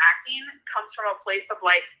way that I'm acting comes from a place of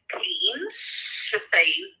like pain. Just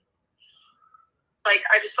saying. Like,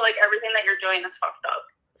 I just feel like everything that you're doing is fucked up.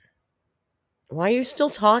 Why are you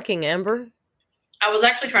still talking, Amber? I was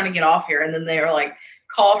actually trying to get off here, and then they were like,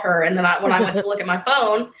 call her. And then when I went to look at my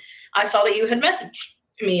phone, I saw that you had messaged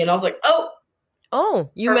me, and I was like, oh.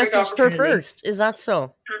 Oh, you messaged her first. Is that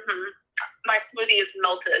so? Mm-hmm. My smoothie is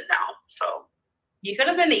melted now, so. You could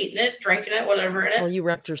have been eating it, drinking it, whatever in it. Well, you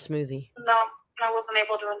wrecked your smoothie. No, I wasn't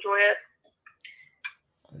able to enjoy it.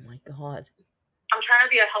 Oh my God. I'm trying to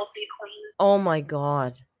be a healthy queen. Oh my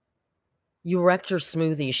God. You wrecked her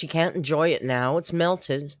smoothie. She can't enjoy it now. It's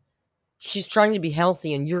melted. She's trying to be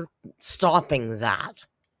healthy, and you're stopping that.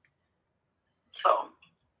 So.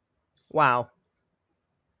 Wow.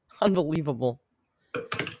 Unbelievable.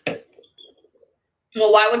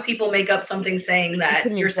 Well, why would people make up something saying that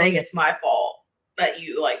couldn't you're even saying find it's my fault that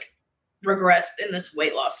you like regressed in this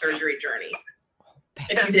weight loss surgery journey?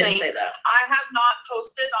 If you didn't say that. I have not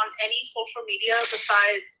posted on any social media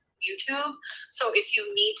besides YouTube. So if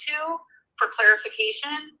you need to, for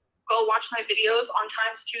clarification, go watch my videos on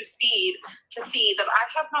 ×2 speed to see that I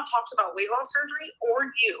have not talked about weight loss surgery or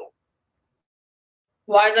you.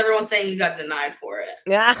 Why is everyone saying you got denied for it?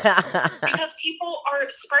 Because people are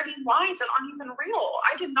spreading lies that aren't even real.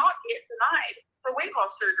 I did not get denied for weight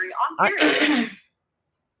loss surgery on period.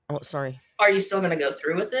 Oh, sorry. Are you still going to go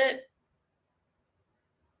through with it?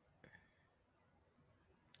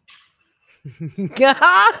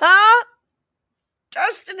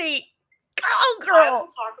 Destiny! I Girl! will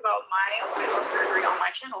talk about my weight loss surgery on my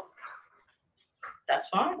channel. That's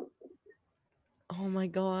fine. Oh my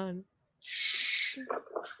god.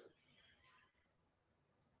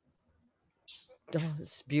 Oh,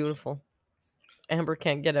 this is beautiful. Amber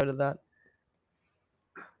can't get out of that.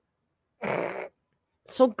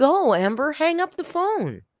 So go, Amber. Hang up the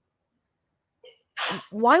phone.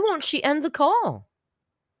 Why won't she end the call?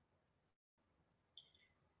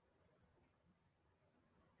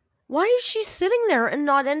 Why is she sitting there and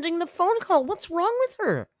not ending the phone call? What's wrong with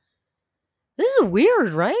her? This is weird,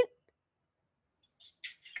 right?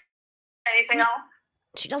 Anything else?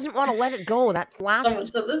 She doesn't want to let it go. That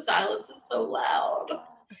last... So the silence is so loud.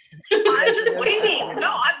 I'm just waiting.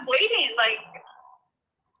 No, I'm waiting. Like,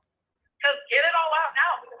 because get it all out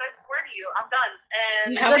now. Because I swear to you, I'm done.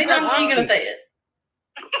 And How many times are you gonna say it?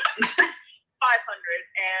 500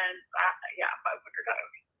 and yeah, 500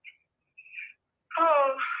 times.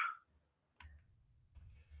 Oh.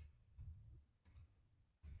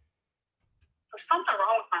 There's something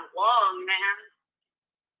wrong with my lung, man.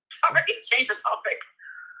 Sorry, change the topic.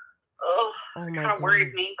 Oh my kind of God.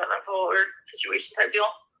 worries me, but that's a whole other situation type deal.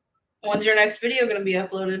 When's your next video gonna be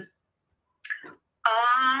uploaded?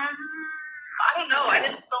 I don't know. I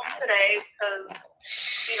didn't film today because,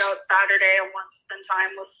 you know, it's Saturday. I want to spend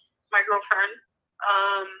time with my girlfriend,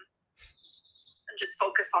 and just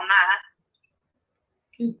focus on that.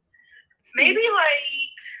 Maybe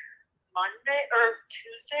like Monday or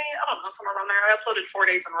Tuesday. I don't know, somewhere around there. I uploaded 4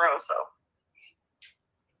 days in a row, so.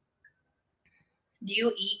 Do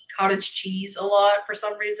you eat cottage cheese a lot for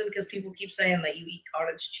some reason? Because people keep saying that you eat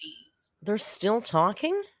cottage cheese. They're still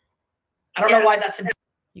talking? I don't know why that's important.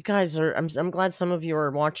 You guys are... I'm glad some of you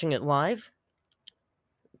are watching it live.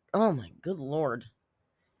 Oh my good lord.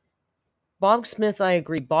 Bob Smith, I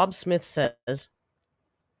agree. Bob Smith says...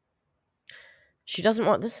 She doesn't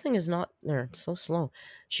want... This thing is not... There, it's so slow.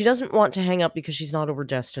 She doesn't want to hang up because she's not over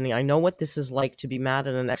Destiny. I know what this is like to be mad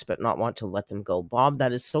at an ex but not want to let them go. Bob,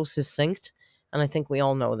 that is so succinct. And I think we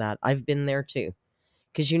all know that. I've been there too.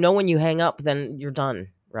 Because you know when you hang up, then you're done,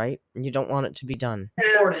 right? And you don't want it to be done.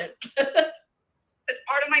 Important. It's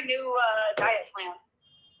part of my new diet plan.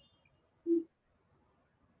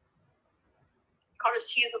 Cottage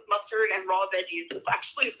cheese with mustard and raw veggies. It's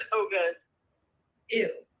actually so good. Ew.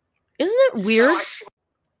 Isn't it weird?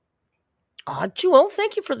 Jewel,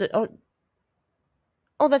 thank you for the...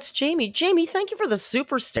 Oh, that's Jamie. Jamie, thank you for the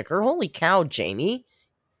super sticker. Holy cow, Jamie.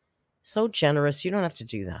 So generous. You don't have to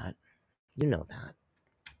do that. You know that.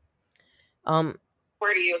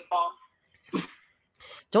 Where do you, Mom?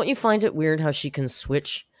 Don't you find it weird how she can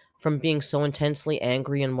switch from being so intensely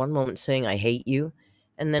angry in one moment saying, I hate you,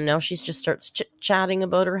 and then now she just starts chit-chatting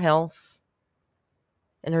about her health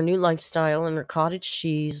and her new lifestyle and her cottage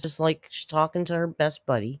cheese, just like she's talking to her best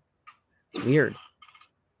buddy. It's weird.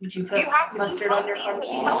 Would you put mustard on your cottage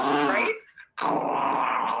cheese? Right?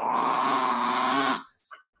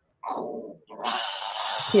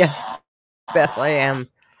 Yes, Beth, I am.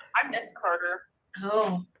 I miss Carter.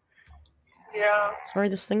 Oh. Yeah. Sorry,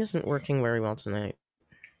 this thing isn't working very well tonight.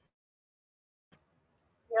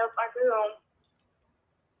 Yep, I do.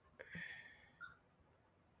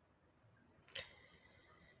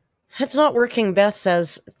 It's not working, Beth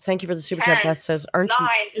says. Thank you for the super chat. 10, Beth says, aren't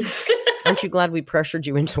you glad we pressured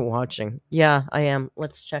you into watching? Yeah, I am.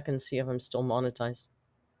 Let's check and see if I'm still monetized.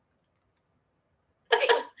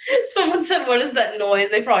 Someone said, what is that noise?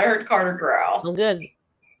 They probably heard Carter growl. Still good.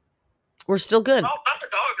 We're still good. Oh, that's a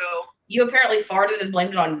doggo. You apparently farted and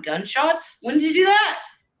blamed it on gunshots? When did you do that?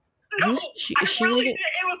 No, Is she it was really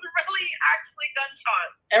actually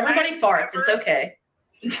gunshots. Everybody farts. It's okay.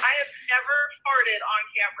 I have never farted on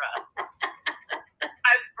camera.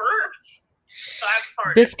 I've burped. So I've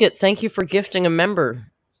farted. Biscuit, thank you for gifting a member.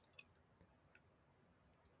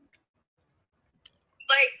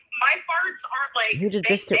 Like, my farts aren't like... Who did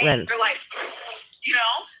bang, Biscuit bang. rent? They're like, you know?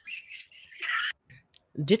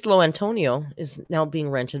 Ditlo Antonio is now being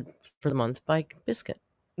rented for the month by Biscuit.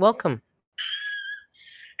 Welcome.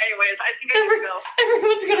 Anyways, I think I need to go.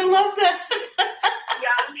 Everyone's gonna love that. Yeah,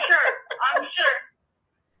 I'm sure. I'm sure.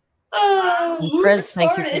 And Prez,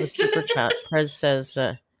 thank you for the super chat. Prez says,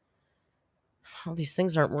 all these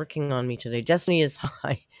things aren't working on me today. Destiny is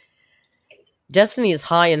high. Destiny is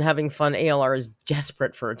high and having fun. ALR is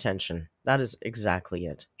desperate for attention. That is exactly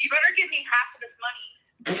it. You better give me half of this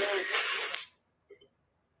money.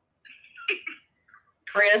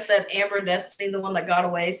 Karina said, Amber Destiny, the one that got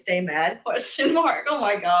away, stay mad? Question mark. Oh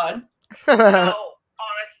my god. No,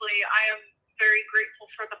 honestly, I am very grateful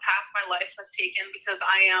for the path my life has taken because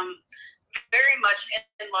I am very much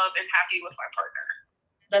in love and happy with my partner.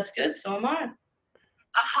 That's good. So am I.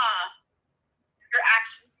 Your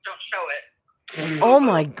actions don't show it. Oh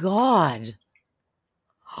my god.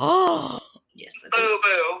 Oh. Yes. Boo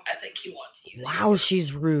boo. I think he wants you. Wow,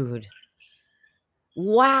 she's rude.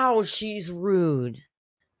 Wow, she's rude.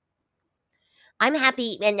 I'm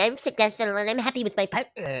happy and I'm successful and I'm happy with my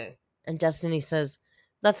partner. And Destiny says,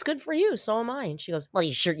 that's good for you, so am I. And she goes, well,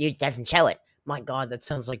 you sure you doesn't show it. My god, that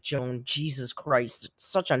sounds like Joan. Jesus Christ.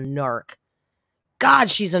 Such a narc. God,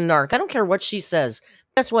 she's a narc. I don't care what she says.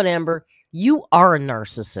 Guess what, Amber? You are a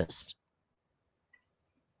narcissist.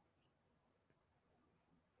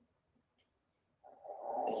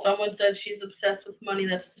 Someone said she's obsessed with money.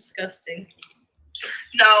 That's disgusting.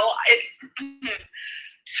 No, okay.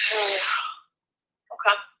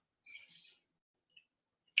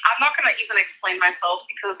 I'm not going to even explain myself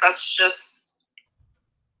because that's just...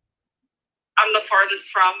 I'm the farthest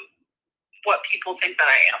from what people think that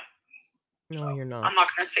I am. No, you're not. I'm not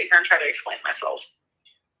going to sit here and try to explain myself.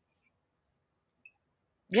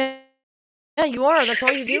 Yeah, you are. That's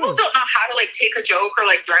all you If do. people don't know how to like take a joke or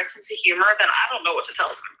like dry sense of humor, then I don't know what to tell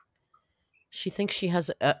them. She thinks she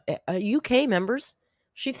has UK members.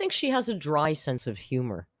 She thinks she has a dry sense of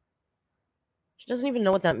humor. She doesn't even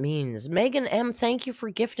know what that means. Megan M, thank you for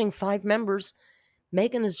gifting 5 members.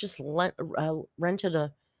 Megan has just rented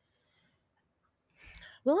a...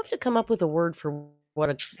 We'll have to come up with a word for what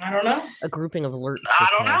I don't know. a grouping of alerts I is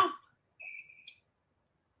don't called.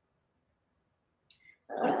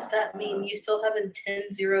 know. What does that mean? You still having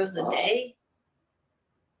 10 zeros a day?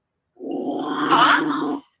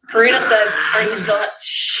 Huh? Karina said, are you still...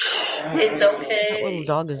 It's okay. That little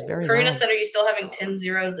dog is very Karina loud. said, are you still having 10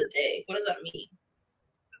 zeros a day? What does that mean?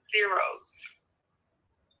 Zeros.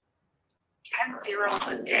 10 zeros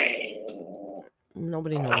a day.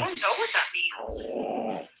 Nobody I knows. don't know what that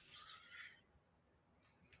means.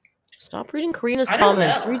 Stop reading Karina's I don't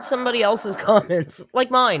comments. know. Read somebody else's comments,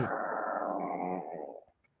 like mine.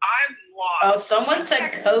 I'm lost. Oh, someone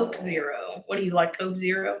said Coke Zero. What do you like, Coke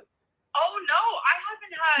Zero? Oh no, I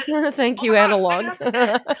haven't had... Thank you, Hold on, Analog.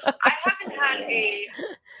 I haven't had a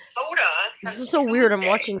soda since This is so weird. I'm Tuesday.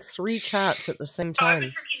 watching 3 chats at the same So I've been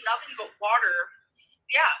time. drinking nothing but water.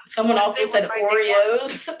 Yeah. Someone also Wednesday said was my day one.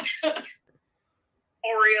 Oreos.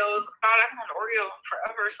 Oreos. God, I haven't had Oreo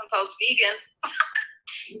forever since I was vegan.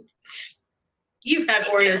 You've had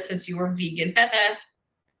Oreos since you were vegan. I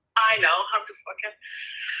know. I'm just fucking...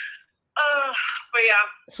 but yeah.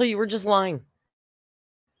 So you were just lying.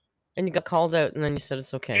 And you got called out, and then you said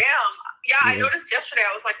it's okay. Damn. Yeah, I Weird. noticed yesterday.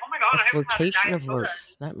 I was like, oh my god, A I haven't had a flirtation diet of soda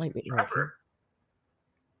alerts. That might be in nothing. forever.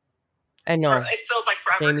 I know. It feels like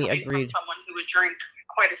forever Jamie coming agreed. from someone who would drink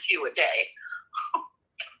quite a few a day.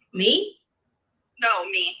 Me? No,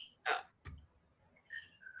 me.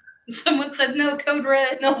 Someone said no, Code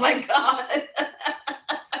Red. Oh my god.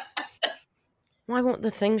 Why won't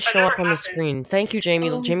the thing That show never up on the happened. screen? Thank you, Jamie.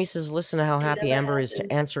 Oh. Jamie says, listen to how It happy never Amber is to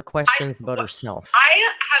happened. answer questions I about swear- herself. I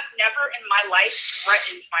have never in my life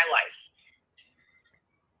threatened my life.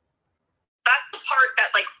 That's the part that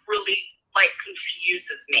like really like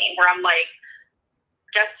confuses me, where I'm like,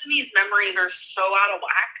 Destiny's memories are so out of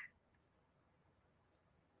whack.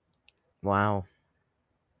 Wow.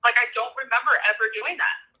 Like I don't remember ever doing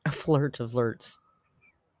that. A flirt of alerts.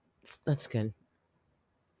 That's good.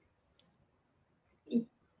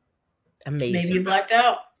 Amazing. Maybe you blacked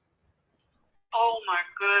out. Oh my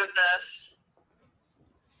goodness.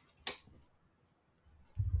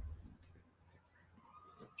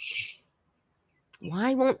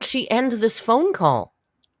 Why won't she end this phone call?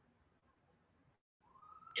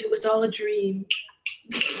 It was all a dream.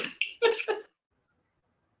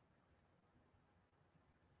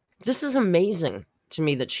 This is amazing to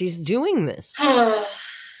me that she's doing this. What?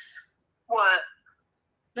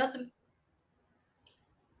 Nothing.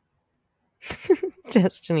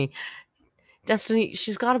 Destiny.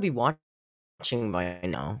 She's got to be watching by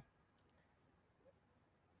now.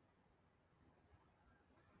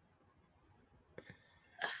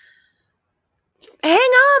 Hang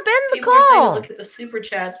up, end the People are saying to call. look at the super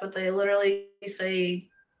chats, but they literally say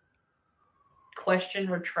question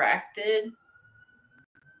retracted.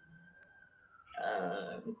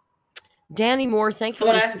 Danny Moore, thank you for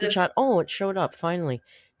Someone the asked super if- chat. Oh, it showed up finally.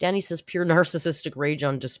 Danny says pure narcissistic rage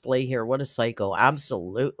on display here. What a psycho.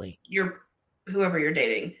 Absolutely. Whoever you're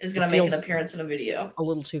dating is going to make an appearance in a video. A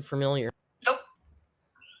little too familiar. Nope.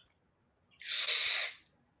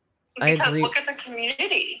 I Because agree. look at the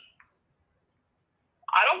community.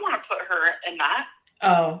 I don't want to put her in that.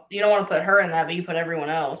 Oh, you don't want to put her in that, but you put everyone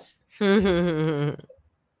else. No.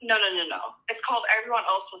 It's called everyone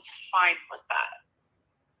else was fine with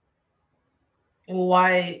that. Well,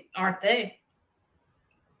 why aren't they?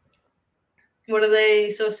 What are they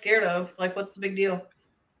so scared of? Like, what's the big deal?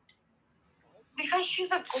 Because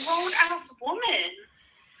she's a grown-ass woman.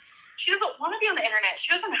 She doesn't want to be on the internet.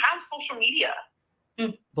 She doesn't have social media.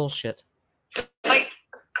 Bullshit. Like,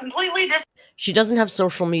 completely different. She doesn't have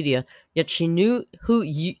social media, yet she knew who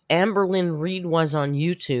Amberlynn Reed was on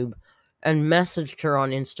YouTube and messaged her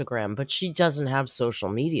on Instagram, but she doesn't have social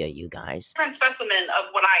media, you guys. Different specimen of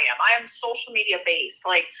what I am. I am social media based.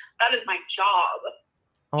 Like, that is my job.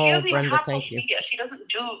 She Oh, doesn't even Brenda, have thank social you. media. She doesn't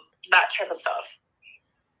do that type of stuff.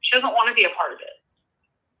 She doesn't want to be a part of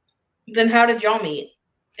it. Then how did y'all meet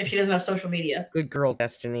if she doesn't have social media? Good girl,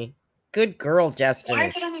 Destiny. Good girl, Why Destiny.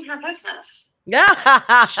 is it any of your business?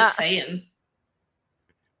 Just saying.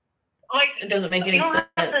 Like, It doesn't make any you don't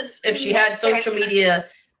have sense. to- If she had social media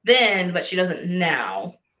then, but she doesn't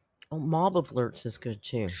now. Oh, Mob of Alerts is good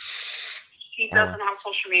too. She doesn't have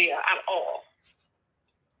social media at all.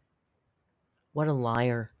 What a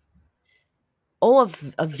liar. Oh,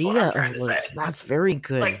 Avia what I'm trying to Alerts. say. That's very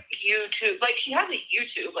good. Like, YouTube. Like, she has a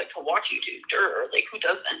YouTube, like, to watch YouTube. Duh. Like, who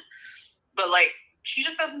doesn't? But, like, she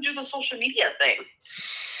just doesn't do the social media thing.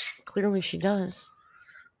 Clearly she does.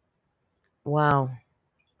 Wow.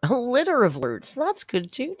 A litter of alerts. That's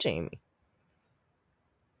good too, Jamie.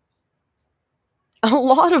 A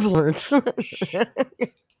lot of alerts.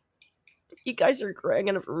 You guys are crying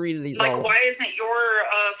enough to read these Like, all. why isn't your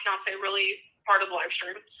fiance really part of the live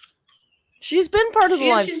streams? She's been part of the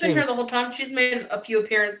live She's been here streams. the whole time. She's made a few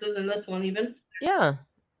appearances in this one even. Yeah.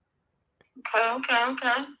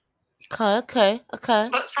 Okay. Okay.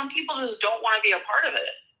 But some people just don't want to be a part of it.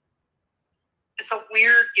 It's a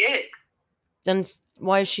weird gig. Then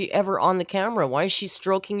why is she ever on the camera? Why is she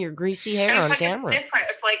stroking your greasy hair And it's on like, camera? It's different.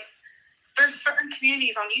 It's like, there's certain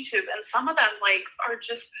communities on YouTube, and some of them, like, are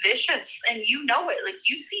just vicious, and you know it. Like,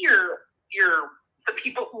 you see the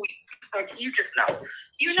people who, like, you just know.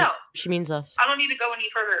 You know. She means us. I don't need to go any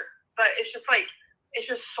further, but it's just like, it's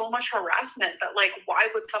just so much harassment that, like, why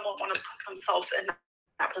would someone want to put themselves in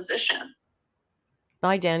that position?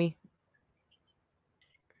 Bye, Danny.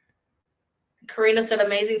 Karina said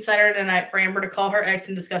amazing Saturday night for Amber to call her ex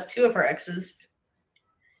and discuss two of her exes.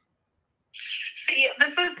 See,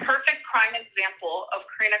 this is perfect prime example of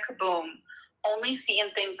Karina Kaboom only seeing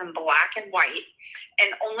things in black and white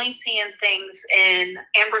and only seeing things in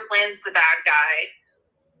AMBERLYNNS the bad guy,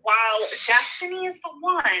 while Destiny is the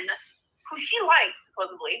one who she likes,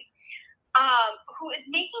 supposedly, who is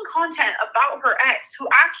making content about her ex, who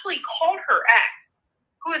actually called her ex,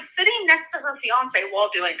 who is sitting next to her fiance while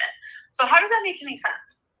doing it. So how does that make any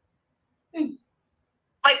sense?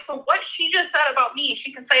 Like, so what she just said about me,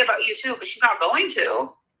 she can say about you too, but she's not going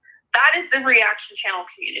to. That is the reaction channel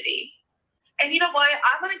community. And you know what?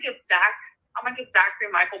 I'm gonna give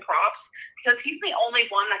Zachary Michael props because he's the only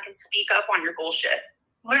one that can speak up on your bullshit.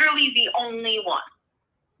 Literally the only one.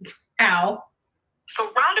 Ow.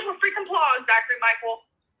 So round of freaking applause, Zachary Michael.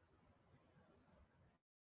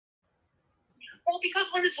 Well, because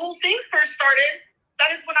when this whole thing first started,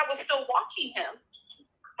 that is when I was still watching him.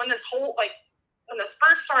 When this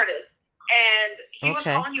first started, and he was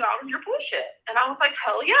calling you out on your bullshit, and I was like,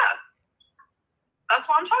 hell yeah, that's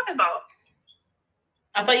what I'm talking about.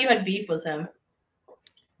 I thought you had beef with him.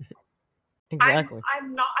 Exactly.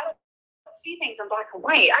 I'm not. I don't see things in black and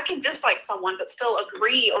white. I can dislike someone, but still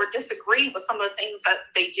agree or disagree with some of the things that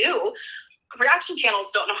they do. Reaction channels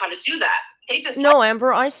don't know how to do that. They just No,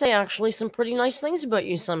 Amber, I say actually some pretty nice things about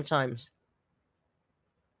you sometimes.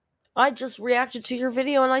 I just reacted to your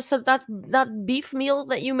video and I said that beef meal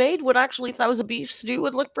that you made would actually, if that was a beef stew,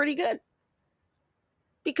 would look pretty good.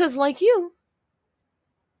 Because like you,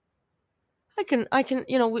 I can,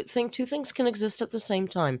 think two things can exist at the same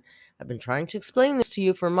time. I've been trying to explain this to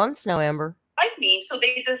you for months now, Amber. like me, so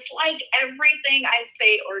they dislike everything I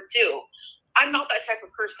say or do. I'm not that type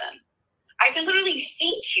of person. I can literally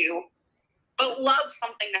hate you, but love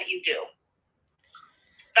something that you do.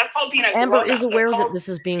 That's called being a grown-up. Amber is aware that this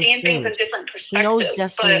is being seeing things in streamed. different She perspectives. knows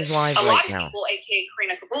Destiny's live a right lot of now. people, aka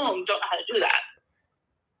Karina Kaboom, don't know how to do that.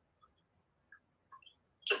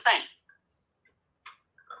 Just saying.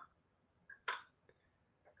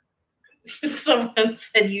 Someone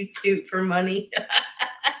said you toot for money.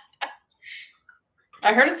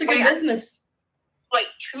 I heard it's a good business. Like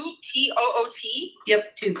toot, T-O-O-T?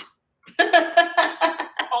 Yep, toot.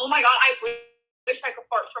 Oh my god, I wish I could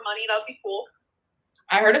fart for money. That would be cool.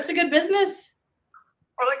 I heard it's a good business.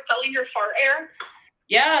 Or like selling your fart air.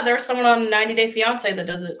 Yeah, there's someone on 90 Day Fiancé that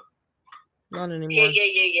does it. Not anymore.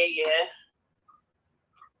 Yeah.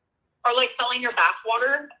 Or like selling your bath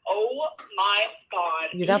water. Oh my god.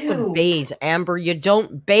 You'd have to bathe, Amber. You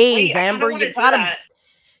don't bathe, Amber.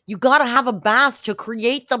 You gotta have a bath to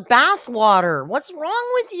create the bath water. What's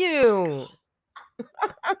wrong with you?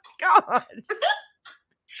 God.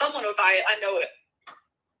 Someone will buy it. I know it.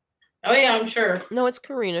 Oh yeah, I'm sure. No, it's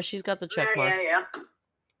Karina. She's got the check mark. Yeah.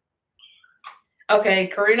 Okay,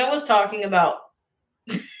 Karina was talking about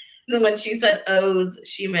when she said O's,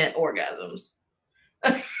 she meant orgasms.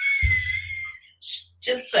 She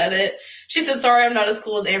just said it. She said, sorry, I'm not as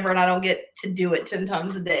cool as Amber and I don't get to do it 10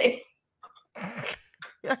 times a day.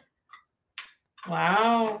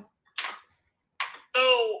 Wow. So,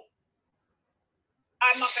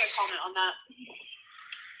 I'm not going to comment on that.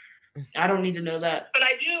 I don't need to know that. But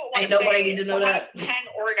I do want Ain't to say, nobody need to know that. 10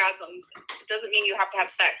 orgasms doesn't mean you have to have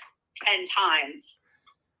sex 10 times.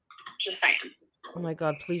 Just saying. Oh my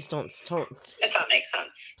god, please don't. If that makes sense.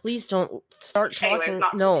 Please don't start talking. Anyways,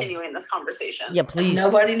 not continuing this conversation. Yeah, please.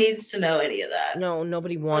 Nobody needs to know any of that. No,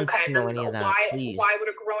 nobody wants to know any of that. Please. Why would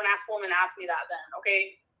a grown-ass woman ask me that then,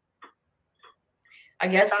 okay? I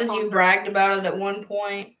guess because you bragged about it at one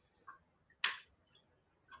point.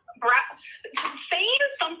 Saying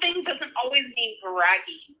something doesn't always mean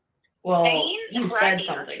bragging. Well, saying you said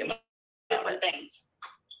something about different things.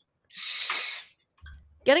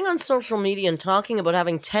 Getting on social media and talking about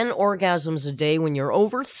having 10 orgasms a day when you're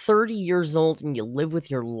over 30 years old and you live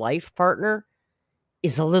with your life partner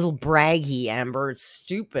is a little braggy, Amber. It's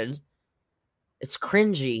stupid. It's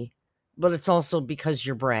cringy, but it's also because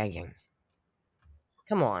you're bragging.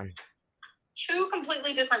 Come on. Two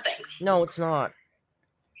completely different things. No, it's not.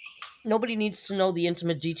 Nobody needs to know the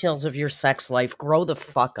intimate details of your sex life. Grow the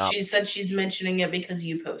fuck up. She said she's mentioning it because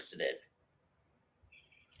you posted it.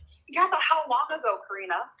 Yeah, but how long ago,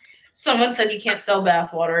 Karina? Someone said you can't sell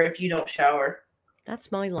bathwater if you don't shower.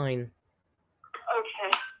 That's my line.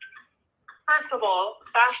 Okay. First of all,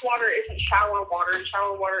 bath water isn't shower water, and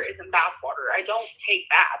shower water isn't bath water. I don't take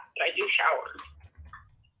baths, but I do shower.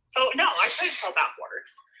 So, no, I could sell bath water.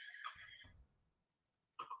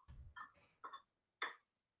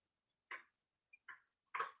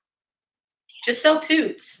 Just sell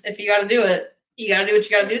toots if you gotta do it. You gotta do what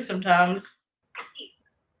you gotta do sometimes.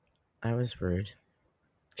 I was rude.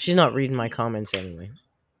 She's not reading my comments anyway.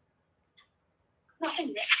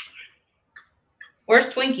 Nothing. Where's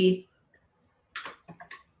Twinkie?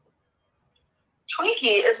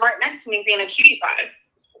 Twinkie is right next to me being a cutie pie.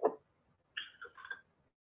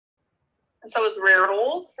 And so is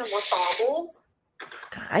Raredoles and Wasables.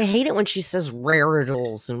 God, I hate it when she says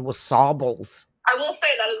Raredoles and Wasables. I will say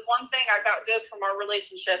that is one thing I got good from our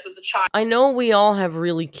relationship as a child. I know we all have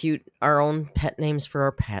really cute, our own pet names for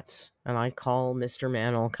our pets. And I call Mr.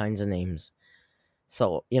 Man all kinds of names.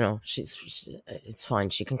 So, you know, it's fine.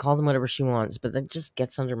 She can call them whatever she wants, but that just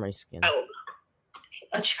gets under my skin.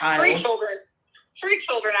 A child. 3 children. 3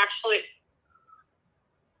 children, actually.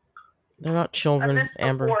 They're not children, I missed the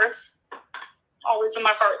Amber. 4th. Always in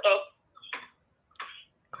my heart, though.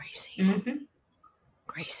 Gracie. Mm-hmm.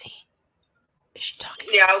 Gracie. Is she talking?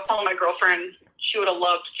 Yeah, I was telling my girlfriend she would have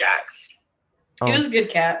loved Jax. Oh. He was a good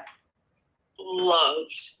cat.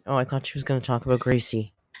 Loved. Oh, I thought she was going to talk about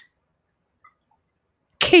Gracie.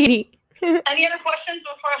 Katie. Any other questions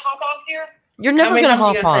before I hop off here? You're never going to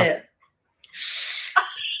hop off.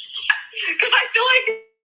 Because I feel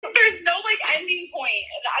like there's no like ending point,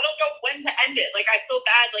 and I don't know when to end it. Like I feel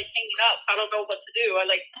bad like hanging up, so I don't know what to do.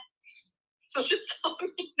 So just let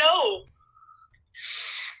me know.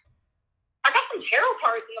 I got some tarot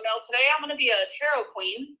cards in the mail today. I'm gonna be a tarot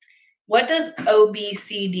queen. What does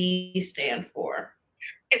OBCD stand for?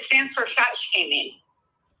 It stands for fat shaming.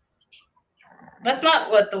 That's not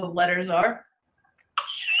what the letters are.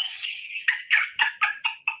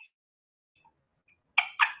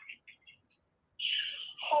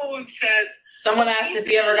 Oh, I'm dead. Someone asked if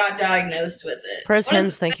you ever got diagnosed with it. Press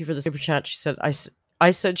Hens, thank you for the super chat. She said, I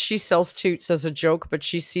said she sells toots as a joke, but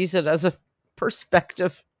she sees it as a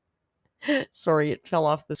perspective. Sorry, it fell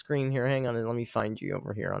off the screen here. Hang on, and let me find you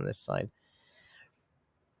over here on this side.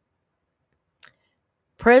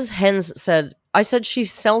 Prez Hens said, I said she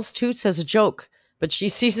sells toots as a joke, but she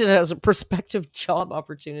sees it as a prospective job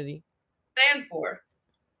opportunity. Stand for?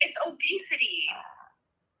 It's obesity.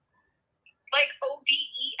 Like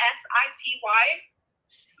OBESITY.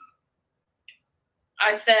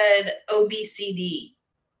 I said OBCD.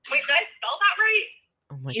 Wait, did I spell that right?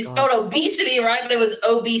 Oh my You god. spelled obesity right, but it was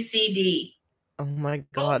OBCD. Oh my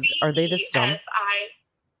god. Are they this dumb? OBESI.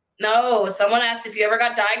 No, someone asked if you ever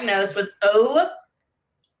got diagnosed with O,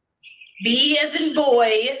 B as in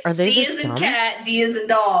boy, Are they C this as in dumb? cat, D as in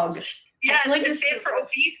dog. Yes, like it this stands for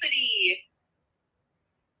obesity.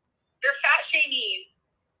 They're fat shaming.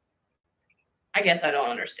 I guess I don't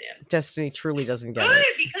understand. Destiny truly doesn't get Good,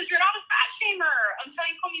 it. because you're not a fat shamer until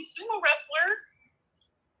you call me sumo wrestler.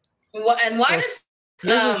 What, and why Yes,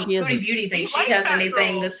 does she Foodie isn't. Beauty think You she like has that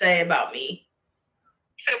anything girl. to say about me?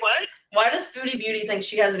 Say what? Why does Foodie Beauty think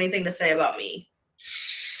she has anything to say about me?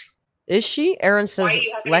 Is she? Aaron says Why do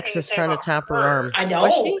you have anything Lex to is say trying to about tap her her? arm. I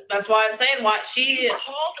Was she? don't. That's why I'm saying why she You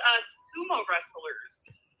called us sumo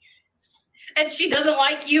wrestlers. and she doesn't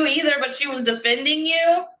like you either, but she was defending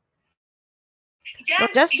you. Yes, Well,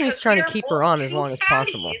 Destiny's because trying to we are keep her both on as two long as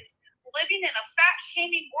possible. fatties living in a fat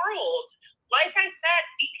shaming world. Like I said,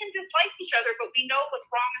 we can dislike each other, but we know what's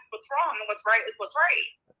wrong is what's wrong and what's right is what's right.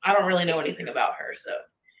 I don't really know anything about her, so.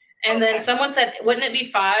 And then someone said, wouldn't it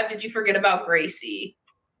be 5? Did you forget about Gracie?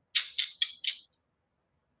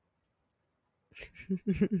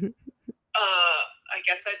 I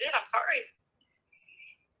guess I did. I'm sorry.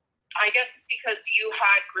 I guess it's because you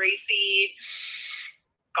had Gracie,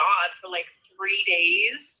 God, for like 3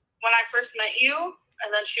 days when I first met you, and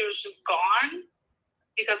then she was just gone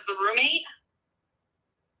because of the roommate.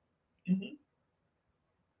 Mm-hmm.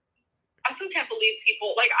 I still can't believe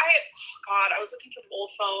people God, I was looking for the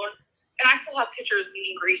old phone, and I still have pictures of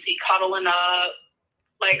me and Gracie cuddling up.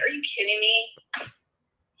 Like, are you kidding me?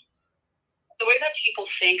 The way that people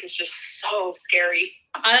think is just so scary.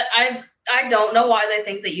 I don't know why they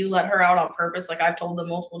think that you let her out on purpose. Like I've told them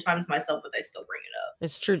multiple times myself, but they still bring it up.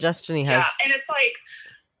 It's true. Destiny has. Yeah, and it's like,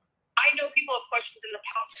 I know people have questions in the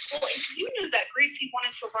past. Well, if you knew that Gracie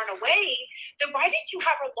wanted to run away, then why didn't you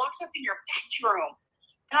have her locked up in your bedroom?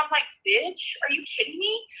 And I'm like, bitch, are you kidding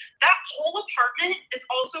me? That whole apartment is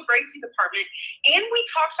also Gracie's apartment. And we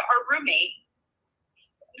talked to our roommate.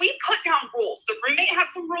 We put down rules. The roommate had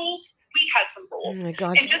some rules. We had some rules. Oh my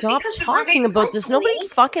god, And just stop because the talking roommate about broke this. the Nobody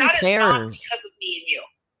rules, fucking that is not cares. because of me and you.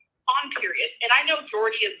 On period. And I know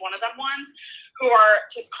Jordy is one of them ones who are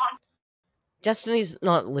just constantly. Destiny's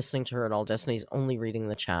not listening to her at all. Destiny's only reading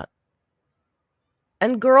the chat.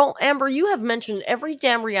 And girl, Amber, you have mentioned every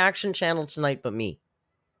damn reaction channel tonight but me.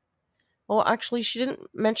 Well, actually, she didn't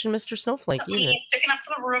mention Mr. Snowflake either. Sticking up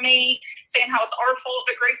to the roommate, saying how it's our fault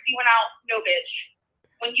that Gracie went out. No, bitch.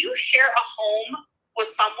 When you share a home with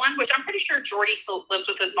someone, which I'm pretty sure Jordy still lives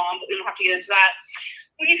with his mom, but we don't have to get into that.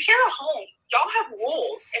 When you share a home, y'all have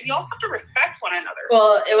rules, and y'all have to respect one another.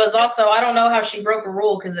 Well, it was also, I don't know how she broke a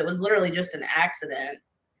rule because it was literally just an accident.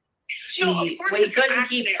 No, of course we it's an couldn't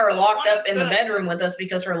keep accident, her but locked one up in the of the- bedroom with us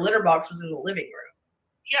because her litter box was in the living room.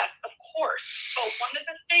 Yes, of course. But one of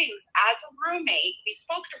the things, as a roommate, we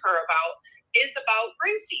spoke to her about is about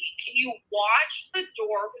Gracie. Can you watch the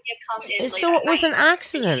door when you come in? So it was an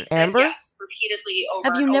accident, Amber. Yes, repeatedly over.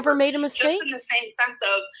 Have you and never over, made a mistake? Just in the same sense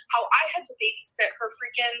of how I had to babysit her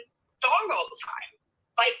freaking dog all the time.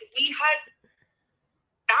 Like, we had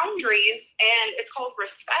boundaries, and it's called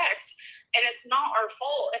respect, and it's not our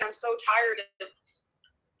fault. And I'm so tired of.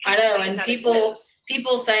 I know, and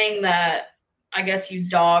people saying that. I guess you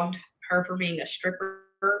dogged her for being a stripper.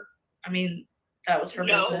 I mean, that was her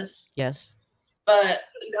business. Yes. But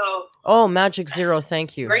no. Oh, Magic Zero,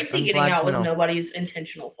 thank you. Gracie getting out was nobody's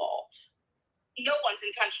intentional fault. No one's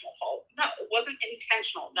intentional fault. No, it wasn't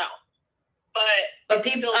intentional. No. But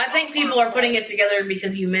people, I think people are putting it together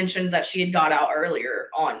because you mentioned that she had got out earlier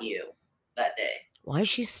on you that day. Why is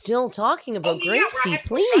she still talking about Gracie? Yeah,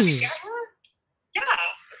 Please. Yeah.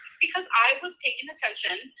 Because I was paying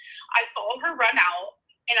attention. I saw her run out,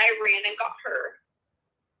 and I ran and got her.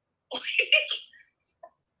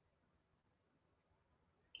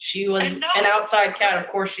 She was an outside cat. Of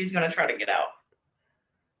course, she's going to try to get out.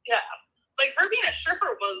 Yeah. Like, her being a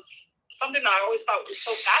stripper was something that I always thought was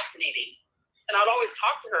so fascinating. And I'd always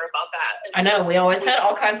talk to her about that. And I know. We always had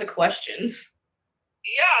all kinds of questions.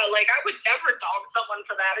 Yeah. Like, I would never dog someone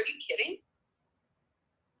for that. Are you kidding?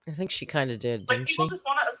 I think she kind of did, Like, didn't people she? just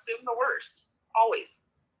want to assume the worst. Always.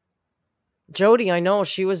 Jody, I know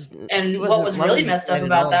she was. And she what wasn't was really loving messed it up at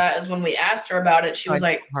about all. that is when we asked her about it, she was Tried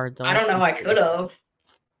so like, hard, though. I don't know, I could have.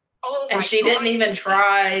 Oh, And she didn't even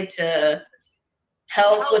try to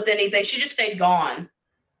help with anything. She just stayed gone.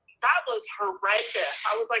 That was horrendous.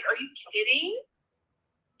 I was like, are you kidding?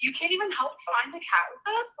 You can't even help find the cat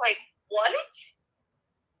with us? Like, what?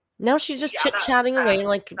 Now she's just Yeah, chit-chatting that- away, that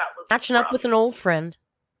like was catching up rough. with an old friend.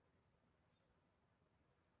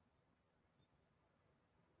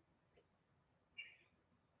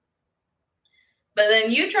 But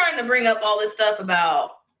then you trying to bring up all this stuff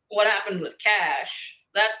about what happened with Cash,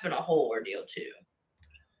 that's been a whole ordeal too.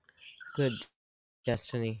 Good,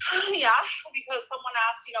 Destiny. Yeah, because someone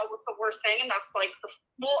asked, what's the worst thing? And that's like,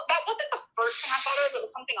 that wasn't the first thing I thought of. It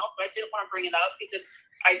was something else, but I didn't want to bring it up because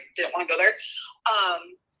I didn't want to go there.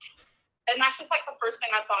 And that's just like the first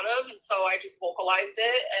thing I thought of. And so I just vocalized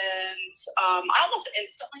it. And I almost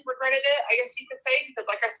instantly regretted it, I guess you could say,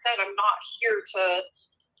 because like I said, I'm not here to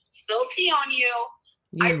spill tea on you.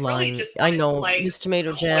 You lying. I know, Miss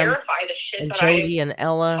Tomato Jam the shit and that Jody and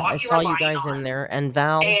Ella. I saw you guys on. in there. And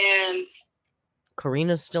Val. And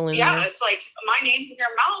Karina's still in yeah, there. it's like my name's in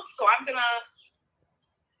your mouth, so I'm gonna.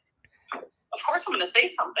 Of course, I'm gonna say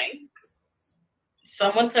something.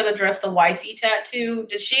 Someone said address the wifey tattoo.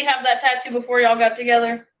 Did she have that tattoo before y'all got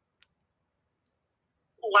together?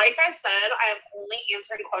 Like I said, I am only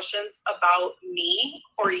answering questions about me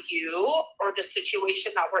or you or the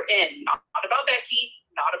situation that we're in. Not about Becky,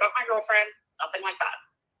 not about my girlfriend, nothing like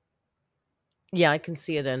that. Yeah, I can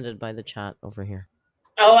see it ended by the chat over here.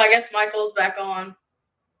 Oh, I guess Michael's back on.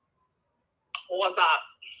 What's up?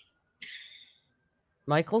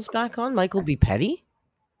 Michael's back on? Michael B. Petty?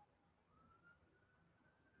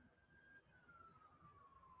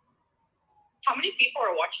 How many people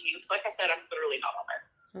are watching you? Because like I said, I'm literally not on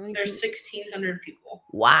there. There's 1,600 people.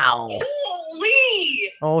 Wow.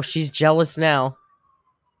 Holy! Oh, she's jealous now.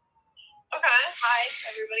 Okay. Hi,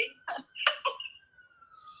 everybody.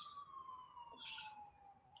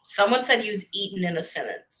 Someone said use eaten in a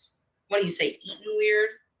sentence. What do you say? Eaten weird?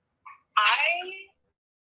 I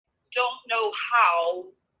don't know how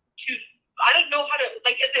to. I don't know how to.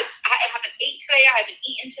 Like, is it? I haven't ate today. I haven't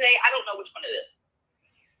eaten today. I don't know which one it is.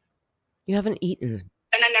 You haven't eaten.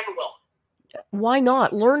 And I never will. Why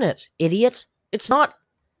not? Learn it, idiot. It's not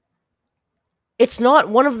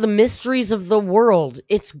one of the mysteries of the world.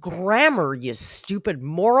 It's grammar, you stupid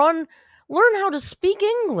moron. Learn how to speak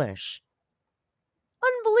English.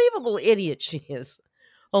 Unbelievable idiot she is.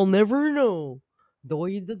 I'll never know.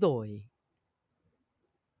 Doy the doy.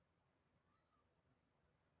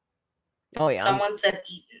 Oh, yeah. Someone said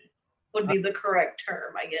eaten would be the correct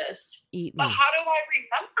term, I guess. Eaten. But how do I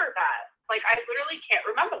remember that? Like, I literally can't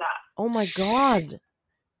remember that. Oh, my God.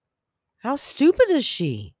 How stupid is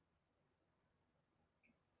she?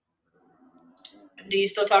 Do you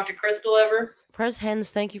still talk to Crystal ever? Prez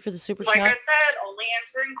Hens, thank you for the super like chat. Like I said, only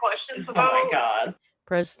answering questions about. Oh, my God.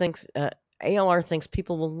 Prez thinks, ALR thinks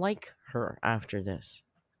people will like her after this.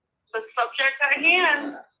 The subject at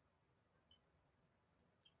hand.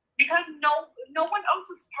 Because no one else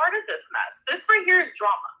is part of this mess. This right here is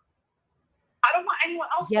drama. I don't want anyone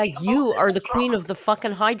else. Yeah, you are the queen of the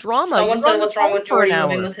fucking high drama. Someone said, "What's wrong with Jordy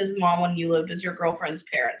living with his mom when you lived as your girlfriend's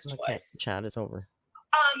parents twice?" Chat is over.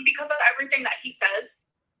 Because of everything that he says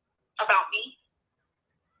about me.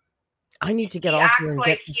 I need to get off here and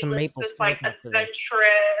get to some maple syrup. Like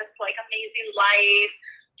adventurous, like amazing life.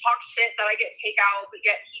 Talk shit that I get takeout, but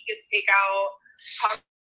yet he gets takeout. Talk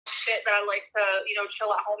shit that I like to,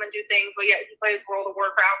 chill at home and do things, but yet he plays World of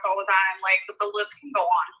Warcraft all the time. Like the list can go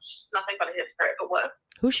on. It's just nothing but a hypocrite. But what?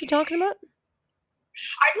 Who's she talking about?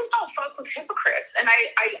 I just don't fuck with hypocrites, and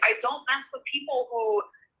I don't mess with people who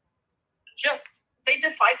they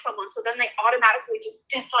dislike someone, so then they automatically just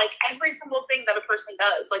dislike every single thing that a person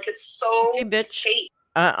does. Like it's so fake.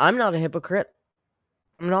 I'm not a hypocrite.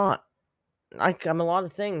 I'm not. I'm a lot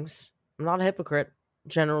of things. I'm not a hypocrite,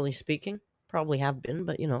 generally speaking. Probably have been,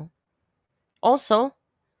 but Also,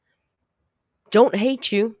 don't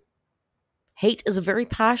hate you. Hate is a very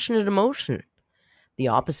passionate emotion. The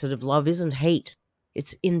opposite of love isn't hate.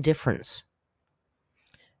 It's indifference.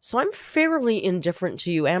 So I'm fairly indifferent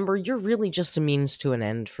to you, Amber. You're really just a means to an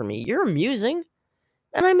end for me. You're amusing,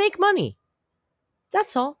 and I make money.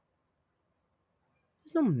 That's all.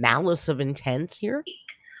 There's no malice of intent here.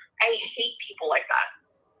 I hate people like that.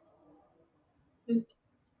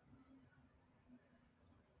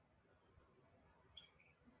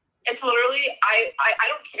 It's literally, I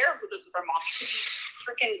don't care who lives with their mom. You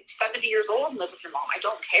could be freaking 70 years old and live with your mom. I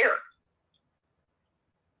don't care.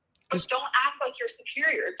 But don't act like you're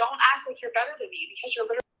superior. Don't act like you're better than me because you're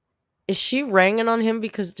literally. Is she ranging on him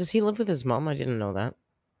because does he live with his mom? I didn't know that.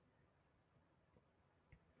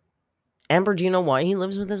 Amber, do you know why he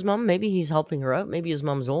lives with his mom? Maybe he's helping her out. Maybe his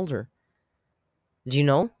mom's older. Do you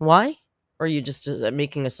know why? Or are you just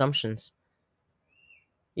making assumptions?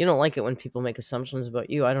 You don't like it when people make assumptions about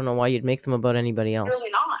you. I don't know why you'd make them about anybody else.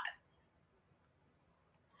 Really not.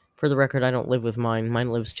 For the record, I don't live with mine. Mine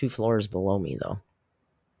lives 2 floors below me, though.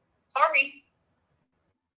 Sorry.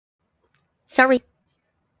 Sorry.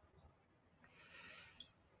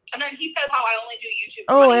 And then he says how I only do YouTube.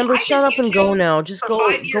 Oh, money. Amber, I shut did up and YouTube go now. Just for go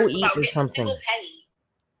 5 years eat without or getting a something. single penny.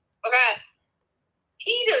 Okay.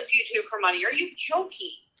 He does YouTube for money. Are you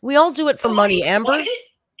joking? We all do it for money, Amber. What?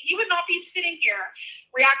 He would not be sitting here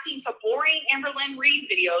reacting to boring Amberlynn Reed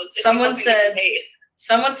videos. If Someone he wasn't getting said, paid.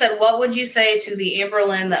 Someone said, what would you say to the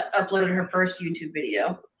Amberlynn that uploaded her first YouTube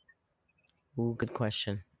video? Ooh, good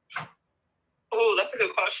question. Oh, that's a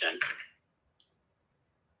good question.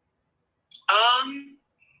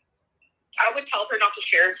 I would tell her not to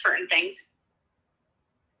share certain things.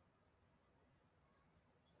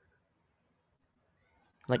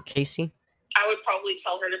 Like Casey? I would probably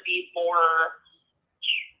tell her to be more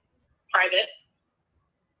private.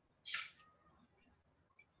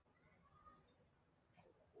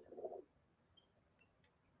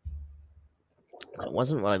 That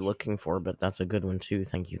wasn't what I'm looking for, but that's a good one too.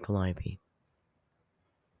 Thank you, Calliope.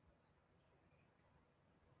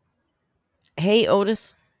 Hey,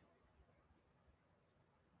 Otis.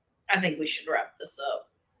 I think we should wrap this up.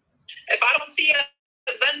 If I don't see a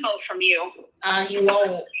Venmo from you, You won't.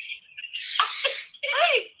 hey,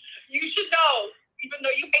 you should know. Even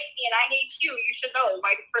though you hate me and I hate you, you should know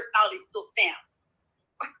my personality still stands.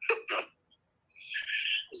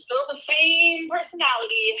 Still the same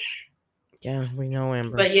personality. Yeah, we know,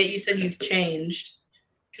 Amber. But yet you said you've changed.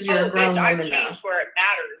 Because you're a grown I've woman now. changed where it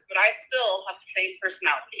matters, but I still have the same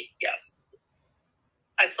personality. Yes.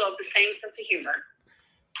 I still have the same sense of humor.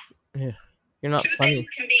 Yeah. You're not 2 funny. things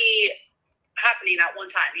can be happening at one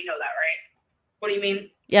time. You know that, right? What do you mean?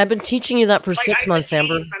 Yeah, I've been teaching you that for 6 months,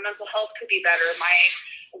 Amber. My mental health could be better. My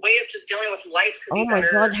way of just dealing with life could be Oh my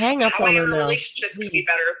better. God, hang up How on I her am in now. relationships could be Please.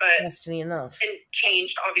 better, but Destiny, enough. and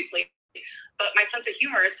changed, obviously. But my sense of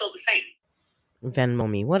humor is still the same. Venmo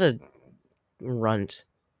me. What a runt.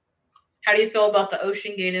 How do you feel about the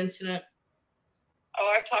Ocean Gate incident?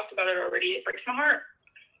 Oh, I've talked about it already. It breaks my heart.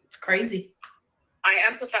 It's crazy. I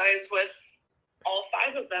empathize with all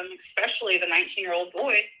 5 of them, especially the 19-year-old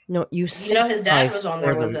boy. No, you His dad was on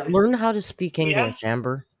there for with them. him. Learn how to speak English,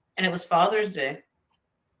 Amber. And it was Father's Day.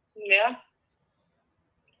 Yeah.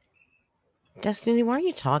 Destiny, why are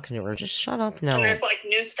you talking to her? Just shut up now. And there's like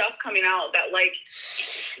new stuff coming out that like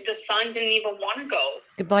the son didn't even want to go.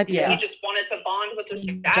 Goodbye, Pete. He just wanted to bond with his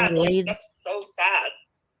dad. Delayed. Like, that's so sad.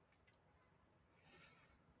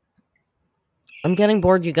 I'm getting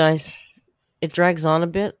bored, you guys. It drags on a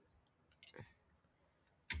bit.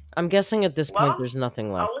 I'm guessing at this point there's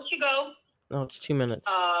nothing left. I'll let you go. No, it's 2 minutes.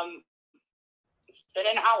 It's been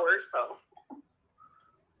an hour, so.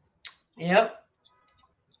 Yep.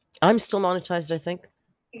 I'm still monetized, I think.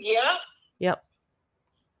 Yep. Yep.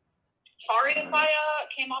 Sorry if I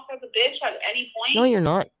came off as a bitch at any point. No, you're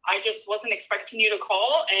not. I just wasn't expecting you to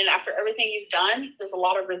call, and after everything you've done, there's a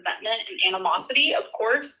lot of resentment and animosity, of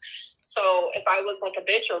course. So if I was like a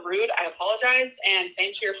bitch or rude, I apologize. And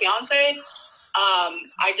same to your fiance.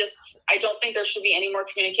 I don't think there should be any more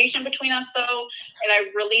communication between us, though. And I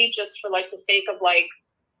really, just for like the sake of like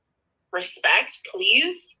respect,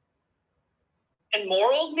 please, and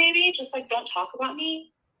morals, maybe just like don't talk about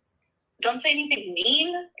me. Don't say anything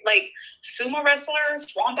mean. Like sumo wrestler,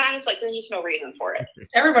 swamp ass. Like there's just no reason for it.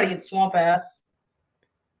 Everybody gets swamp ass.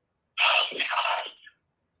 Oh my god.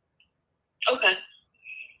 Okay.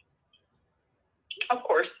 Of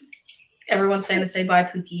course. Everyone's saying to say bye,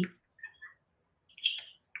 Pookie.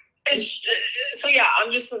 So yeah,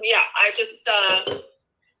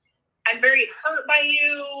 I'm very hurt by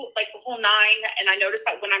you, like the whole 9. And I noticed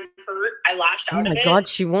that when I'm hurt, I lashed out Oh a my bit. god,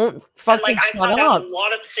 she won't fucking And, like, I shut found up. out a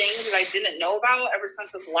lot of things that I didn't know about ever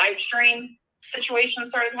since this live stream situation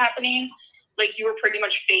started happening. Like you were pretty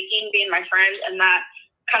much faking being my friend, and that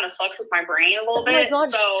kind of fucks with my brain a little bit. Oh my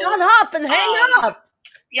god, so, shut up and hang up.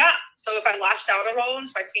 Yeah, so if I lashed out at all, and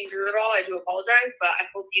if I seemed rude at all, I do apologize, but I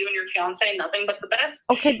hope you and your fiance nothing but the best.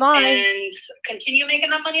 Okay, bye. And continue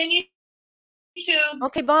making that money on YouTube.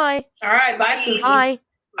 Okay, bye. All right, bye, Pookie. Bye.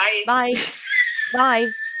 Bye. Bye. Bye.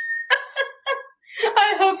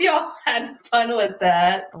 I hope y'all had fun with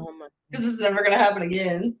that. Oh my. This is never going to happen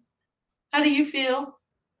again. How do you feel?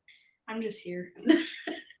 I'm just here.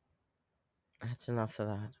 That's enough of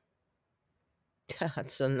that.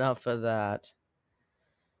 That's enough of that.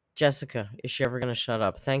 Jessica, is she ever going to shut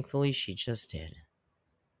up? Thankfully, she just did.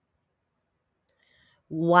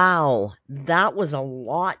 Wow, that was a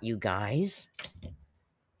lot, you guys.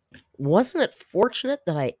 Wasn't it fortunate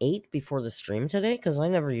that I ate before the stream today? Because I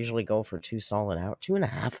never usually go for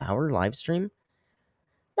 2.5 hour live stream.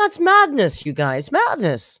 That's madness, you guys.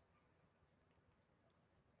 Madness.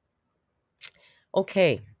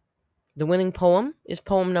 Okay. The winning poem is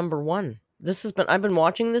poem number 1. I've been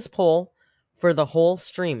watching this poll for the whole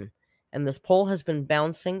stream, and this poll has been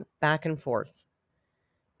bouncing back and forth.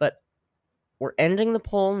 But we're ending the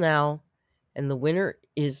poll now, and the winner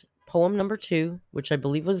is poem number 2, which I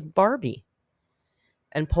believe was Barbie.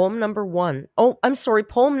 And poem number 1,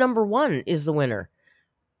 poem number 1 is the winner.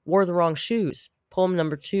 Wore the Wrong Shoes. Poem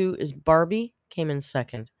number 2 is Barbie, came in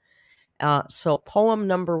second. So poem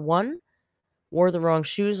number 1, Wore the Wrong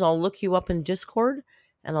Shoes. I'll look you up in Discord,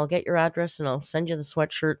 and I'll get your address, and I'll send you the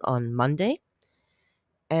sweatshirt on Monday.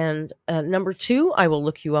 And number 2, I will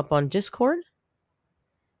look you up on Discord,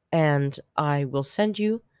 and I will send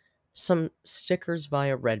you some stickers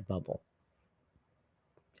via Redbubble.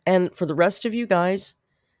 And for the rest of you guys,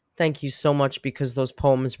 thank you so much, because those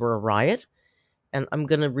poems were a riot, and I'm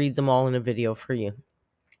going to read them all in a video for you.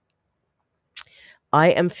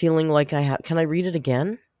 I am feeling like I have... Can I read it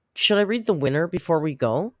again? Should I read the winner before we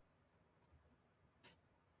go?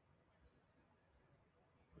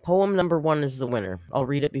 Poem number 1 is the winner. I'll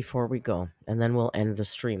read it before we go, and then we'll end the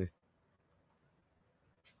stream.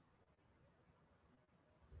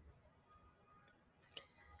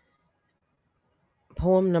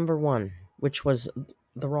 Poem number 1, which was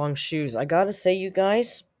The Wrong Shoes. I gotta say, you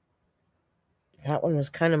guys, that one was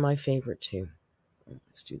kind of my favorite too.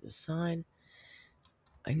 Let's do this side.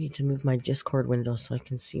 I need to move my Discord window so I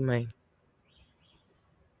can see my...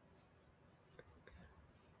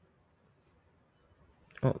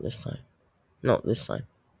 Oh, this side. No, this side.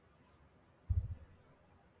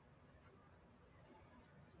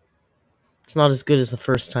 It's not as good as the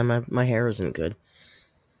first time. My hair isn't good.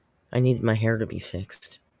 I need my hair to be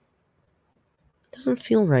fixed. Doesn't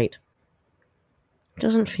feel right.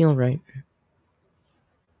 Doesn't feel right.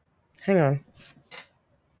 Hang on.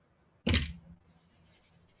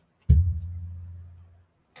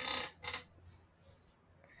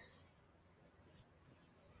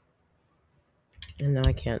 And now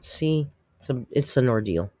I can't see. It's an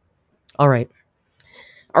ordeal. All right.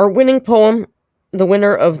 Our winning poem, the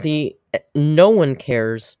winner of the No One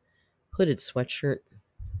Cares hooded sweatshirt,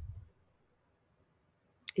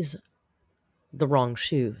 is The Wrong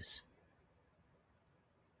Shoes.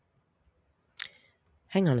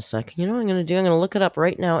 Hang on a second. You know what I'm going to do? I'm going to look it up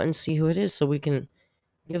right now and see who it is, so we can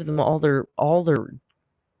give them all their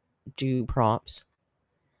due props.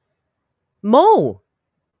 Mo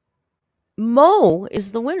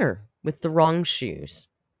is the winner with The Wrong Shoes.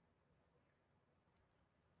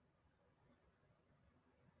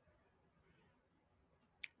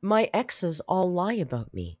 My exes all lie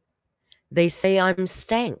about me. They say I'm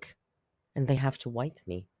stank, and they have to wipe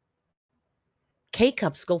me.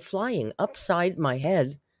 K-cups go flying upside my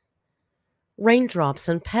head. Raindrops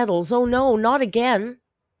and petals, oh no, not again.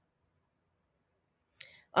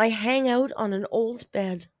 I hang out on an old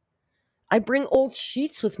bed. I bring old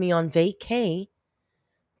sheets with me on vacay.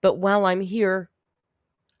 But while I'm here,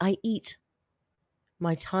 I eat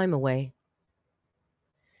my time away.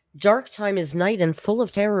 Dark time is night and full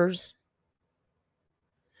of terrors.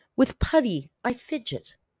 With putty, I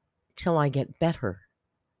fidget till I get better.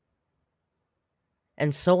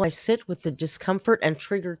 And so I sit with the discomfort and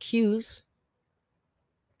trigger cues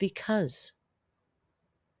because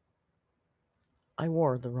I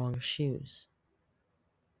wore the wrong shoes.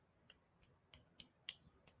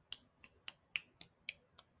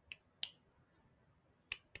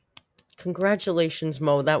 Congratulations,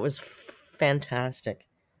 Mo. That was fantastic.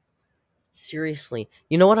 Seriously.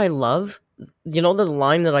 You know what I love? You know the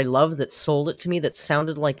line that I love that sold it to me that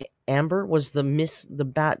sounded like Amber was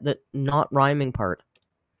the not rhyming part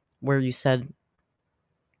where you said,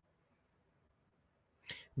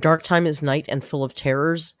 dark time is night and full of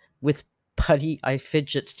terrors. With putty I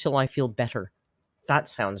fidget till I feel better. That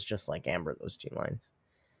sounds just like Amber, those two lines.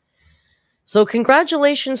 So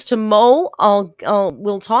congratulations to Mo.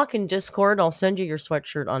 We'll talk in Discord. I'll send you your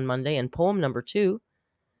sweatshirt on Monday. And poem number 2.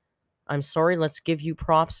 I'm sorry, let's give you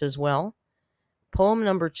props as well. Poem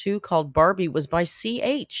number 2, called Barbie, was by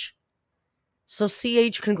CH. So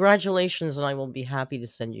CH, congratulations, and I will be happy to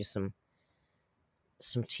send you some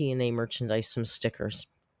TNA merchandise, some stickers.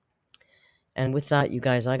 And with that, you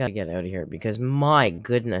guys, I gotta get out of here because my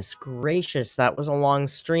goodness gracious, that was a long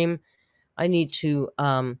stream. I need to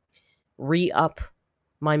re-up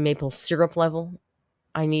my maple syrup level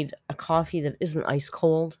I need a coffee that isn't ice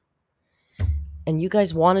cold. And you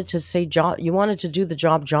guys wanted to say job. You wanted to do the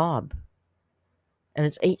job. And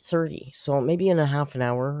it's 8:30, so maybe in a half an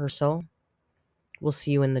hour or so, we'll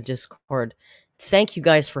see you in the Discord. Thank you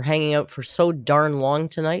guys for hanging out for so darn long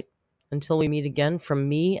tonight. Until we meet again, from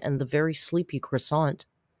me and the very sleepy croissant,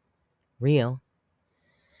 Rio.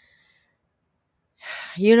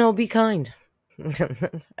 Be kind.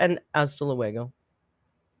 And hasta luego.